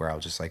quickly. Where I'll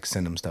just like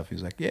send him stuff.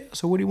 He's like, "Yeah,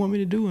 so what do you want me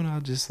to do?" And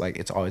I'll just like,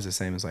 it's always the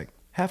same. It's like,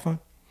 have fun.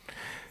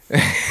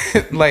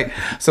 Like,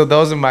 so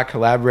those are my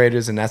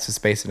collaborators, and that's the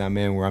space that I'm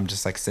in, where I'm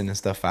just like sending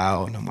stuff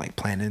out, and I'm like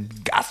planning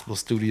gospel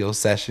studio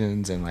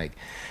sessions and like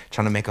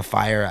trying to make a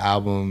fire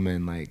album,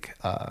 and like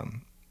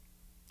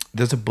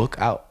there's a book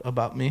out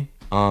about me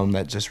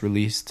that just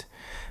released.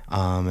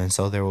 And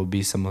so there will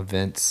be some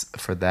events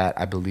for that.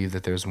 I believe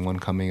that there's one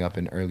coming up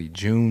in early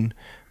June.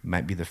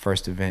 Might be the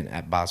first event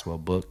at Boswell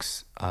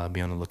Books.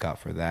 Be on the lookout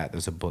for that.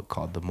 There's a book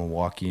called The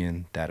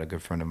Milwaukeean that a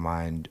good friend of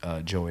mine,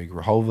 Joey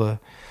Grahova,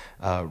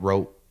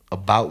 wrote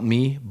about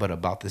me, but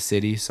about the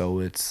city. So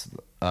it's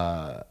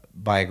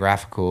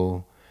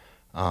biographical.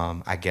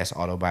 I guess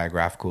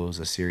autobiographical is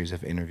a series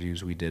of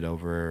interviews we did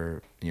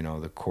over,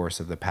 the course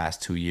of the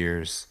past 2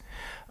 years.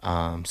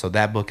 So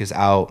that book is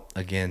out,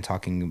 again,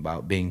 talking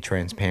about being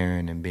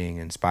transparent and being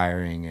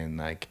inspiring, and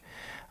like,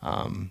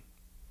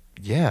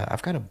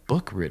 I've got a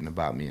book written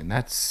about me, and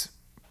that's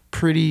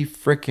pretty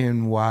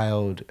freaking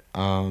wild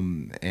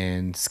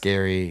and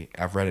scary.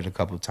 I've read it a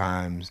couple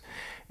times,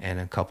 and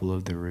a couple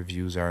of the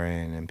reviews are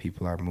in, and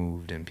people are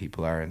moved and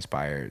people are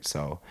inspired.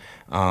 So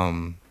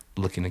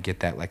looking to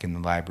get that like in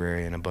the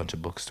library and a bunch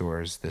of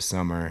bookstores this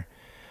summer.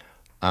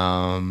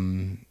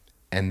 And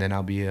then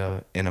I'll be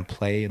in a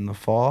play in the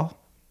fall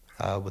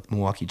with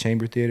Milwaukee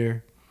Chamber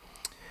Theater.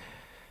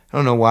 I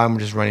don't know why I'm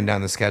just running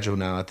down the schedule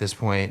now at this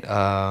point.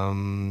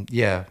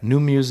 New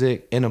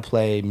music, in a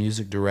play,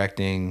 music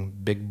directing,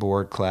 big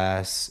board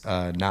class,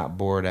 not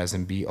board as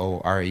in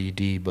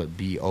BORED, but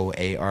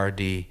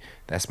BOARD.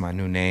 That's my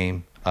new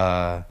name.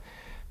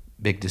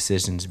 Big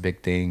decisions,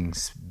 big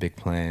things, big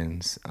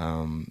plans.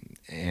 I'm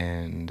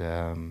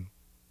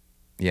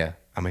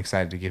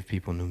excited to give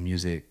people new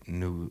music,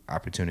 new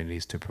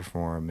opportunities to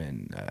perform,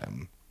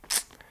 and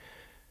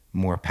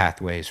more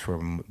pathways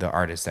for the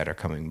artists that are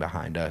coming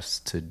behind us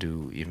to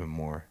do even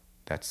more.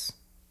 That's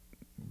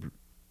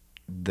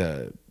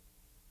the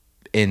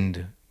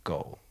end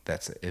goal.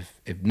 That's if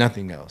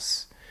nothing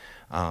else,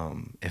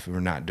 if we're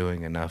not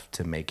doing enough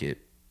to make it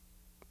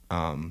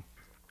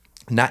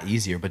not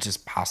easier, but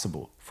just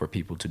possible for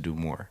people to do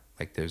more.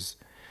 Like there's,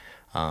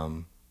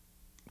 can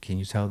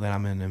you tell that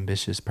I'm an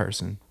ambitious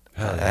person?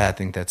 I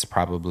think that's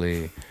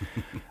probably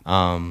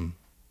something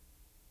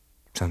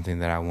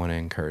that I want to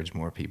encourage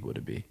more people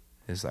to be,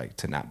 is like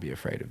to not be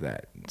afraid of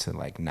that, to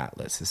like not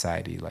let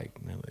society like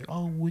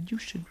oh, well, you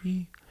should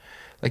be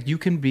like, you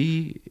can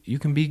be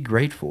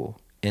grateful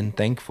and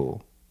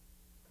thankful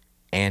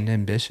and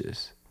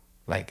ambitious.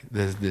 Like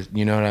this,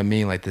 you know what I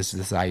mean? Like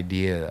this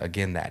idea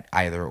again, that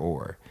either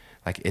or,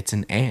 like it's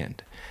an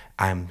and.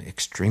 I'm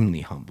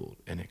extremely humbled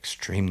and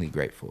extremely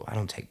grateful. I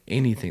don't take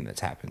anything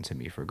that's happened to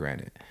me for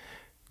granted,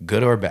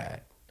 good or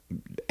bad,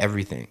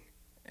 everything.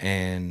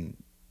 And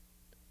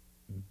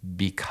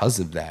because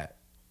of that,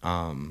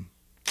 I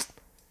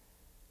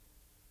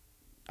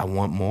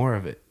want more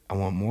of it. I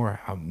want more.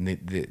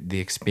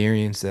 The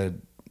experiences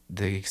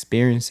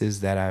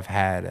that I've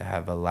had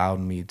have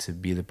allowed me to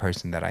be the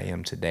person that I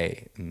am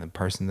today. And the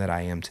person that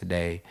I am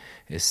today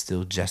is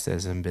still just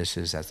as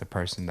ambitious as the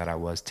person that I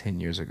was 10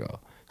 years ago.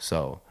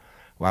 So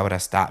why would I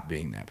stop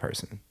being that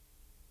person?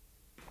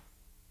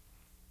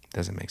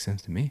 Doesn't make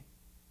sense to me.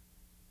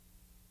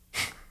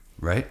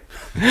 Right?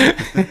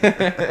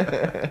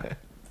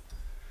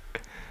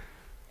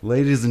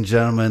 Ladies and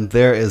gentlemen,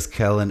 there is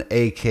Kellen,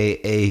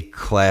 a.k.a.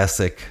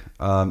 Classic.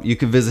 You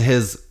can visit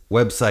his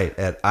website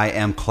at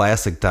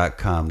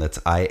iamclassic.com. That's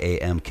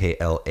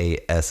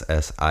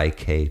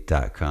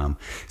iamklassik.com.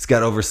 He's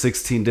got over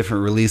 16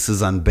 different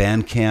releases on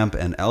Bandcamp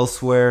and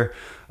elsewhere.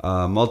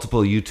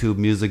 Multiple YouTube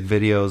music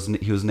videos.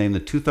 He was named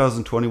the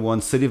 2021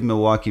 City of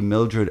Milwaukee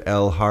Mildred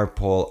L.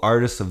 Harpole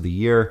Artist of the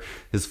Year.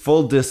 His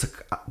full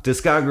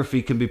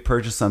discography can be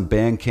purchased on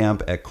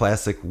Bandcamp at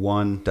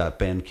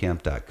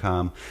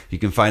classic1.bandcamp.com. You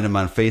can find him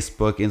on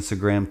Facebook,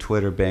 Instagram,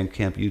 Twitter,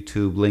 Bandcamp,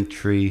 YouTube,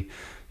 Linktree.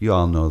 You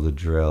all know the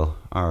drill.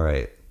 All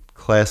right.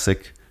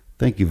 Classic,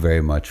 thank you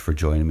very much for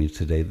joining me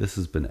today. This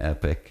has been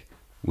epic.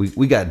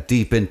 We got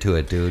deep into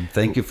it, dude.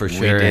 Thank you for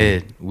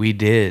sharing. We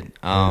did.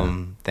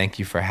 Thank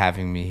you for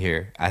having me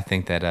here. I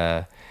think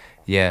that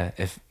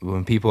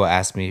when people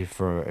ask me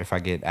if I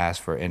get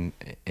asked for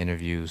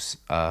interviews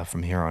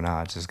from here on out,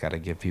 I just got to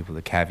give people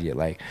the caveat,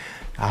 like,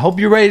 I hope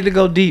you're ready to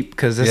go deep,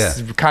 because this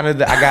is kind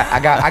of I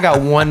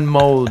got one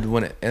mode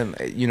when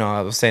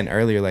I was saying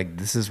earlier, like,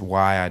 this is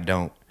why I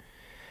don't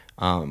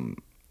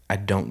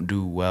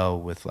do well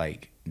with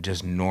like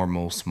just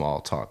normal small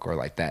talk, or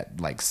like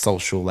that, like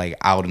social, like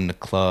out in the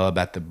club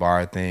at the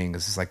bar thing.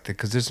 It's just like,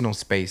 because there's no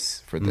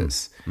space for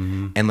this.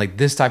 Mm-hmm. And like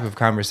this type of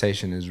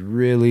conversation is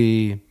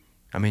really,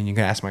 I mean, you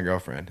can ask my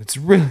girlfriend. It's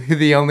really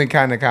the only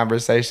kind of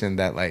conversation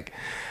that like,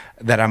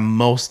 that I'm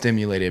most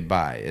stimulated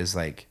by, is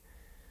like,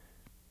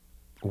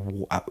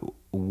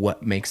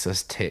 what makes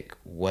us tick,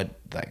 what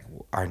like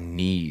our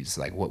needs,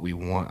 like what we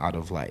want out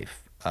of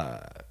life.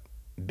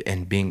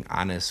 and being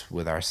honest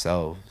with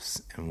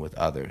ourselves and with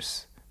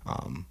others.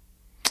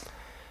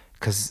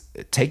 Because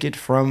take it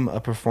from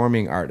a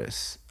performing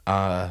artist.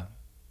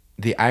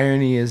 The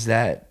irony is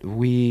that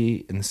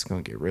and this is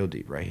going to get real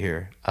deep right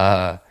here,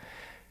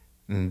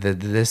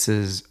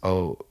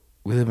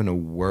 we live in a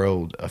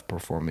world of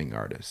performing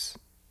artists.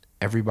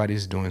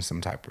 Everybody's doing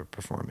some type of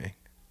performing.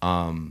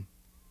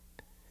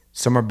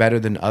 Some are better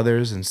than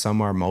others, and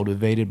some are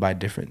motivated by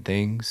different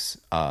things.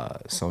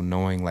 So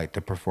knowing like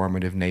the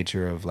performative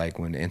nature of like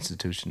when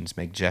institutions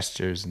make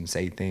gestures and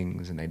say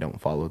things and they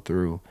don't follow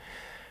through,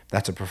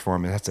 that's a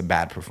performance. That's a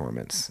bad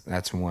performance.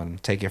 That's one.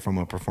 Take it from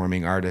a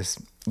performing artist.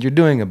 You're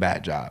doing a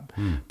bad job.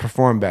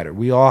 Perform better.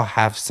 We all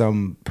have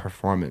some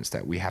performance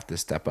that we have to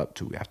step up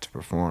to. We have to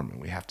perform,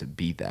 and we have to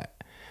be that.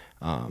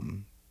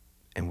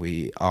 And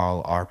we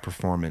all are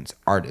performance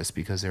artists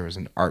because there is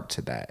an art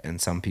to that.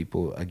 And some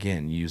people,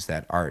 again, use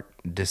that art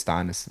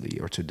dishonestly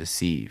or to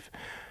deceive,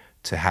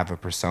 to have a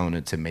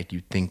persona, to make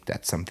you think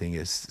that something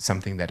is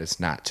something that it's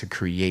not, to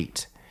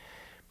create.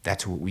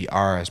 That's what we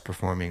are as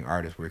performing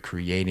artists. We're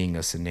creating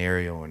a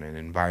scenario and an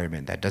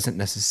environment that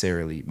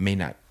may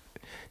not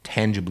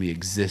tangibly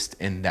exist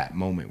in that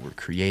moment. We're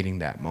creating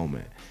that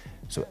moment.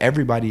 So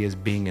everybody is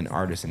being an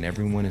artist, and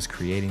everyone is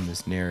creating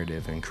this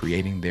narrative and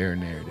creating their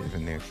narrative,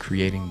 and they're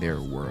creating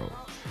their world.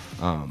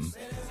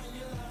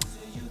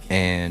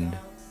 And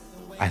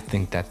I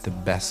think that the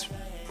best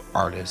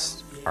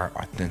artists are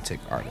authentic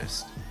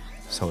artists.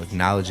 So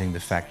acknowledging the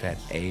fact that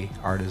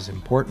art is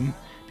important,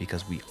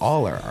 because we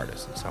all are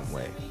artists in some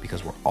way,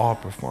 because we're all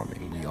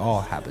performing. We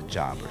all have a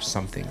job or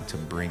something to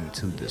bring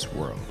to this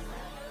world.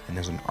 And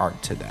there's an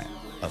art to that.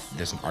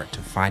 There's an art to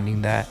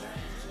finding that,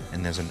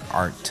 and there's an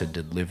art to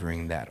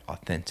delivering that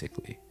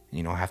authentically.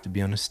 You don't have to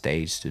be on a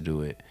stage to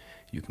do it.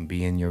 You can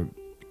be in your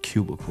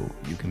cubicle.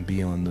 You can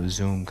be on the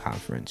Zoom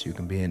conference. You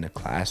can be in the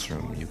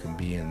classroom. You can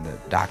be in the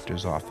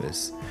doctor's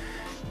office.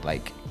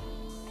 Like,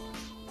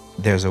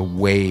 there's a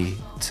way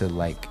to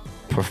like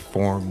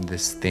perform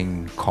this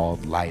thing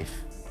called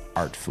life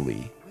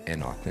artfully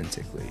and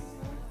authentically.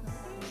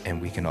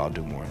 And we can all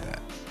do more of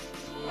that.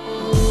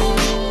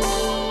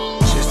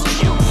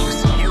 Just you.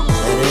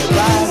 Let it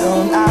ride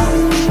on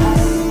out.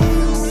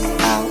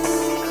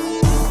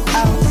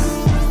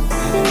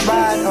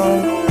 Ride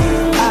on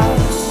out.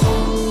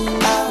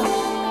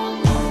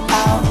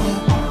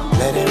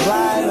 Let it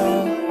ride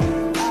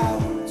on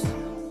out.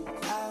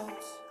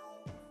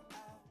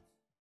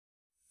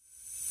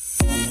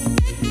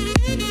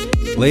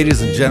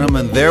 Ladies and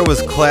gentlemen, there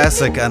was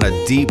Classic on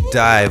a deep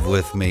dive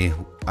with me.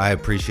 I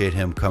appreciate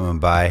him coming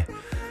by,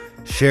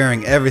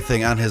 sharing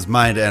everything on his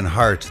mind and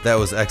heart. That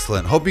was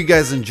excellent. Hope you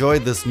guys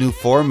enjoyed this new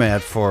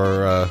format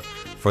for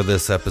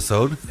this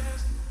episode.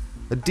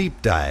 A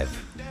deep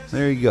dive.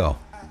 There you go.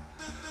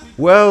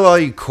 Well, all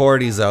you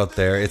Cordies out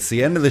there, it's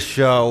the end of the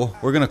show.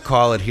 We're going to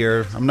call it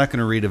here. I'm not going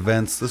to read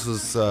events. This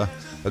was a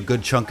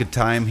good chunk of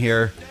time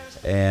here,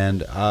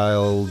 and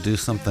I'll do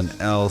something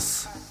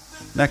else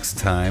next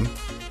time.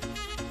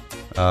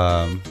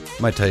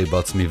 Might tell you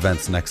about some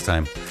events next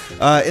time.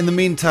 In the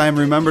meantime,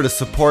 remember to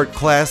support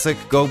Classic.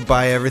 Go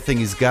buy everything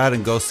he's got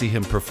and go see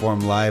him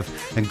perform live.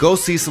 And go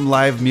see some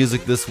live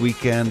music this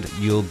weekend.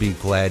 You'll be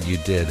glad you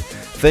did.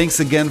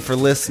 Thanks again for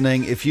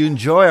listening. If you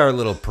enjoy our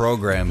little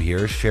program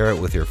here, share it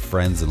with your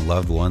friends and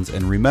loved ones.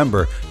 And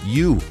remember,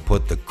 you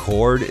put the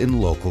chord in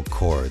local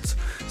chords.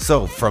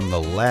 So from the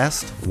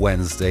last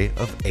Wednesday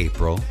of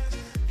April,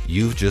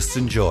 you've just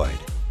enjoyed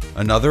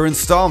another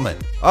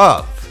installment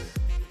of